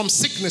set free from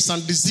sickness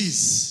and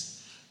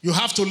disease. You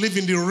have to live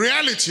in the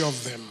reality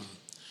of them.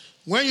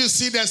 When you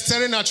see them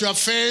staring at your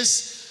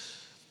face,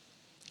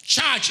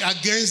 charge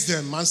against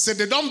them and say,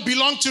 they don't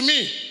belong to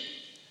me.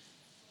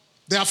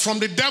 They are from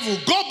the devil.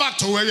 Go back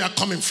to where you are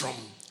coming from.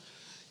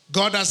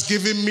 God has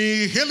given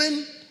me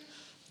healing.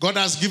 God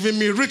has given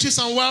me riches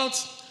and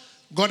wealth.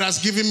 God has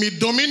given me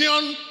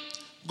dominion.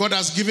 God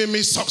has given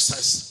me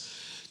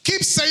success.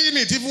 Keep saying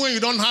it even when you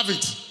don't have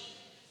it,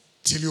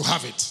 till you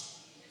have it.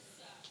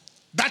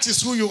 That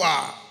is who you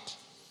are.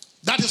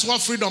 That is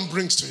what freedom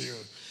brings to you.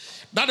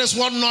 That is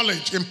what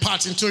knowledge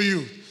imparts into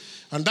you.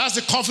 And that's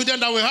the confidence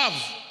that we have.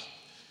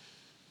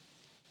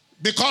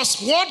 Because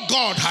what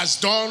God has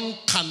done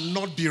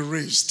cannot be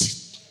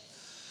erased.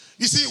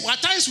 You see,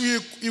 at times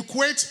we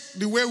equate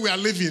the way we are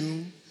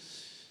living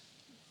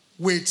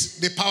with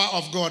the power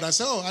of God. I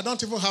say, oh, I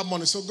don't even have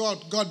money, so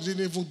God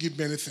didn't even give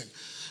me anything.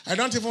 I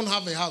don't even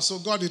have a house, so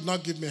God did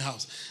not give me a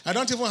house. I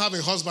don't even have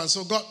a husband,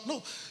 so God,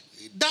 no.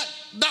 That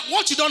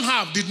what you don't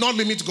have did not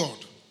limit God.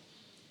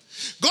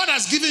 God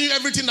has given you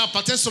everything that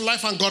pertains to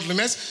life and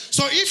godliness.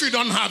 So if you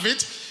don't have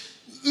it,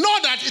 know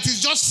that it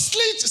is just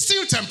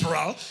still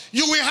temporal.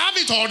 You will have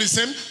it all the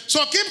same.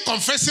 So keep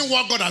confessing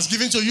what God has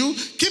given to you.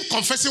 Keep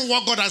confessing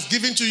what God has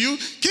given to you.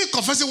 Keep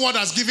confessing what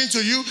has given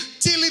to you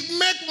till it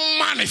make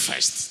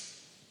manifest.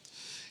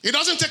 It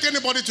doesn't take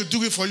anybody to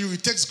do it for you.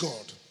 It takes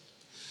God.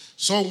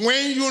 So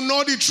when you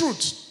know the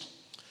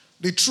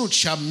truth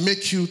shall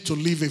make you to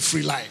live a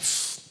free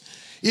life.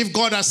 If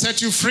God has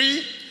set you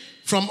free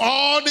from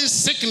all this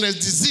sickness,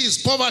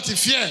 disease, poverty,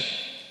 fear,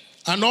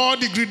 and all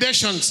the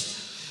gradations,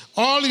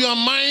 all your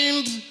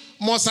mind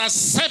must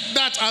accept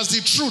that as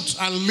the truth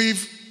and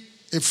live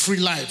a free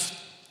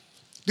life.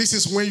 This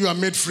is when you are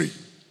made free.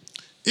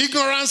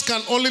 Ignorance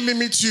can only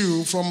limit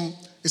you from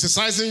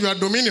exercising your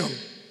dominion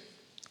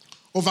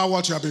over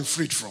what you have been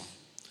freed from.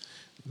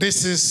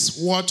 This is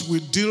what we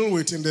deal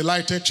with in the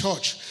Lighted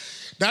Church.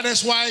 That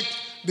is why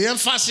the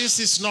emphasis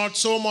is not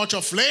so much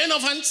of laying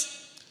of hands,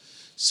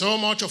 so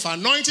much of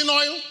anointing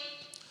oil,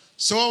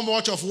 so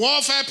much of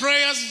warfare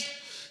prayers,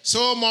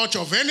 so much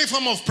of any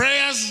form of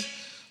prayers,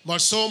 but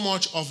so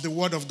much of the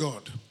Word of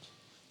God.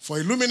 For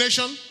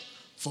illumination,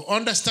 for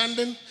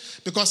understanding,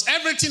 because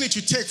everything that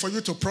you take for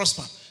you to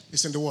prosper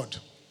is in the Word.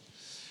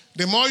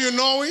 The more you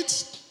know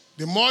it,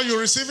 the more you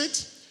receive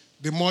it,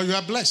 the more you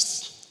are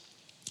blessed.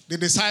 The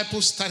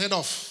disciples started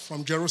off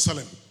from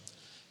Jerusalem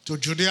to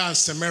Judea and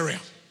Samaria.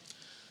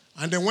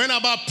 And they went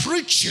about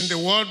preaching the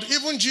word.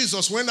 Even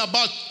Jesus went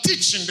about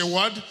teaching the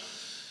word.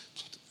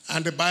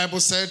 And the Bible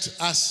said,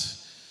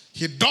 as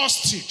he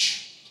does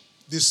teach,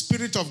 the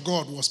Spirit of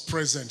God was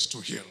present to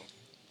heal.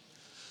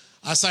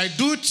 As I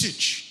do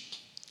teach,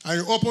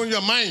 and you open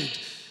your mind,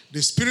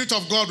 the Spirit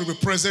of God will be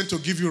present to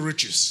give you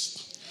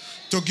riches,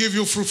 to give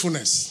you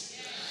fruitfulness,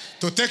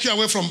 to take you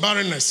away from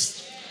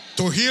barrenness,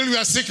 to heal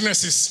your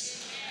sicknesses,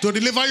 to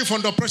deliver you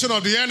from the oppression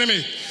of the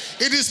enemy.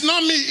 It is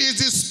not me,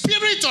 it's the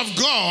Spirit of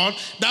God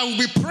that will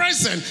be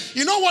present.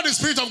 You know what the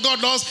Spirit of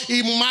God does?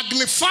 He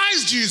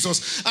magnifies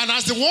Jesus. And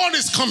as the word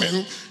is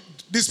coming,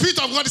 the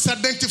Spirit of God is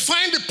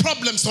identifying the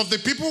problems of the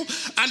people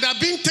and they're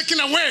being taken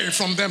away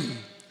from them.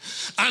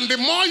 And the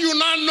more you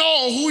now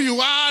know who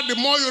you are, the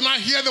more you now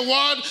hear the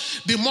word,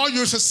 the more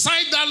you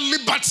exercise that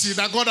liberty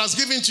that God has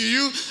given to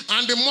you,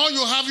 and the more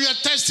you have your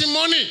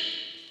testimony.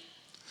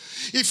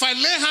 If I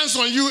lay hands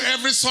on you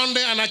every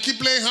Sunday and I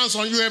keep laying hands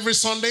on you every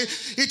Sunday,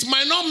 it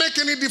might not make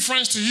any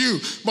difference to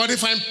you. But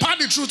if I impart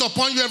the truth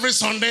upon you every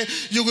Sunday,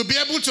 you will be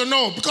able to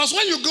know. Because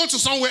when you go to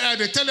somewhere else,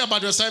 they tell you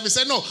about yourself, they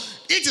say, no,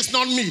 it is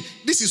not me.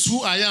 This is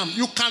who I am.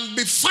 You can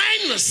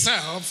define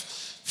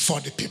yourself for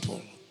the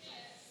people.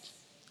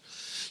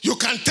 You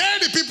can tell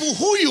the people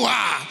who you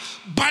are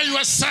by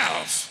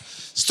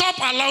yourself. Stop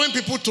allowing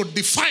people to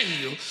define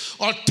you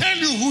or tell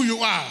you who you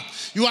are.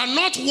 You are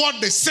not what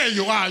they say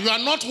you are. You are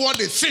not what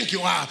they think you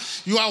are.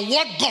 You are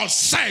what God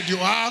said you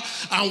are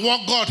and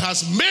what God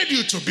has made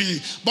you to be.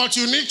 But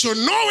you need to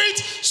know it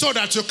so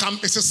that you can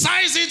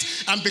exercise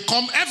it and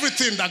become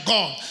everything that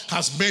God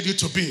has made you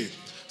to be.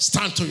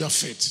 Stand to your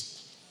feet.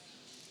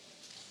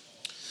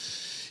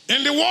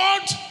 In the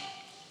world,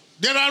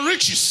 there are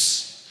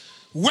riches,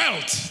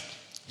 wealth,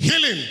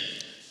 healing,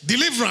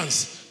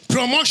 deliverance,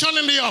 promotion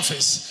in the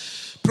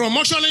office,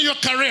 promotion in your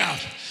career.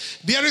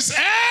 There is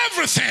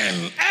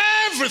everything.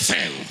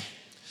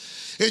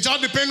 It all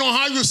depends on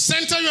how you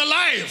center your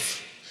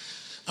life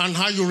and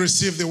how you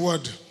receive the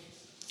word.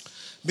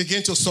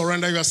 Begin to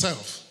surrender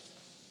yourself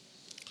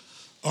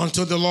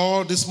unto the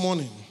Lord this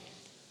morning.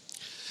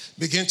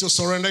 Begin to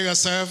surrender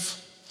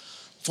yourself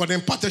for the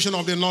impartation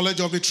of the knowledge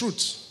of the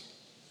truth.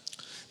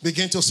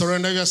 Begin to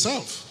surrender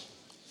yourself.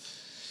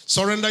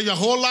 Surrender your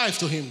whole life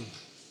to him.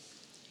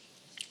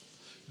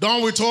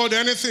 Don't withhold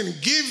anything.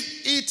 Give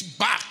it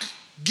back.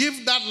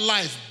 Give that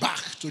life back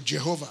to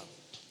Jehovah.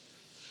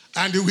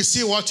 And you will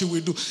see what he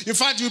will do. In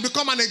fact, you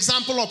become an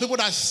example of people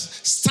that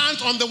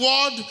stand on the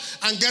word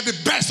and get the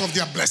best of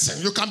their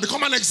blessing. You can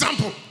become an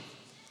example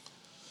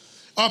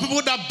of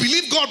people that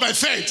believe God by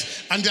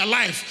faith and their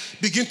life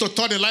begin to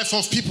touch the life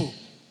of people.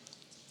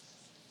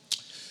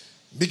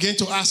 Begin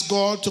to ask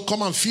God to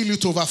come and fill you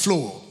to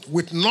overflow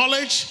with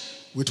knowledge,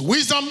 with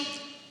wisdom,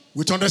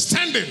 with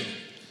understanding,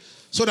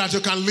 so that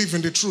you can live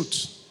in the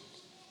truth.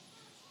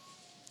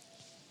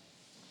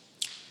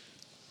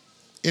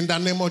 In the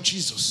name of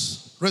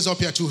Jesus, raise up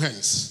your two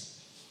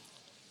hands.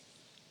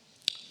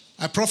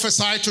 I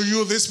prophesy to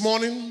you this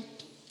morning,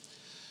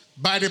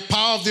 by the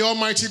power of the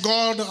Almighty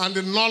God and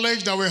the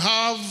knowledge that we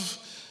have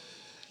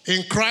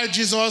in Christ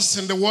Jesus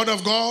in the Word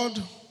of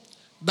God,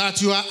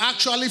 that you are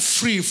actually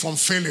free from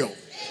failure.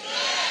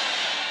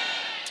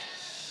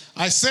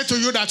 I say to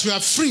you that you are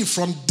free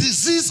from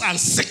disease and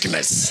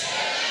sickness.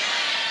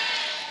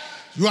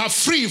 You are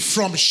free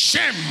from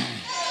shame.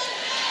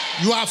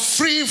 You are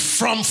free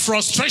from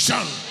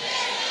frustration.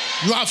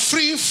 You are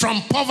free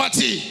from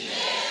poverty.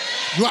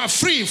 You are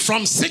free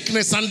from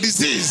sickness and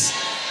disease.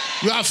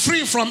 You are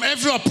free from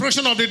every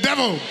oppression of the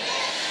devil.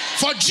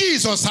 For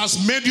Jesus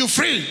has made you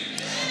free.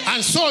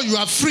 And so you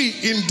are free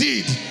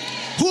indeed.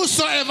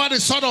 Whosoever the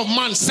Son of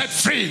Man set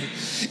free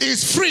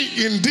is free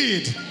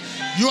indeed.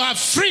 You are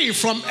free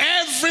from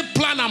every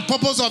plan and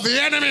purpose of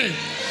the enemy.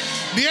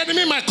 The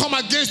enemy might come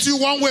against you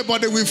one way,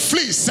 but they will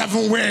flee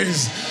 7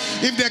 ways.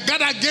 If they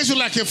gather against you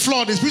like a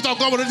flood, the Spirit of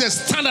God will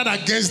just stand out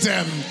against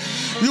them.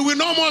 You will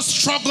no more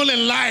struggle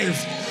in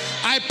life.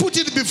 I put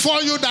it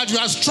before you that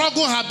your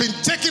struggle have been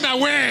taken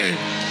away.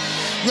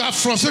 Your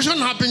frustration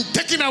have been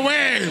taken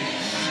away.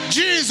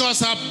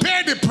 Jesus has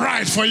paid the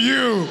price for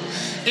you.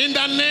 In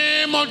the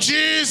name of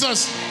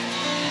Jesus.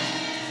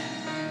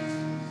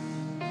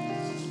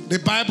 The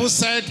Bible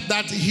said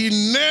that he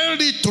nailed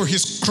it to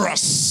his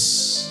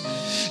cross.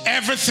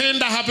 Everything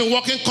that have been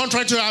working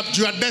contrary to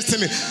your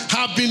destiny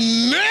have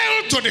been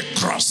nailed to the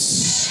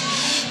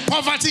cross.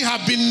 Poverty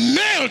have been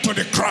nailed to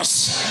the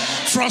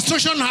cross.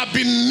 Frustration have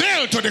been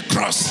nailed to the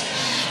cross.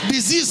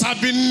 Disease have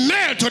been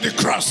nailed to the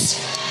cross.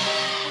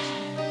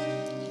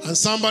 And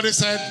somebody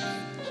said,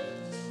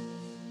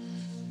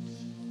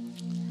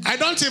 I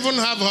don't even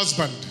have a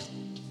husband.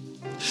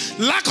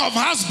 Lack of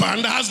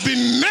husband has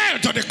been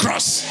nailed to the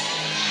cross.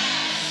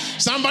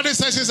 Somebody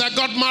says, since I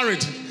got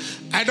married,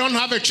 I don't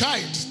have a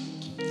child.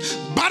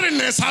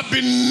 Barrenness have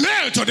been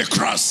nailed to the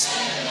cross.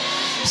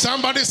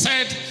 Somebody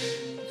said,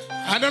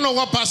 I don't know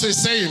what pastor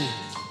is saying,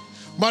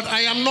 but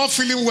I am not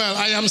feeling well.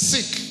 I am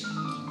sick.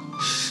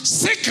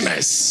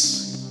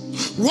 Sickness,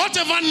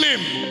 whatever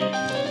name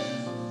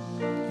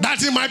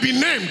that it might be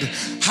named,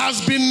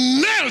 has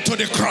been nailed to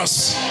the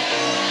cross.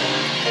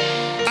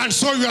 And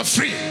so you are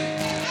free.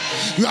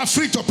 You are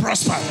free to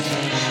prosper.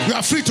 You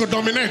are free to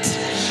dominate.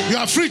 You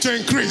are free to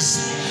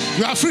increase.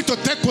 You are free to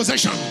take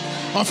possession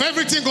of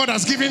everything God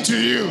has given to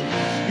you.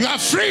 You are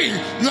free.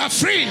 You are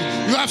free.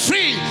 You are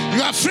free.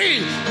 You are free.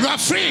 You are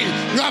free.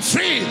 You are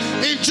free.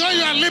 Enjoy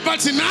your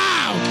liberty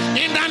now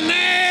in the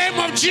name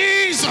of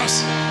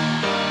Jesus.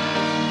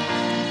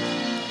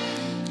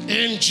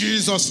 In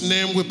Jesus'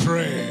 name we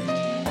pray.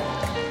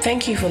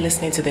 Thank you for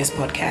listening to this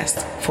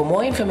podcast. For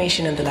more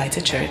information on the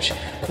Lighted Church,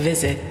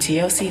 visit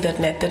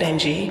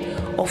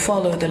tlc.net.ng or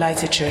follow the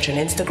Lighted Church on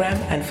Instagram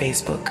and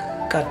Facebook.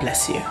 God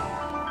bless you.